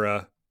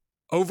Sakura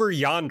over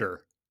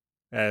yonder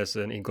as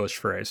an English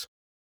phrase.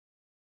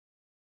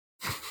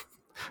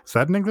 Is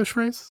that an English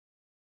phrase?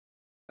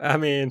 I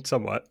mean,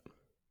 somewhat.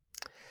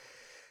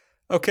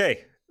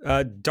 Okay.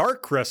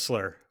 Dark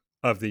Wrestler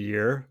of the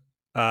Year.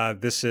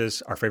 This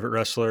is our favorite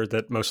wrestler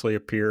that mostly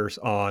appears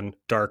on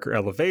Dark or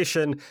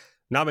Elevation.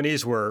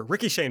 Nominees were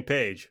Ricky Shane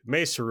Page,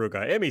 Mei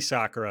Suruga, Emi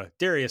Sakura,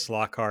 Darius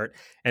Lockhart,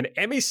 and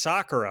Emi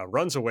Sakura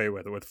runs away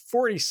with it with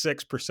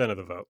 46% of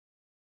the vote.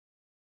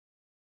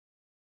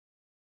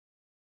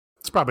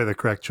 It's probably the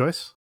correct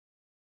choice.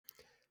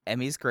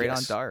 Emi's great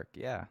on Dark,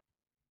 yeah.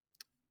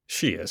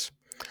 She is.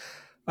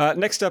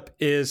 Next up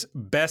is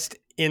Best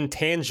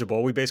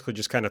Intangible. We basically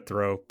just kind of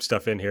throw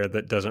stuff in here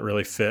that doesn't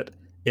really fit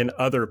in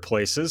other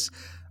places.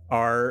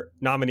 Our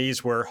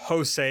nominees were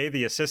Jose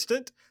the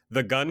Assistant,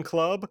 The Gun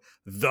Club,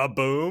 The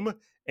Boom,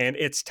 and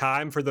It's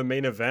Time for the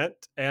Main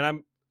Event. And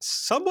I'm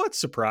somewhat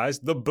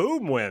surprised The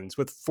Boom wins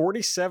with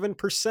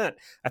 47%.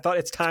 I thought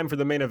It's Time for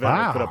the Main Event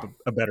would put up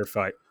a better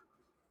fight.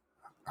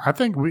 I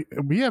think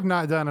we have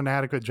not done an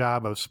adequate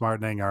job of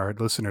smartening our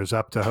listeners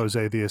up to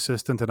Jose the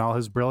Assistant and all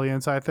his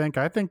brilliance. I think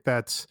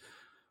that's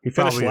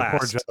probably a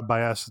poor job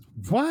by us.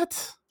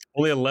 What?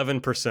 Only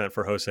 11%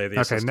 for Jose the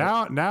Assistant.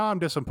 Okay, now I'm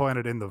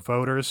disappointed in the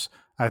voters.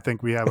 I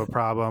think we have a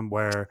problem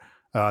where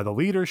the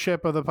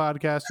leadership of the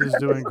podcast is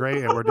doing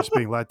great, and we're just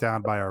being let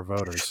down by our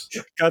voters.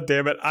 God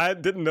damn it! I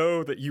didn't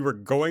know that you were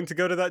going to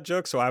go to that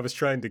joke, so I was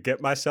trying to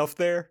get myself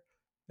there.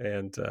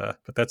 And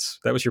but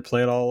that was your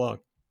plan all along.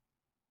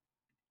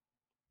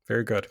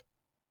 Very good.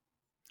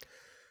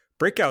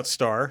 Breakout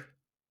Star.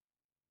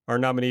 Our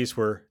nominees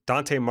were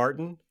Dante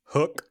Martin,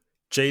 Hook,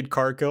 Jade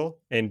Cargill,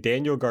 and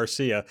Daniel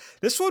Garcia.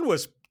 This one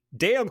was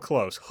damn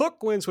close.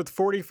 Hook wins with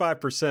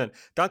 45%.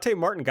 Dante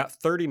Martin got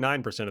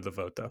 39% of the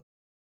vote, though.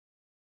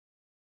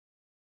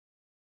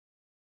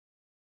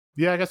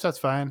 Yeah, I guess that's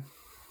fine.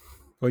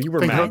 Well, you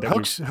were I think mad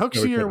that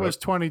Hook's year was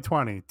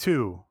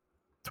 2022.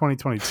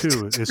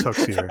 2022 is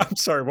Hook's year. I'm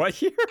sorry, what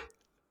year?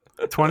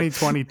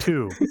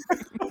 2022.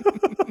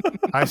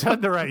 I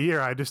said the right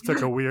year. I just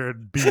took a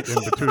weird beat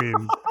in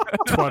between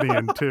 20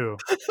 and 2.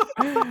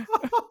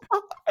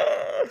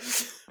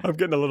 I'm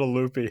getting a little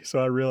loopy, so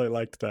I really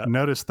liked that.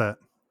 Notice that.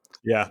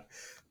 Yeah.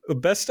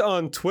 Best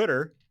on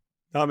Twitter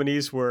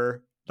nominees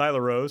were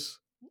Nyla Rose,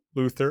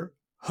 Luther,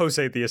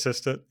 Jose the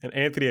Assistant, and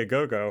Anthony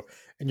Agogo.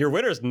 And your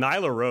winner is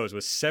Nyla Rose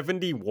with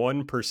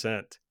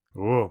 71%.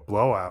 Ooh,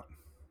 blowout.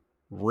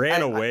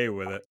 Ran away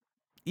with it.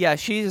 Yeah,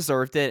 she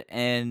deserved it.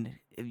 And,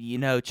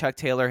 Chuck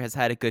Taylor has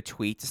had a good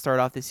tweet to start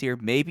off this year.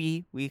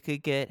 Maybe we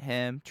could get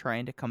him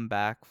trying to come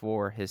back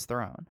for his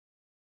throne.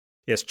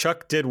 Yes,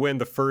 Chuck did win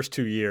the first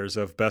 2 years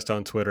of Best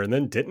on Twitter and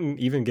then didn't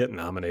even get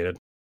nominated.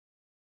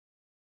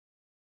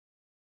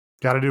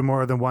 Got to do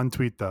more than one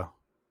tweet, though.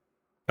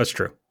 That's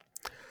true.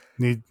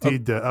 Need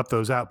to up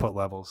those output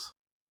levels.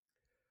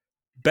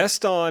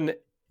 Best on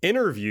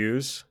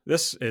interviews.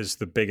 This is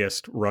the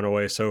biggest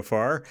runaway so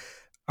far.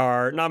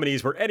 Our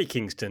nominees were Eddie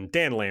Kingston,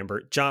 Dan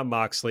Lambert, Jon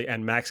Moxley,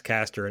 and Max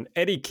Caster. And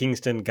Eddie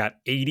Kingston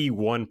got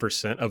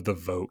 81% of the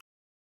vote.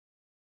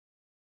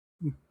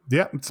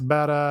 Yeah, it's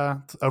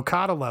about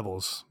Okada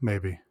levels,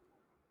 maybe.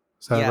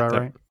 Is that about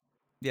right?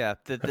 Yeah,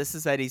 this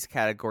is Eddie's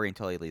category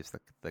until he leaves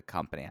the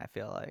company, I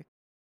feel like.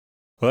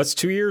 Well, that's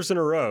 2 years in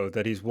a row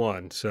that he's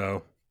won.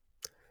 So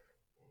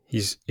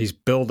he's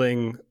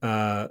building.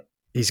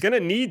 He's going to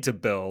need to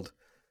build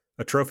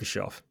a trophy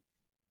shelf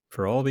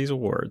for all these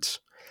awards.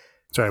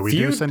 That's right. We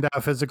do send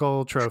out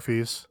physical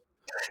trophies.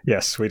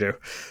 Yes, we do.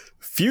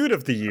 Feud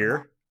of the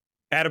year: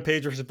 Adam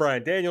Page versus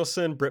Bryan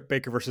Danielson, Britt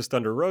Baker versus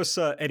Thunder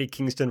Rosa, Eddie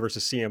Kingston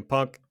versus CM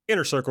Punk,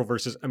 Inner Circle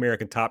versus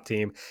American Top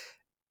Team.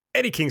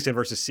 Eddie Kingston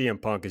versus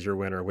CM Punk is your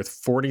winner with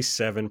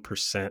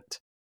 47%.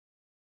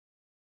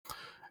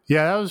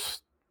 Yeah, that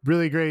was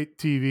really great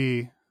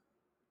TV.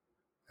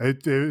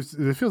 It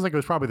feels like it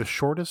was probably the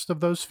shortest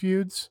of those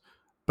feuds,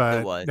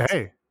 but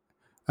hey,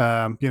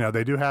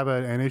 they do have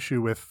an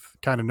issue with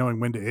kind of knowing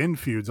when to end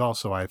feuds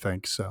also, I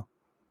think. So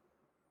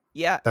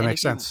yeah, that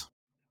makes sense.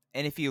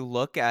 And if you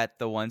look at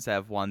the ones that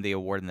have won the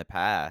award in the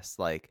past,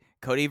 like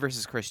Cody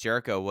versus Chris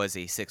Jericho was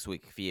a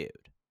 6-week feud.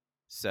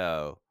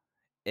 So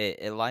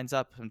it lines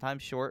up.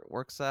 Sometimes short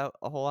works out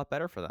a whole lot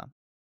better for them.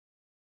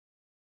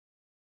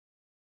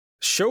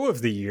 Show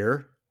of the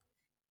year.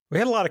 We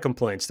had a lot of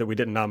complaints that we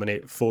didn't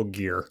nominate Full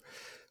Gear.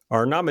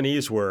 Our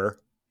nominees were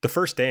The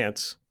First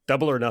Dance,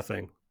 Double or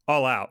Nothing,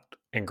 All Out,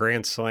 and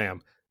Grand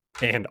Slam.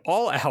 And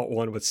All Out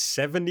won with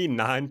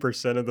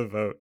 79% of the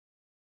vote.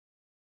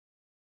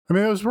 I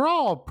mean, those were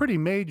all pretty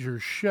major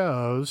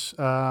shows.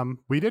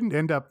 We didn't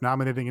end up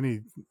nominating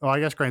any. Well, I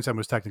guess Grand Slam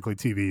was technically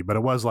TV, but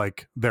it was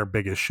like their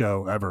biggest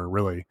show ever,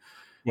 really.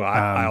 Well,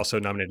 I also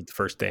nominated The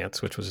First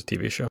Dance, which was a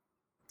TV show.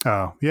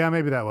 Oh, yeah,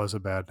 maybe that was a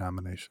bad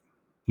nomination.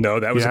 No,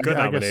 that was a good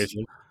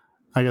nomination.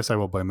 I guess I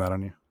will blame that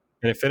on you.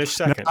 And it finished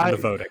second in the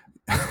voting.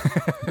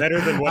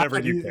 Better than whatever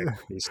you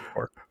picked these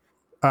for.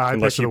 I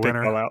picked the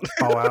winner. All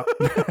Out.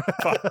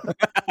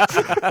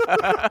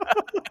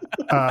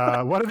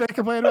 What did they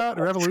complain about?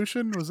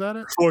 Revolution? Was that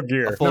it? Full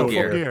Gear. Full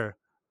Gear.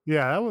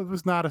 Yeah, that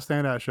was not a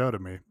standout show to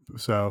me.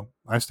 So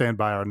I stand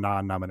by our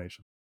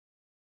non-nomination.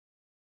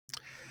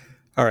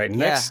 All right,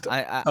 next.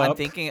 Yeah, I'm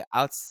thinking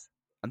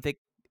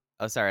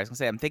Oh, sorry. I was gonna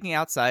say I'm thinking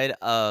outside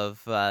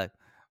of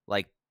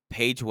like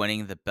Paige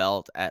winning the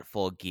belt at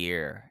Full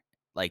Gear,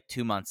 like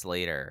 2 months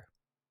later.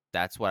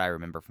 That's what I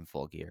remember from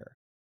Full Gear.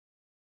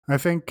 I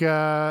think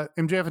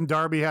MJF and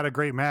Darby had a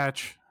great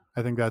match.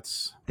 I think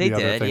that's the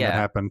other thing that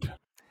happened.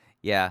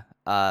 Yeah,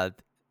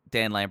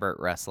 Dan Lambert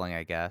wrestling,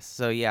 I guess.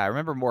 So yeah, I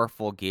remember more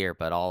Full Gear,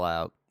 but All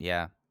Out.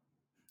 Yeah,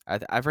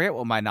 I forget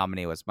what my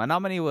nominee was. My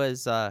nominee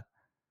was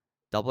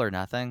Double or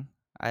Nothing.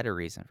 I had a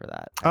reason for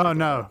that. Oh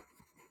no,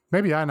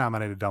 maybe I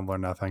nominated Double or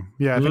Nothing.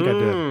 Yeah, I think I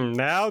did.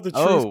 Now the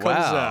truth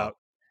comes out.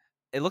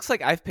 It looks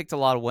like I've picked a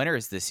lot of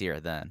winners this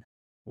year. Then.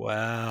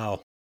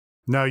 Wow.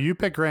 No, you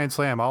picked Grand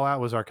Slam. All Out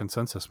was our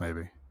consensus,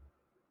 maybe.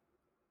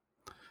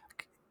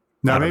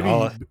 No, maybe.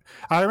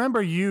 I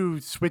remember you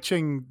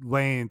switching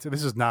lanes.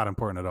 This is not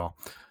important at all.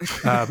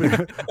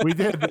 We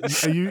did.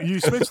 You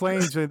switched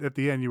lanes at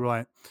the end. You were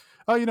like,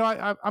 "Oh,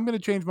 I'm going to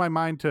change my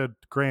mind to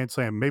Grand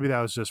Slam." Maybe that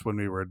was just when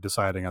we were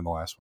deciding on the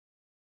last one.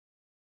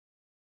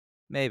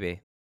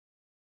 Maybe.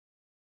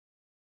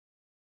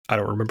 I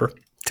don't remember.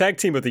 Tag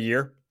Team of the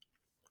Year: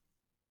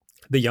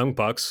 The Young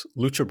Bucks,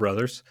 Lucha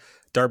Brothers,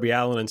 Darby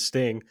Allin and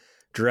Sting,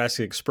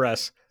 Jurassic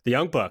Express. The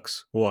Young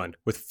Bucks won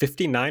with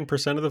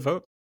 59% of the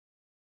vote.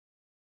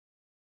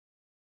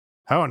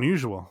 How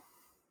unusual.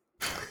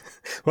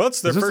 Well,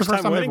 it's their first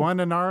time they've won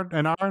an R.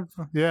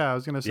 Yeah, I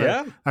was going to say.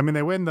 Yeah. I mean,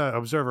 they win the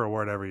Observer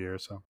Award every year,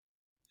 so.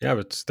 Yeah,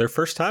 but it's their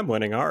first time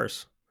winning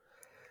ours.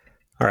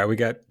 All right, we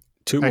got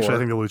two more. Actually, I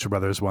think the Lucha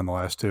Brothers won the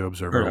last two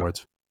Observer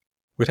Awards.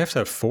 We'd have to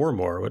have four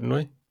more, wouldn't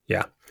we?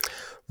 Yeah.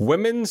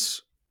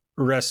 Women's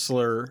match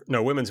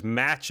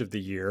of the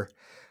year.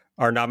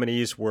 Our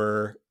nominees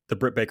were the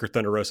Britt Baker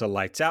Thunder Rosa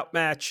Lights Out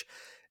match,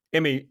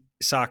 Emmy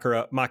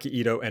Sakura, Maki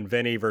Ito, and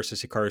Veni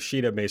versus Hikaru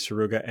Shida, Mei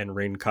Suruga, and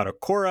Rin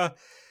Kadokura.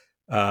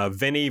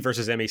 Veni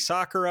versus Emi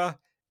Sakura,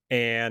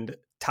 and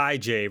Tai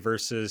J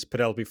versus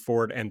Penelope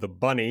Ford and the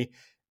Bunny.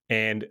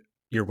 And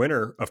your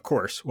winner, of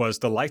course, was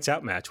the Lights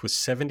Out match with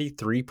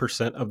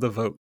 73% of the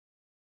vote.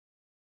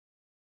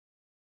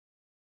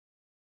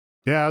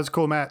 Yeah, it was a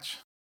cool match.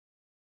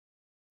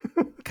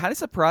 Kind of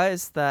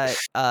surprised that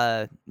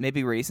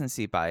maybe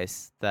recency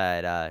bias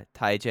that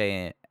Tai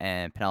J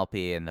and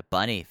Penelope and the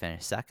Bunny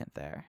finished second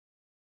there.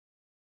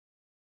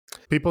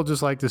 People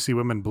just like to see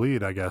women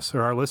bleed, I guess,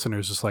 or our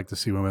listeners just like to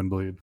see women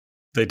bleed.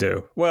 They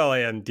do. Well,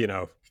 and,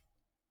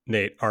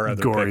 Nate, our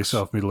other gory picks,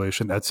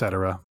 self-mutilation,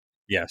 etc.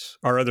 Yes.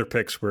 Our other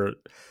picks were,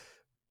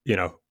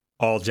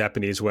 all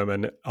Japanese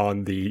women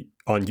on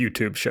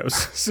YouTube shows.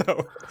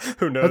 So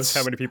who knows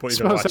how many people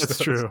even watch that's those.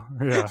 True.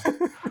 Yeah.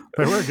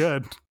 They were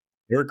good.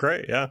 They were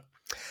great, yeah.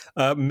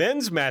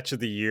 Men's match of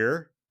the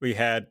year, we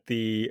had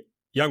the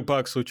Young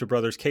Bucks Lucha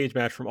Brothers cage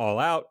match from All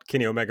Out,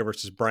 Kenny Omega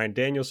versus Bryan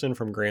Danielson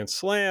from Grand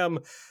Slam,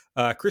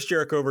 Chris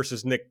Jericho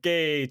versus Nick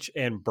Gage,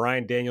 and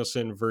Bryan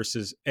Danielson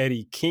versus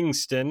Eddie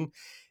Kingston.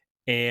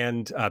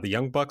 And the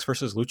Young Bucks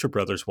versus Lucha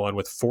Brothers won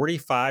with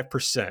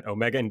 45%.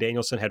 Omega and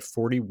Danielson had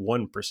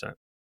 41%.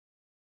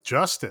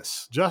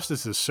 Justice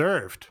is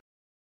served.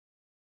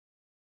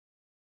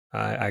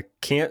 I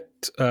can't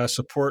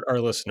support our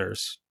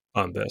listeners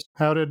on this.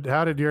 How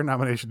did your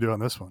nomination do on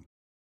this one?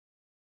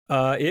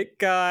 It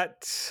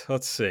got,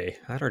 let's see,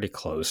 I'd already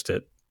closed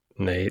it,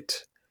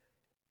 Nate.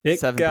 It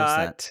 7%.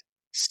 got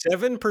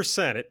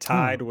 7%. It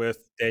tied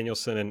with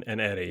Danielson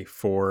and Eddie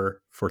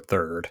for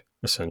third,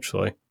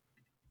 essentially.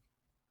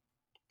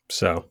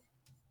 So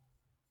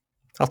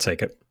I'll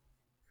take it.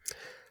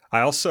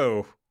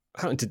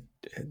 Did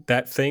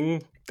that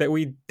thing that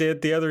we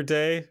did the other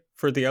day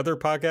for the other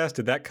podcast,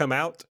 did that come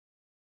out?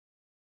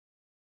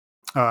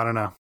 Oh, I don't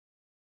know.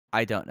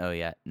 I don't know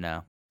yet.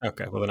 No.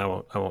 Okay, well then I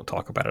won't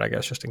talk about it, I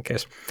guess, just in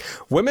case.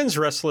 Women's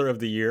Wrestler of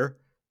the Year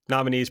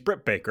nominees: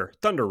 Britt Baker,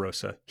 Thunder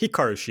Rosa,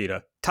 Hikaru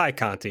Shida, Ty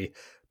Conti.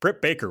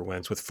 Britt Baker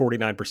wins with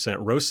 49%.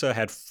 Rosa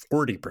had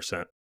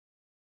 40%.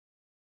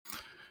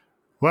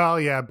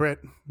 Well, yeah, Britt,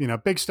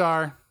 big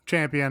star,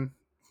 champion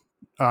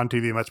on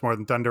TV much more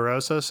than Thunder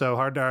Rosa, so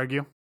hard to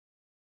argue.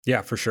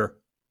 Yeah, for sure.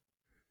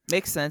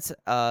 Makes sense.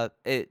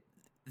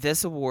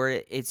 This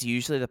award, it's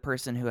usually the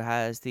person who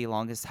has the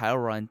longest title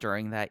run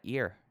during that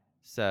year.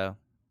 So,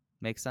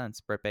 makes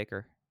sense. Britt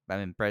Baker. I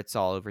mean, Britt's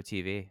all over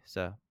TV.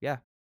 So, yeah.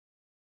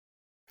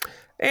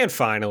 And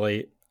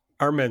finally,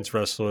 our Men's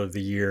Wrestler of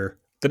the Year.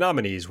 The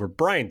nominees were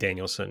Bryan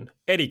Danielson,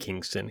 Eddie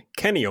Kingston,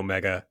 Kenny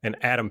Omega, and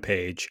Adam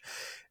Page.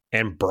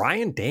 And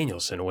Bryan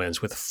Danielson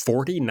wins with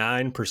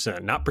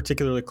 49%. Not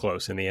particularly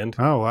close in the end.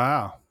 Oh,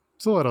 wow.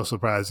 It's a little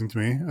surprising to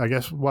me. I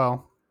guess,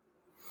 well,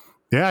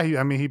 yeah,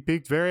 he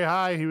peaked very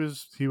high.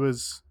 He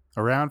was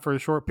around for a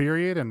short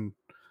period and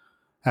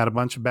had a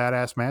bunch of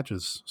badass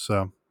matches.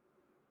 So,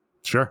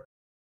 sure.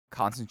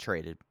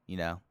 Concentrated,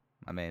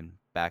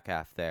 back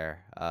half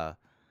there.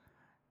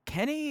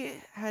 Kenny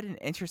had an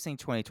interesting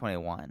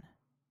 2021,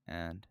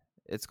 and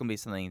it's going to be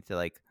something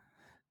to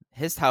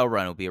his title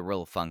run will be a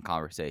real fun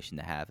conversation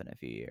to have in a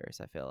few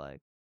years, I feel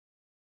like.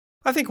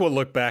 I think we'll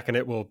look back and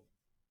it will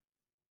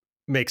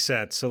make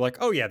sense. So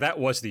oh yeah, that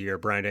was the year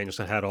Bryan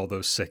Danielson had all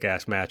those sick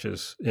ass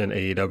matches in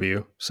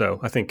AEW. So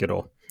I think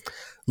it'll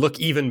look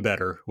even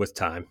better with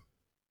time.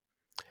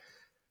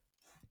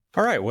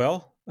 All right,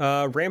 well,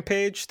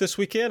 Rampage this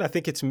weekend. I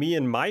think it's me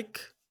and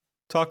Mike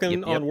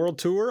talking on World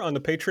Tour on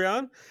the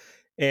Patreon.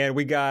 And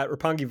we got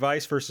Roppongi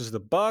Vice versus the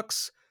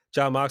Bucks,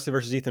 Jon Moxley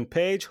versus Ethan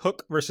Page,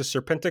 Hook versus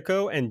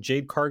Serpentico, and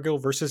Jade Cargill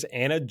versus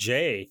Anna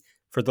Jay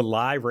for the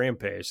live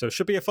Rampage. So it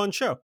should be a fun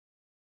show.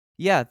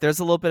 Yeah, there's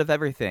a little bit of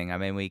everything. I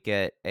mean, we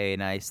get a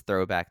nice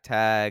throwback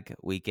tag.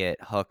 We get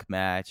Hook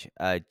match.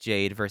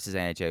 Jade versus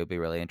Anna Jay would be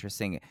really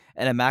interesting.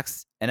 And a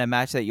match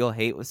that you'll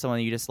hate with someone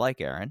you dislike,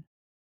 Aaron.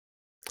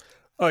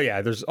 Oh,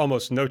 yeah, there's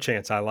almost no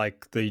chance I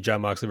like the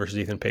Jon Moxley versus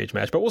Ethan Page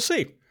match, but we'll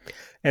see.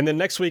 And then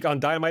next week on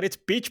Dynamite, it's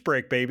Beach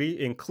Break,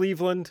 baby, in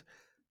Cleveland.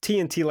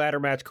 TNT ladder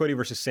match, Cody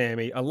versus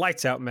Sammy. A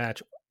lights out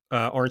match,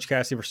 Orange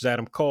Cassidy versus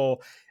Adam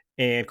Cole.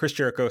 And Chris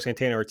Jericho,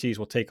 Santana Ortiz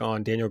will take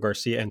on Daniel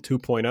Garcia and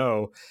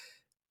 2.0.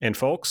 And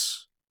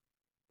folks,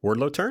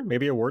 Wardlow turn?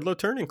 Maybe a Wardlow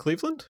turn in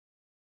Cleveland?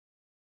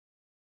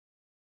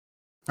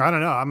 I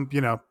don't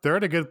know. They're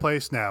at a good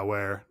place now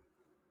where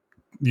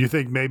you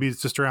think maybe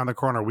it's just around the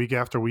corner week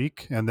after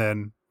week, and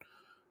then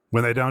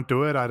when they don't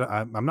do it,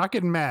 I'm not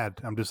getting mad.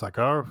 I'm just like,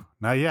 oh,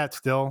 not yet.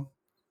 Still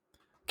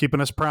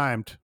keeping us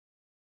primed.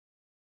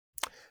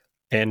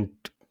 And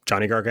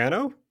Johnny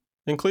Gargano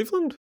in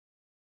Cleveland?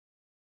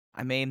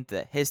 I mean,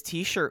 his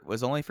T-shirt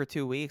was only for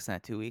 2 weeks, and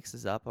that 2 weeks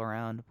is up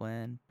around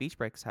when Beach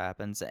Breaks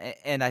happens.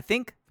 And I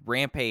think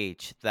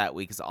Rampage that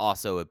week is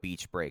also a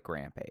Beach Break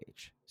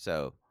Rampage.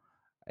 So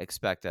I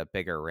expect a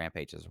bigger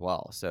Rampage as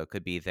well. So it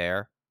could be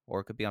there, or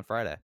it could be on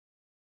Friday.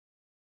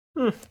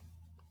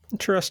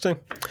 Interesting.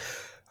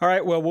 All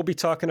right, well, we'll be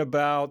talking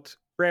about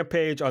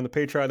Rampage on the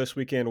Patreon this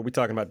weekend. We'll be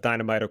talking about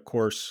Dynamite, of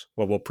course.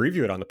 Well, we'll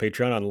preview it on the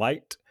Patreon on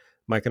Light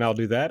Mike and I'll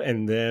do that.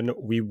 And then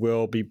we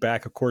will be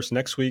back, of course,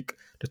 next week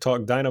to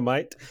talk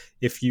Dynamite.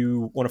 If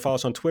you want to follow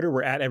us on Twitter,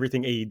 we're at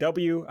Everything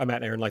AEW. I'm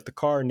at Aaron Like the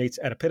Car. Nate's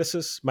at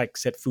Epitasis.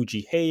 Mike's at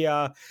Fuji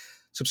Heya.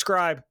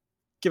 Subscribe,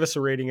 give us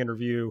a rating and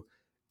review,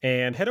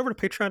 and head over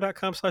to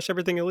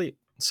patreon.com/everythingelite.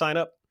 Sign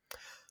up.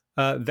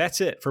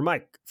 That's it for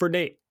Mike. For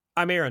Nate,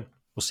 I'm Aaron.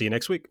 We'll see you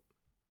next week.